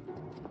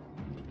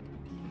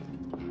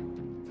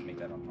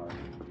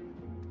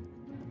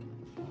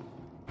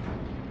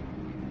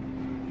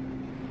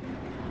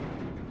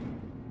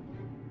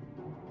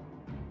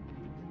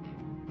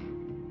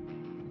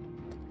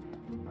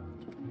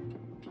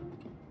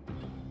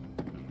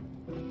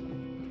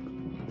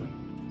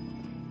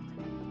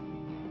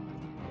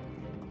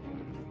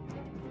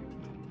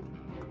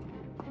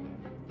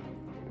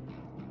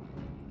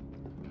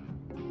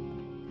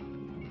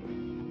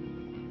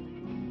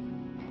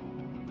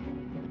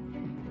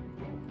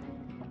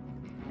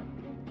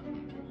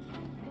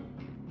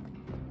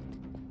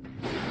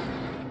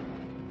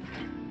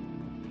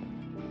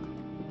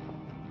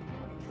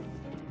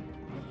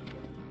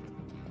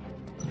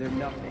 They're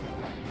nothing. Us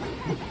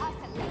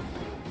at least.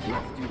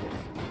 Let's do this.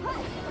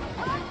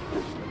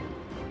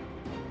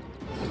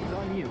 It's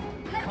on you.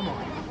 Come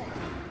on.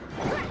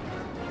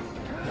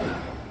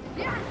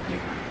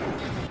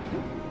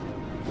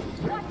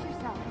 Watch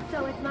yourself.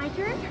 So it's my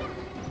turn?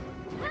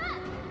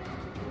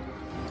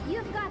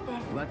 You've got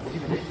this. Let's do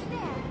this.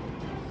 There.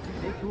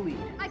 Take the lead.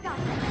 I got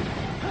this.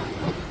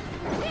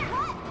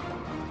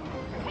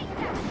 Take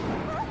that.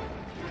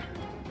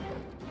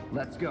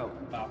 Let's go.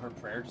 Wow, her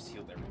prayer just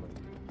healed everybody.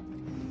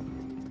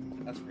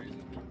 That's crazy.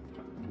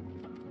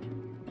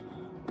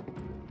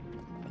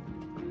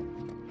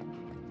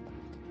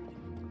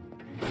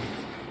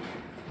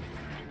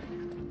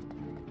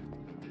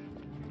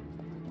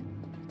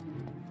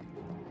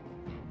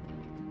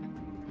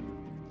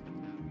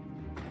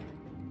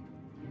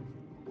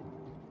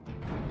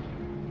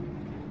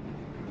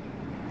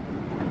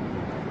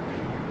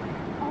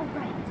 All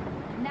right.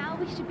 Now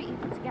we should be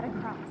able to get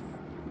across.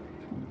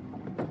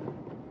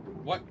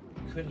 What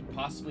could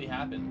possibly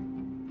happen?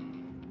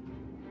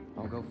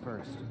 I'll go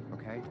first,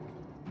 okay?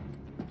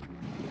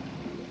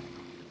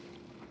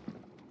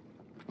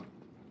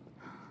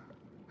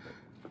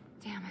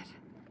 Damn it.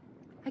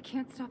 I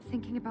can't stop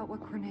thinking about what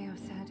Corneo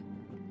said.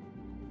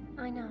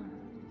 I know.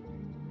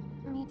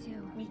 Me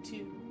too. Me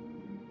too.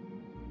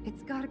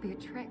 It's gotta be a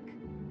trick.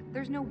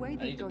 There's no way I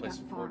they'd need to go play that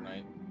some far.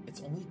 Fortnite.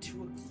 It's only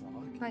 2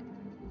 o'clock.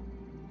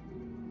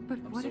 But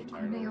I'm what so if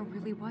tired Corneo already.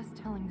 really was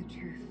telling the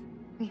truth?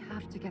 We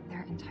have to get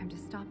there in time to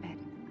stop it.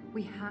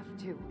 We have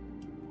to.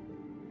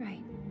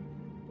 Right.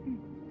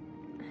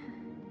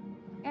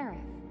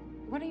 Aerith,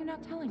 what are you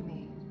not telling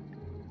me?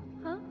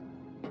 Huh?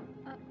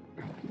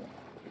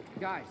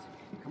 Guys,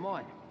 come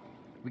on.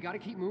 We gotta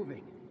keep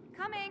moving.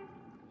 Coming!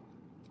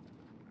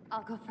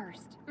 I'll go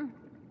first.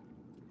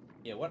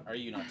 Yeah, what are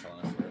you not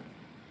telling us, Earth?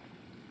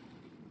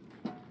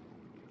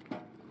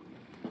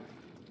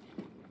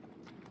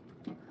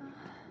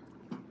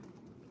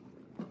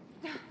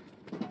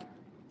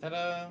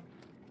 Ta-da!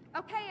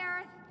 Okay,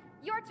 Aerith,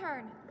 your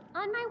turn.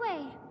 On my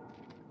way.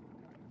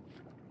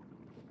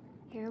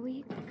 Here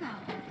we go.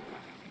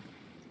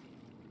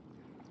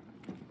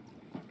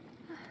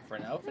 For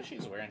an outfit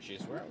she's wearing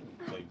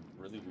like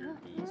really weird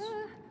boots.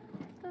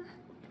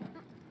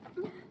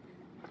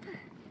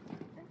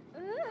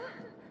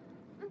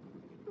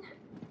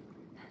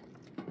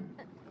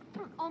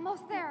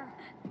 Almost there.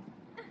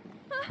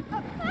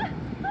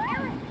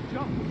 Aerith!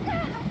 Jump!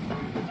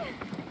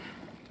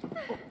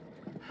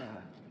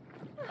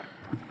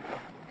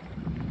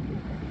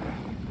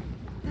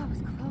 That was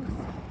close.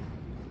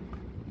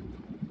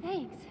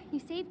 Thanks. You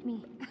saved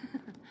me.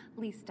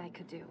 Least I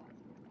could do.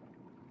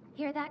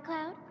 Hear that,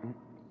 Cloud?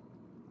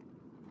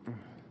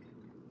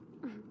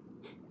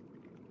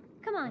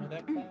 Come on. Hear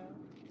that, Cloud?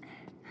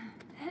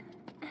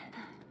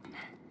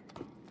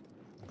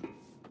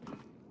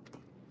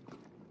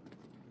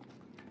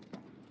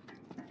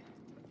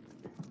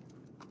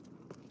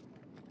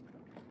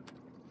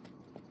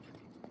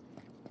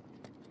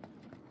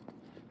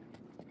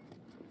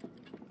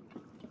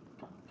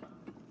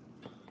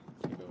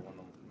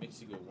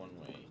 Makes you go one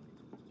way,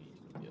 you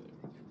go the other.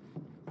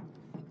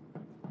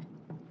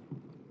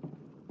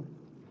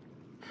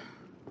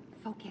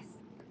 Focus.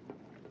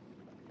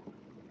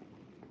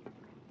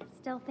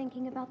 Still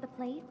thinking about the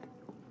plate?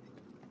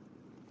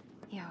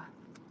 Yeah.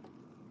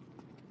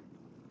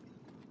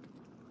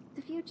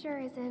 The future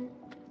isn't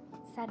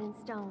set in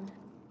stone.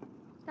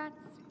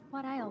 That's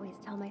what I always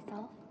tell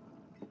myself.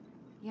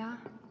 Yeah?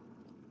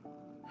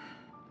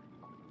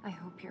 I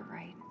hope you're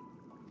right.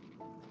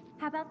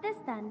 How about this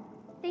then?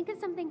 Think of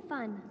something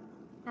fun.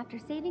 After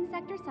saving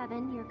Sector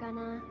 7, you're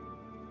gonna...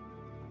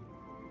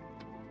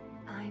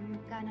 I'm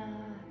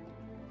gonna...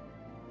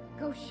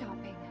 go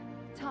shopping.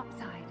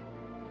 Topside.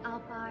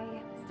 I'll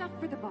buy stuff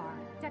for the bar,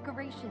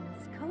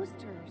 decorations,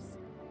 coasters.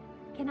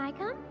 Can I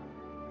come?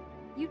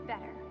 You'd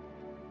better.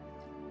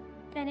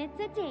 Then it's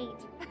a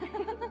date.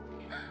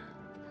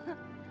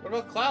 What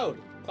about Cloud?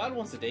 Cloud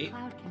wants a date.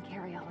 Cloud can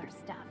carry all our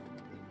stuff.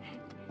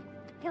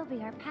 He'll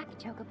be our pack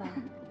chocobo.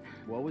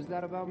 What was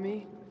that about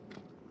me?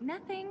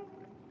 Nothing.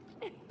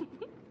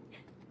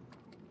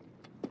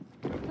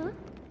 Huh?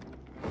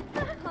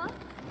 Huh?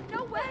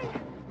 No way!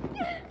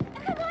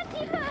 Come on,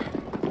 Tifa!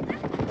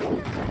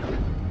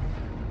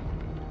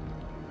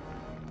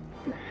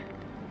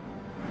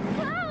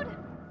 Cloud!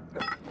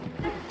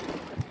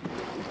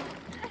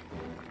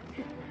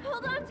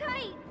 Hold on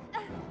tight!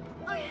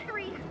 On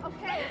 3,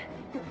 okay?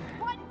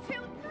 1,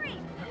 2,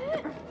 3!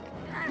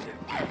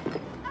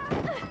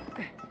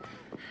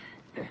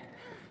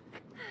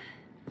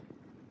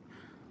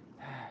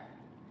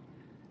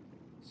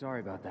 Sorry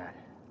about that.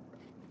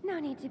 No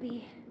need to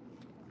be.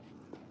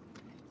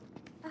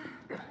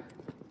 Okay.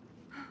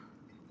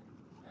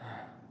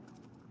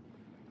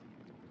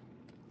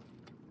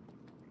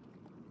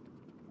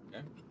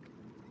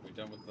 We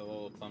done with the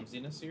little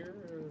clumsiness here,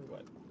 or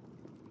what?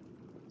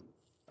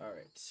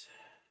 Alright.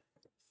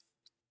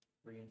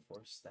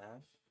 Reinforced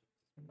staff.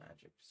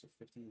 Magic. So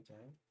 50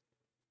 attack.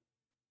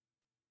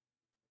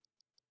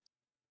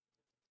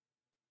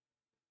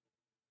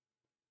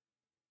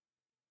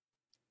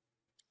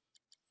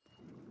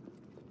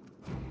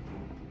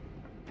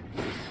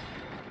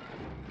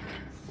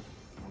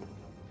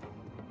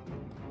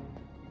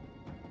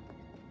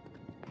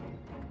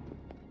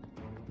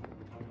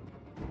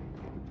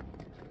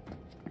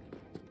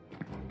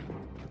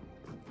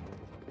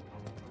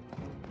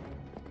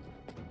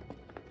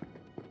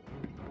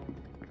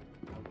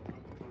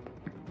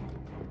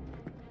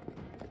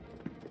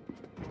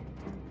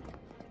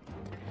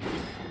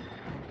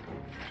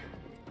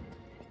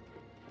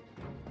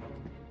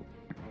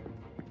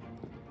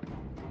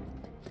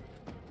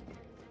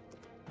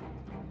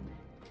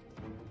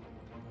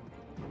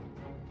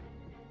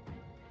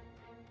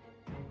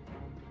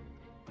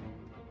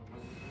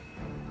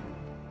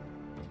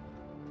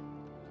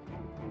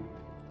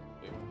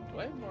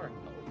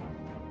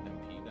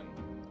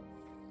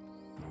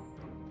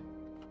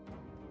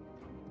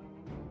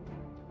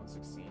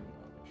 16. Oh,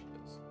 she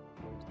does.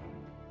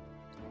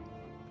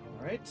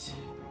 Alright.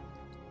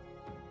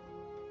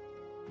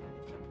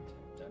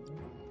 Done.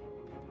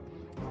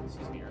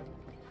 Excuse me, right?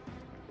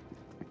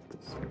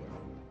 So, yeah.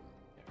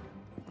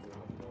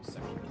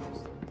 Section.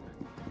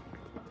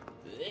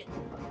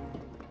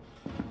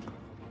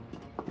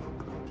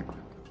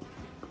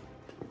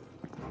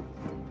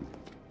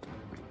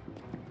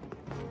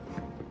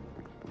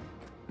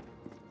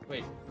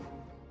 Wait,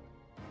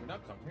 we're not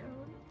come here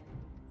already?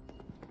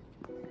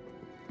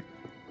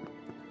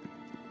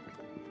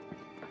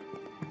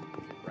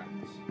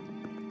 Rats.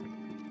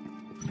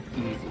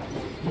 Easy.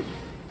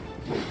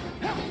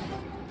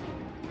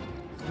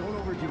 Don't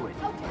overdo it.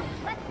 Okay,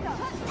 let's go.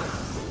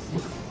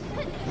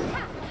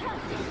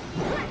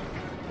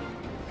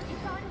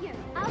 It's on you.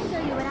 I'll show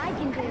you what I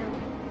can do.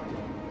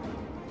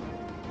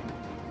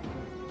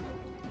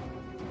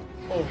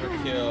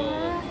 Overkill.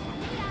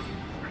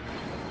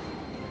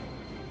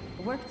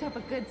 Worked up a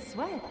good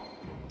sweat.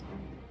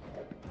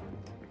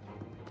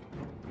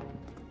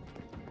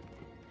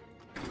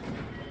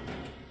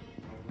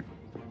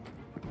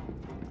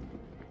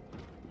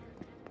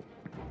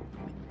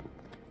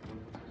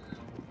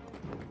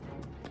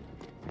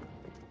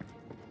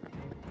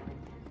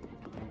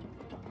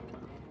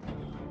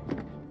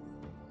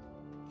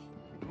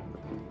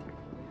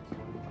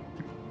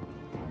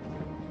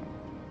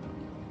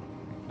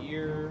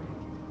 Here.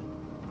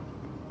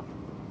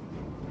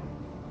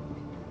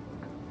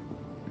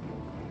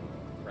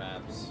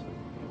 Crabs. 2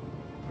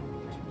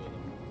 of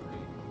them. 3.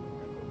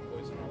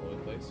 Poison all over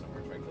the place. I'm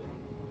gonna try killing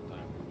them one at a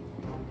time.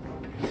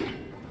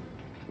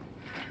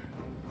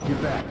 Get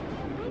back.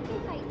 I can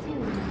fight too.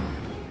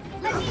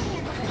 Let me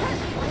handle this.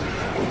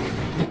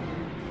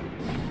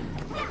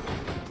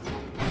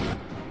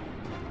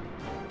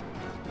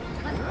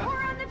 Let's pour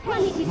on the paint. Let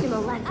me teach him a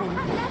lesson.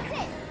 That's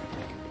it.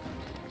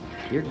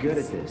 You're good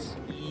at this.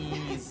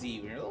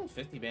 Easy. When you're level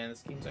 50, man,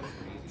 this game's actually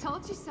pretty easy.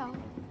 Told you so.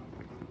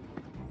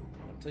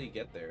 Until you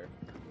get there.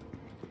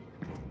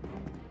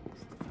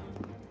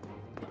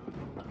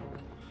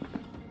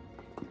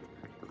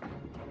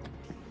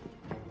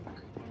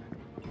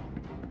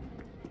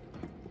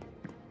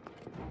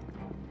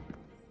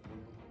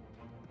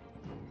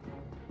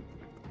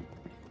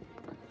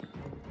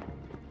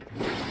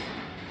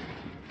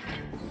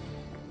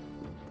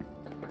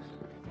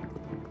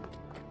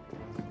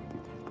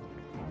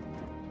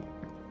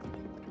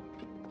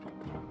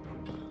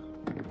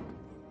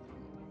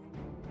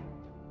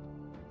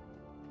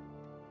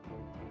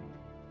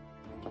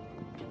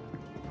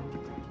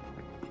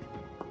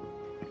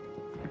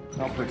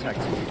 I'll protect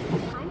you.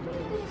 I'm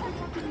pretty good at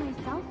protecting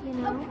myself, you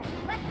know. Okay,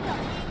 let's go.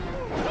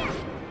 Here.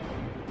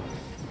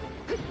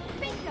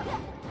 Bingo.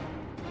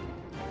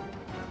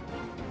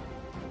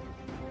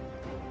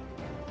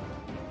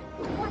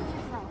 Watch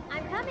yourself.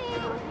 I'm coming.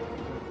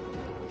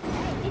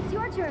 Hey, it's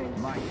your turn.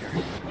 My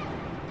turn.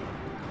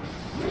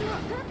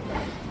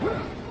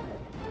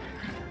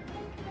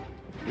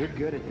 You're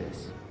good at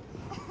this.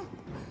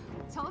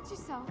 Told you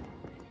so.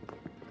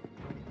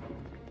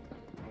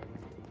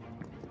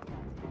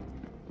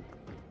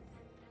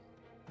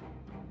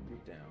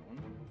 Down.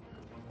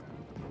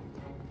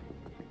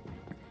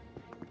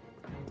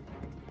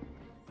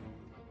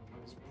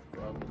 It's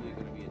probably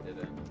gonna be a dead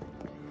end.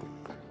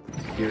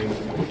 Here it is.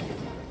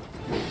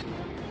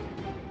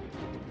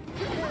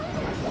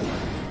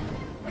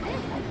 This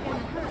is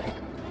gonna hurt.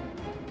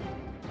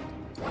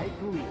 Take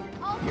the lead.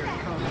 All Here it set.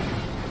 comes.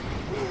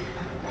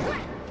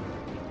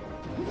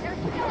 There's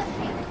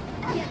skeleton.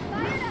 Get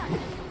fired up.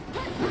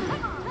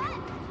 Come on.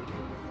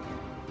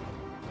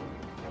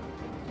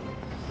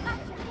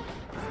 Gotcha.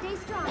 Stay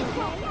strong,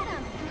 okay? Get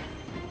him.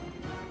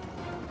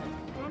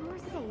 And we're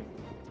safe.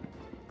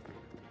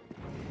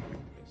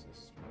 This is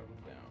drop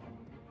down.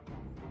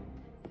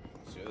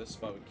 So this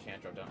spot we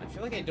can't drop down. I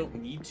feel like I don't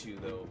need to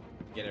though.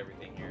 Get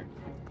everything here.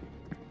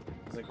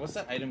 It's like, what's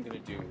that item gonna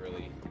do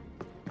really?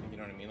 You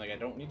know what I mean? Like, I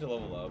don't need to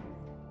level up.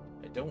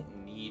 I don't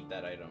need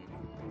that item.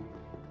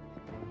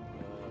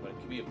 But it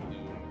could be a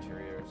blue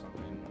materia or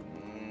something.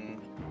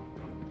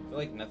 I feel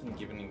like nothing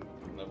given in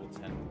level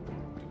 10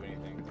 would do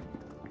anything.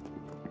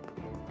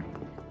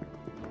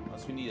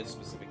 Unless we need a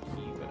specific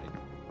key, but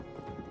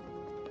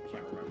I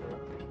can't remember.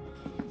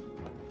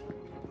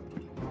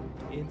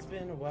 It's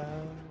been a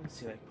while. Let's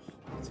see, like,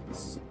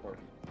 this is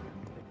important.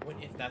 Like, what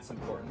if that's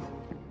important?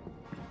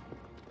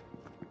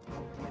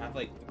 I have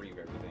like 3 of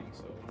everything,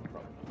 so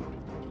probably not.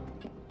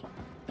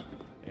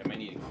 Yeah, I might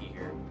need a key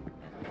here.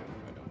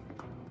 I don't.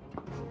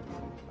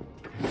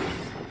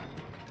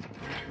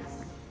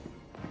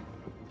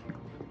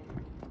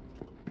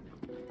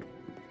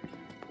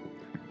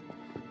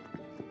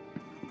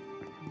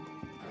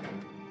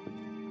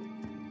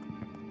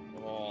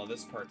 Oh,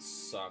 this part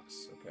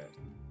sucks. Okay.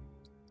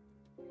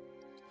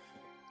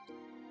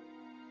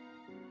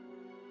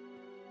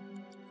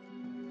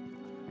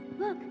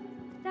 Look,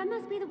 that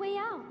must be the way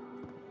out.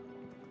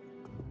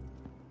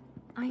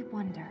 I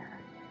wonder.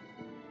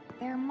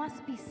 There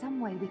must be some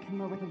way we can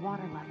lower the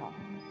water level.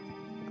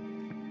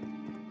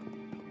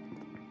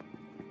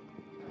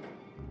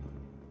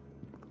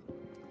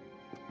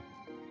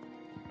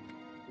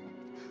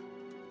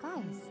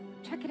 Guys,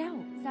 check it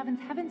out. Seventh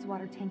Heaven's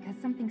water tank has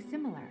something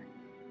similar.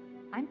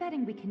 I'm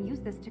betting we can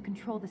use this to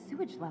control the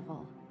sewage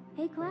level.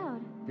 Hey,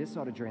 Cloud. This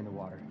ought to drain the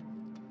water.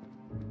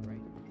 Right.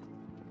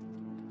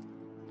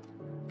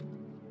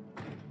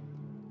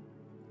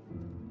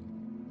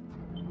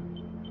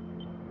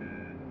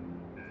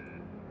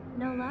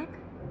 No luck?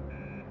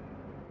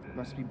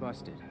 Must be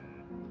busted.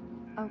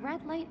 A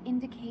red light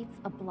indicates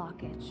a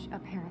blockage,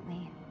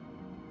 apparently.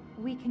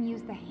 We can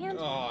use the hand.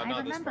 Oh, I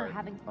remember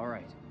having. All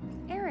right.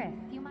 Aerith,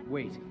 you might.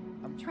 Wait.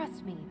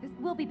 Trust me,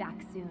 we'll be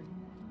back soon.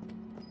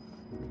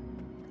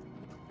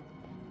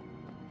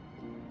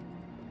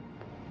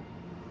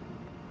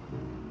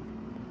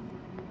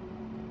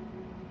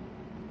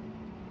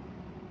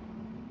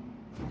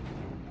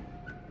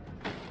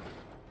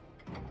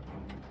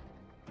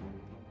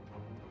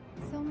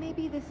 So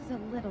maybe this is a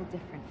little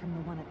different from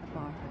the one at the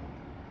bar.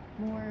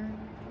 More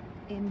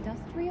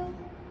industrial?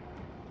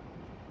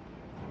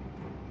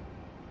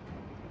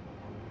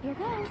 Here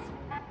goes.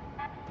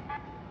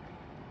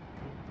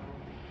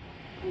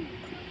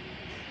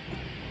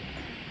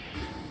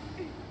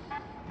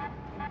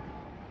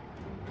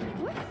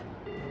 What?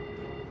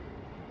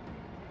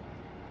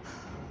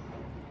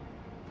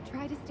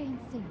 Try to stay in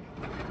sync.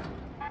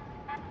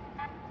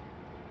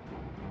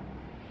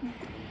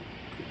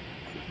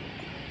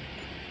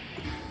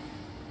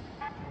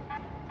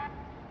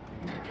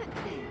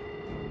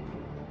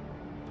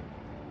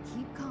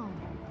 Keep calm.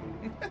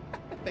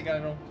 I think I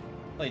don't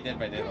play Dead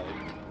by Daylight.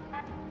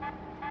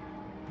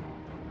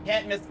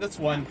 Can't miss this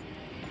one.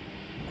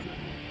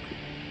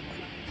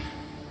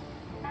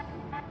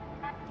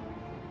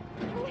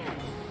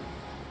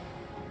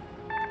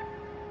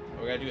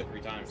 We gotta do it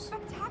 3 times.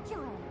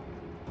 Spectacular.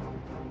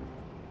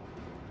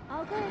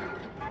 All good.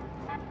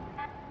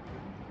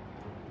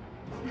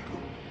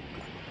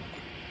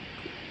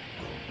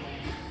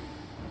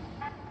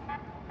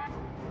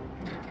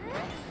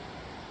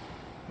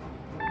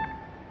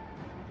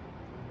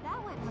 That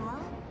went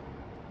well.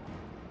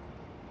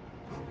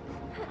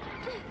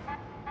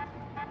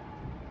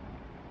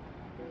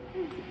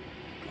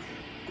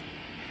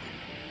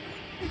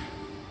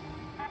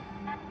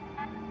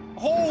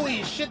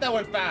 Holy shit, that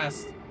went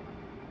fast!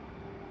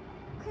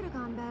 Could have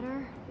gone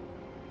better.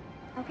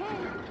 Okay.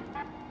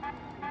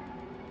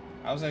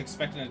 I wasn't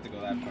expecting it to go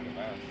that fucking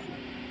fast.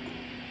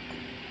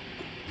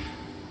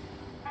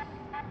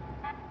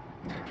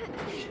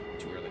 Shit,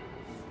 too early.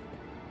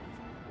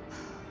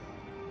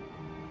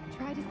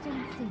 Try to stay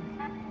in sync.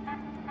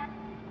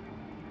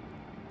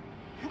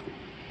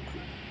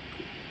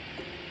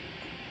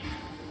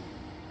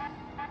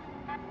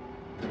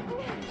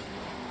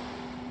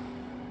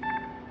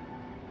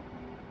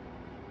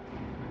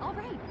 All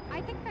right,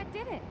 I think that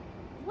did it.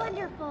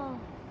 Wonderful.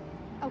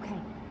 Okay,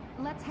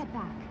 let's head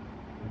back.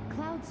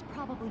 Cloud's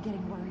probably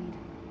getting worried.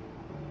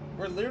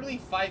 We're literally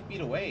 5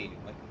 feet away.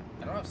 Like,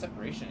 I don't have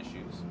separation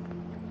issues.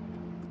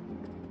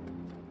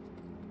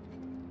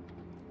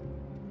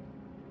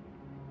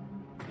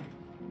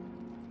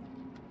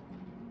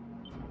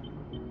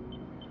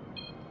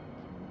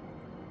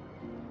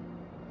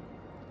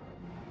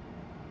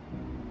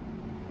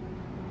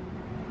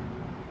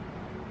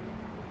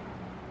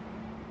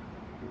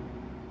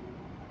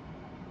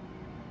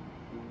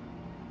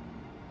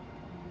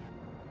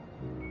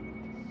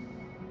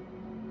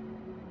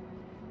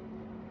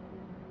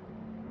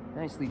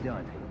 Nicely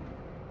done.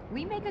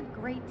 We make a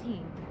great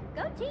team.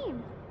 Go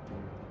team.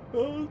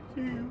 Go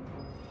team.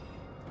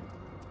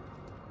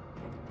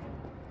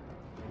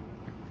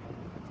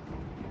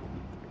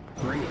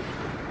 Bring it.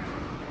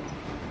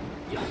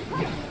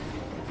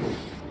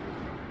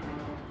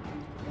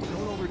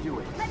 Don't overdo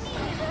it. Let me.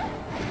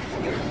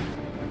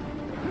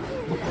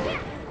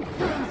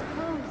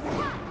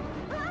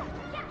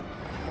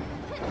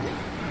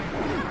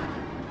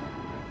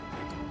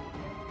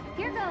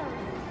 Here goes.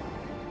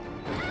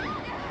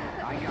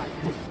 I got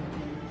this.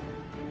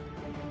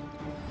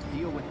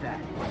 Deal with that.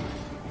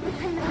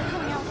 I'm not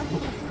coming out like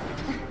this.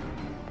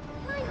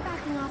 Mind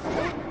backing off a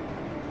bit.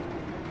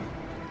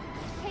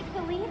 Take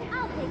the lead,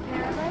 I'll take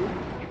care of him.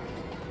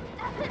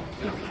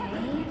 Okay.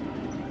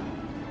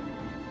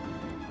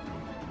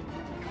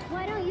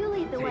 Why don't you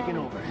lead the way? Taking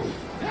over.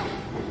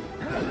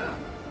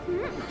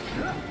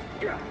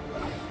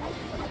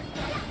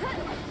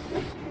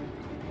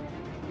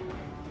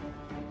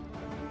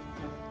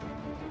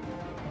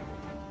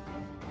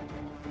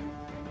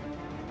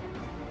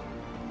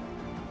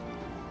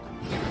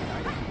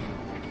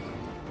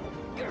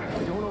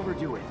 Don't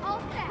overdo it. All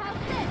set. How's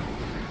this?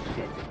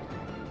 Shit.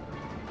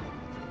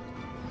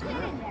 Get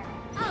in there.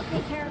 I'll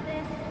take care of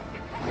this.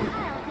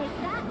 I'll take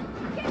that.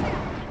 Get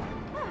down.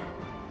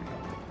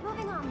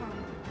 Moving on then.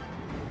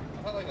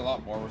 I felt like a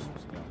lot more was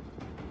supposed to go.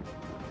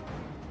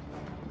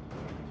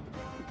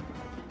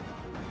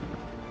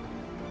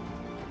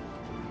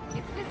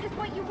 If this is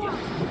what you want.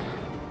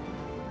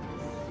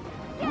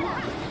 Get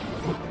up.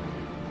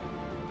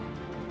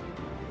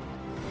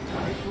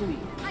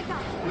 I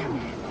got you.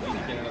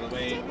 Get out of the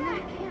way. Stay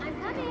back. I'm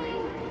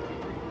coming.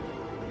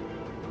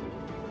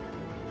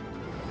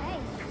 Hey,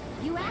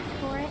 you asked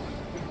for it.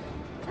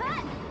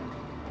 Cut.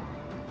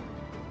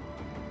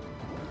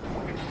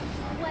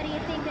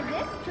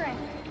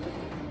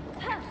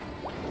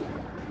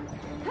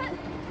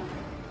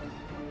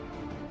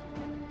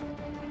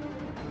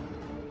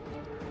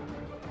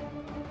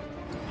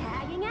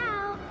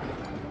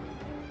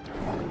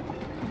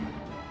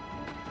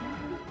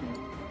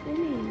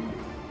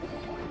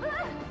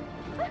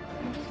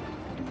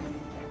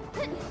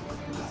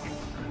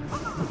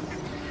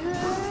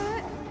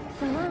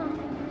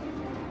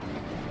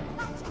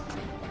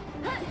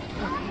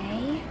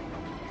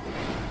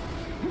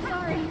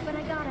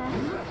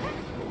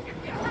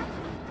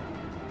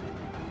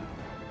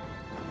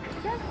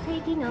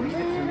 taking a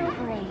little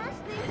break.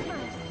 First things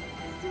first.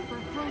 Super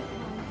close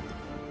one.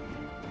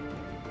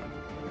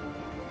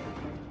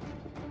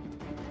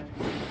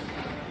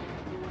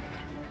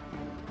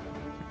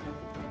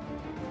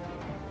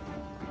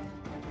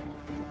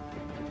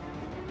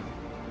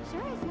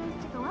 Sure is nice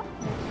to go up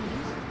for a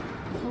change.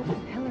 Hope the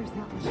pillar's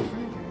not much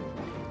further.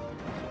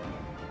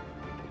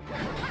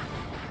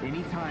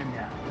 Anytime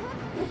now.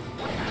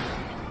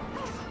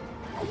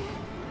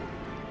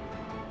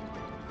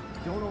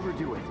 Don't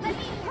overdo it.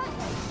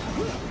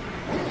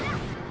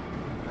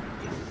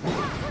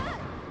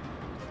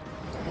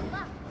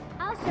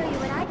 I'll show you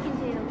what I can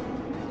do.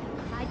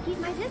 I'd keep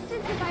my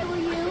distance if I were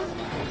you.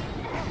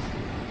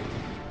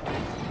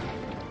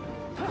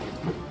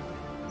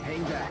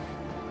 Hang back.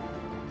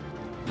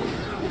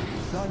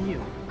 It's on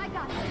you. I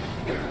got it.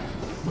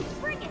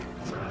 Bring it.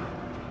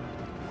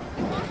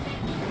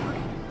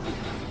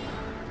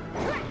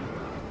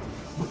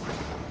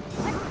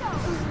 Let's go.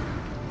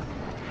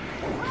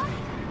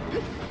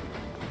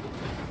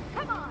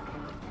 Come on.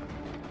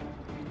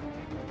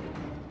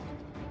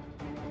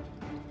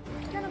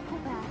 Gonna pull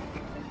back.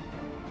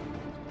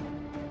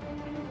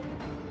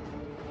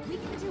 We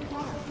can do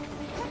better.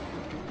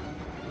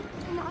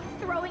 Not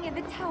throwing in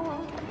the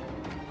towel.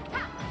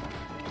 Ha!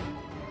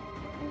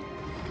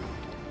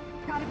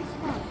 Gotta be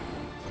strong.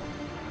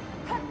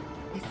 Ha!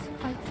 This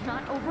fight's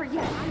not over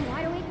yet. I'm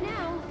wide awake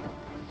now.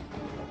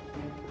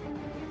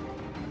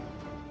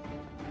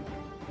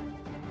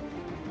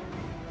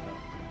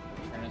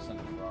 Turn us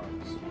into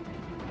frogs.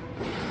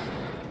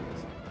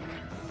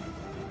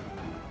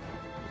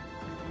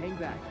 Hang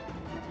back.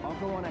 I'll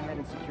go on ahead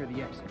and secure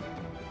the exit.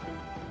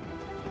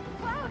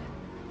 Cloud!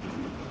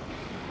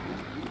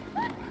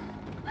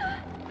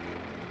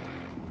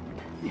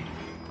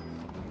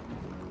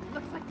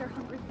 Looks like they're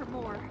hungry for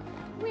more.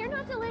 We're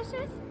not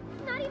delicious.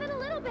 Not even a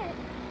little bit.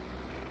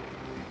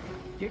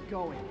 Get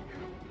going.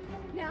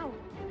 Now.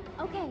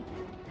 Okay.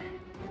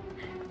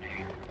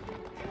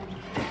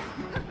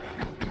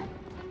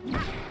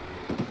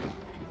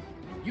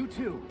 You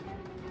too.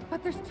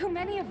 But there's too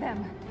many of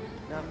them.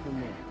 Not for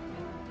me.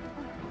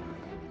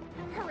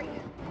 Hurry.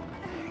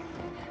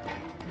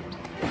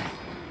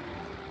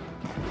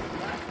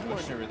 Last I'm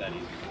one. sure that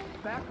easy.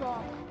 Back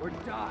off or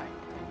die.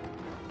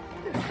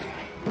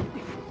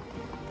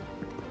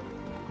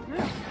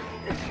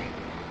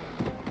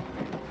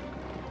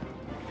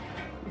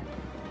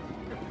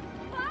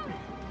 Cloud!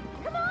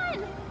 Come on!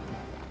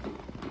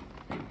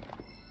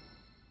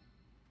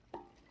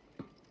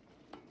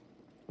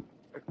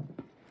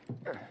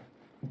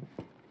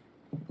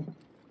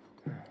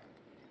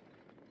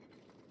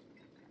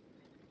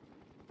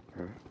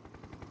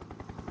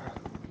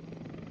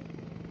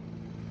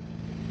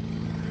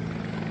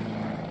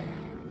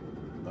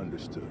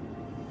 Understood.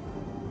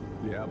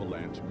 The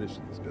Avalanche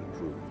mission's been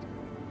approved.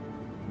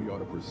 We ought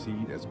to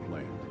proceed as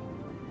planned.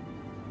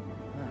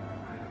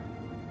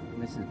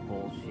 This is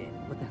bullshit.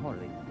 What the hell are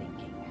they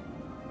thinking?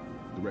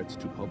 Threats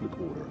to public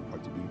order are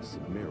to be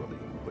summarily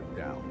put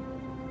down.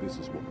 This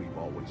is what we've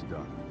always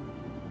done.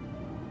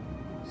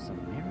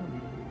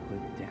 Summarily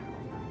put down.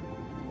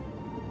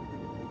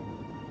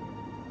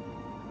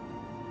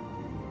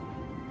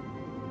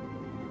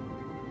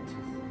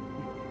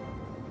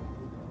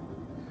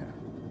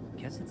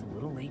 Guess it's a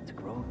little late to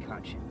grow a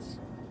conscience.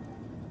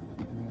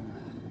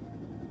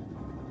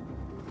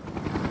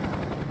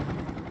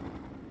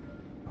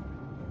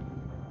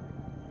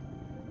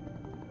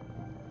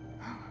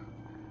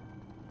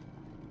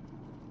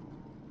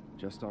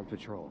 Just on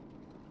patrol.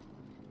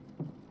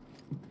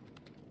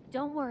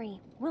 Don't worry.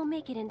 We'll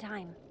make it in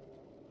time.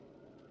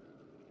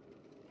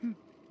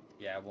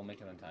 Yeah, we'll make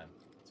it in time.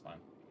 It's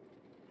fine.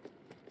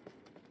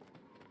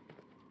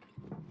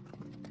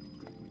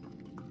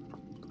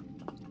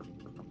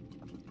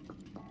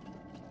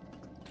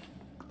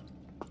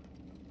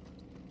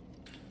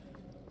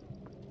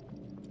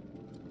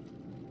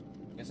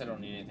 Guess I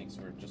don't need anything,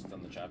 so we're just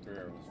done the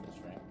chapter, or was full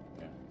strength.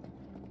 Okay.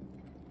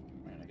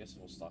 Alright, I guess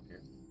we'll stop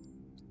here.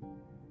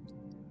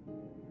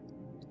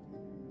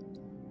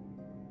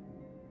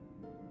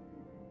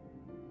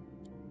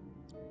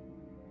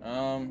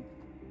 I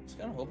was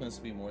kind of hoping this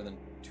would be more than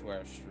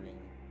 2-hour stream.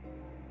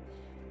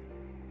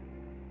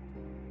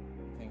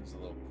 Everything's a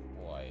little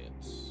quiet.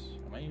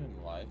 Am I even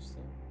live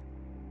still?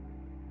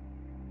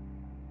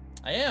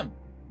 I am!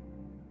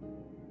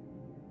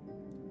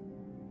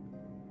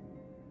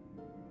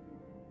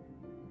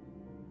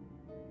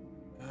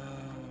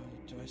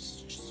 Do I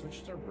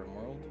switch to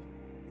RimWorld?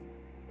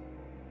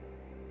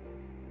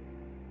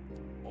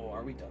 Oh,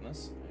 are we done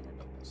this? I never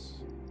done this.